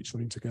types of fleets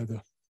running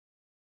together.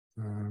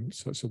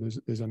 So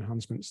there's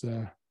enhancements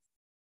there,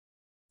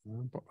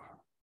 but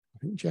I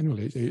think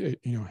generally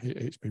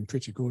it's been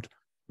pretty good.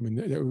 I mean,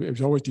 it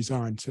was always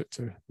designed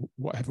to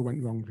whatever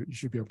went wrong, you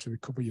should be able to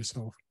recover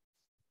yourself.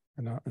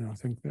 And I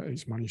think that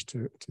it's managed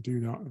to do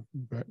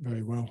that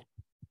very well.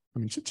 I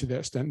mean, to the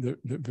extent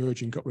that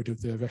Virgin got rid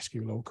of their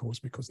rescue locals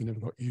because they never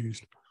got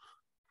used.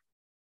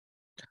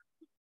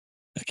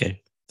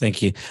 Okay,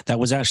 thank you. That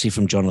was actually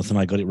from Jonathan.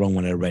 I got it wrong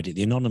when I read it.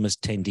 The anonymous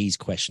attendee's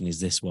question is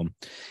this one.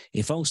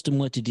 If Alstom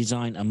were to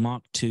design a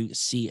Mark II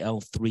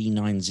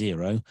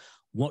CL390,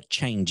 what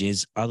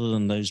changes, other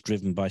than those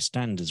driven by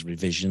standards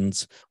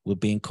revisions, would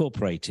be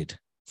incorporated?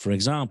 For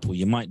example,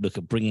 you might look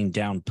at bringing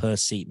down per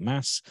seat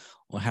mass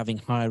or having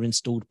higher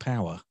installed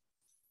power.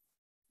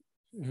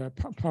 Yeah,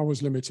 power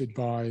is limited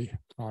by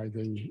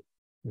the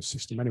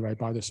system anyway,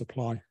 by the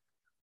supply.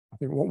 I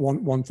think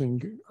one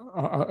thing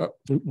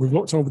we've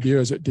looked over the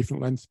years at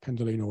different length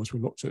Pendolinos. We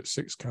looked at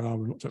 6-car,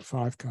 we looked at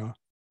 5-car.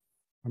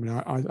 I mean,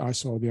 I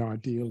saw the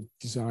ideal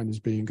design as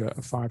being a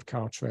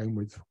 5-car train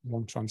with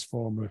 1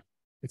 transformer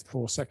with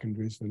 4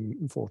 secondaries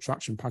and 4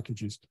 traction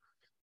packages,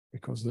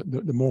 because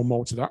the more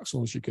motored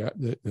axles you get,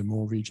 the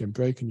more regen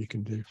braking you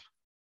can do,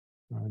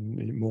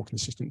 and more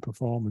consistent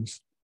performance.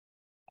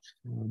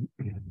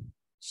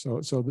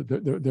 So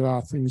there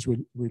are things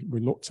we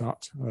looked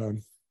at,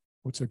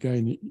 but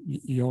again,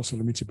 you're also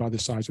limited by the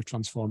size of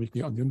transformer you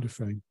can get on the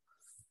underframe,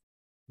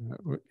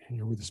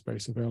 with the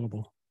space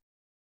available.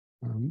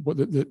 But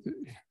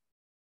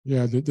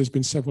there's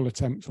been several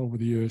attempts over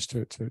the years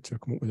to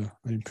come up with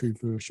an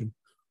improved version.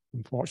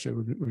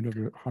 Unfortunately, we've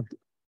never had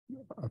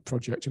a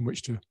project in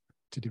which to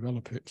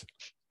develop it.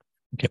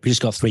 Okay, we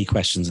just got 3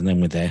 questions and then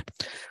we're there.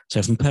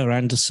 So from Per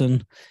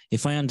Anderson,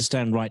 if I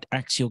understand right,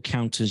 axial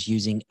counters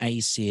using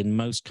AC in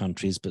most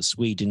countries, but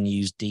Sweden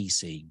used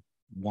DC.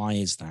 Why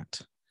is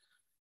that?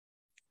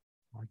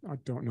 I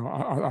don't know.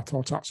 I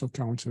thought axial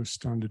counter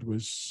standard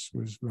was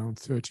around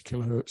 30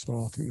 kilohertz,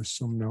 or I think there's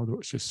some now that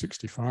it's just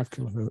 65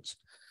 kilohertz.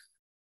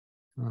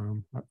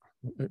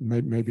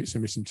 Maybe it's a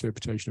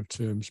misinterpretation of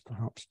terms,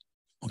 perhaps.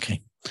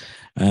 Okay.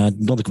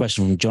 Another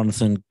question from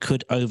Jonathan.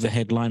 Could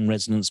overhead line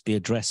resonance be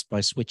addressed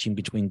by switching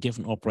between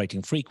different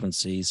operating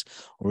frequencies,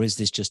 or is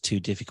this just too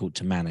difficult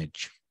to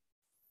manage?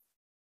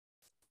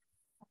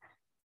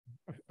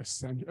 I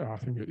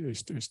think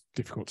it's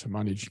difficult to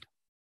manage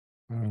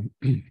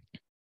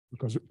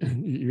because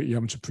you're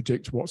having to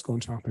predict what's going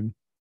to happen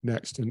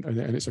next, and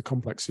it's a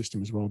complex system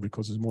as well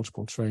because there's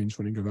multiple trains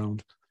running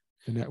around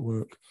the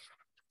network,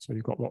 so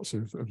you've got lots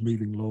of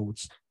moving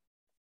loads.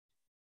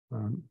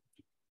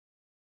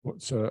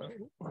 But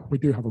we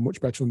do have a much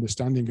better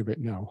understanding of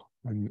it now,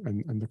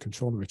 and the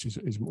control of it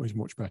is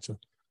much better.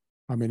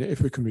 I mean,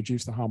 if we can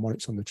reduce the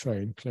harmonics on the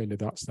train, clearly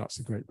that's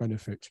a great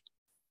benefit.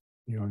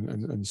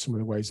 And some of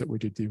the ways that we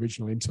did the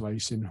original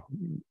interlacing,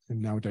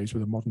 and nowadays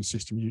with a modern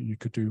system, you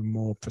could do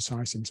more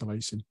precise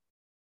interlacing.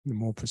 The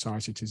more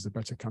precise it is, the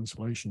better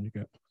cancellation you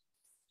get.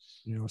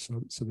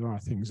 So there are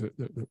things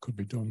that could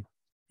be done.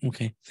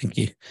 Okay, thank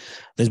you.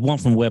 There's one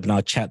from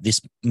webinar chat.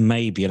 This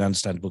may be an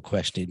understandable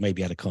question. It may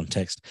be out of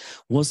context.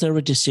 Was there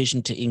a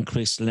decision to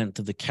increase the length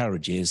of the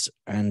carriages,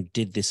 and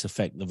did this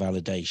affect the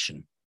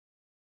validation?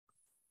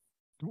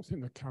 I don't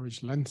think the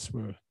carriage lengths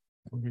were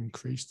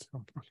increased.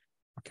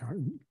 I I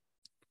can't.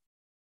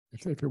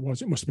 If it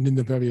was, it must have been in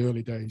the very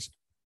early days.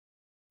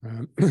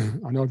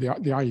 I know the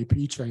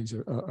IEP trains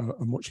are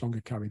much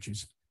longer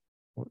carriages,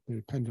 but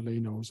the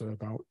Pendolinos are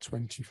about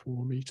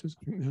 24 meters,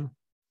 I think now.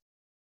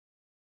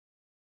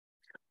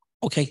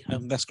 Okay,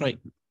 that's great.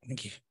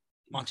 Thank you,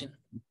 Martin.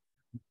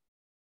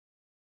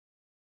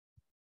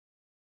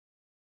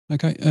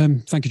 Okay,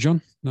 thank you,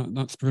 John.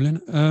 That's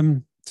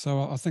brilliant.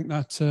 So I think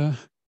that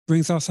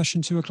brings our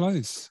session to a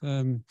close.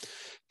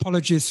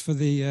 Apologies for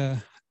the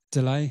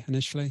delay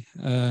initially.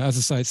 As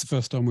I say, it's the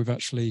first time we've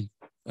actually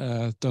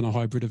done a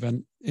hybrid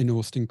event in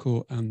Austin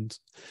Court and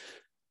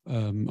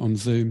on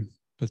Zoom.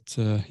 But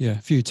yeah,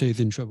 a few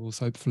teething troubles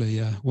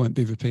hopefully won't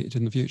be repeated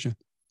in the future.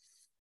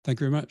 Thank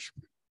you very much.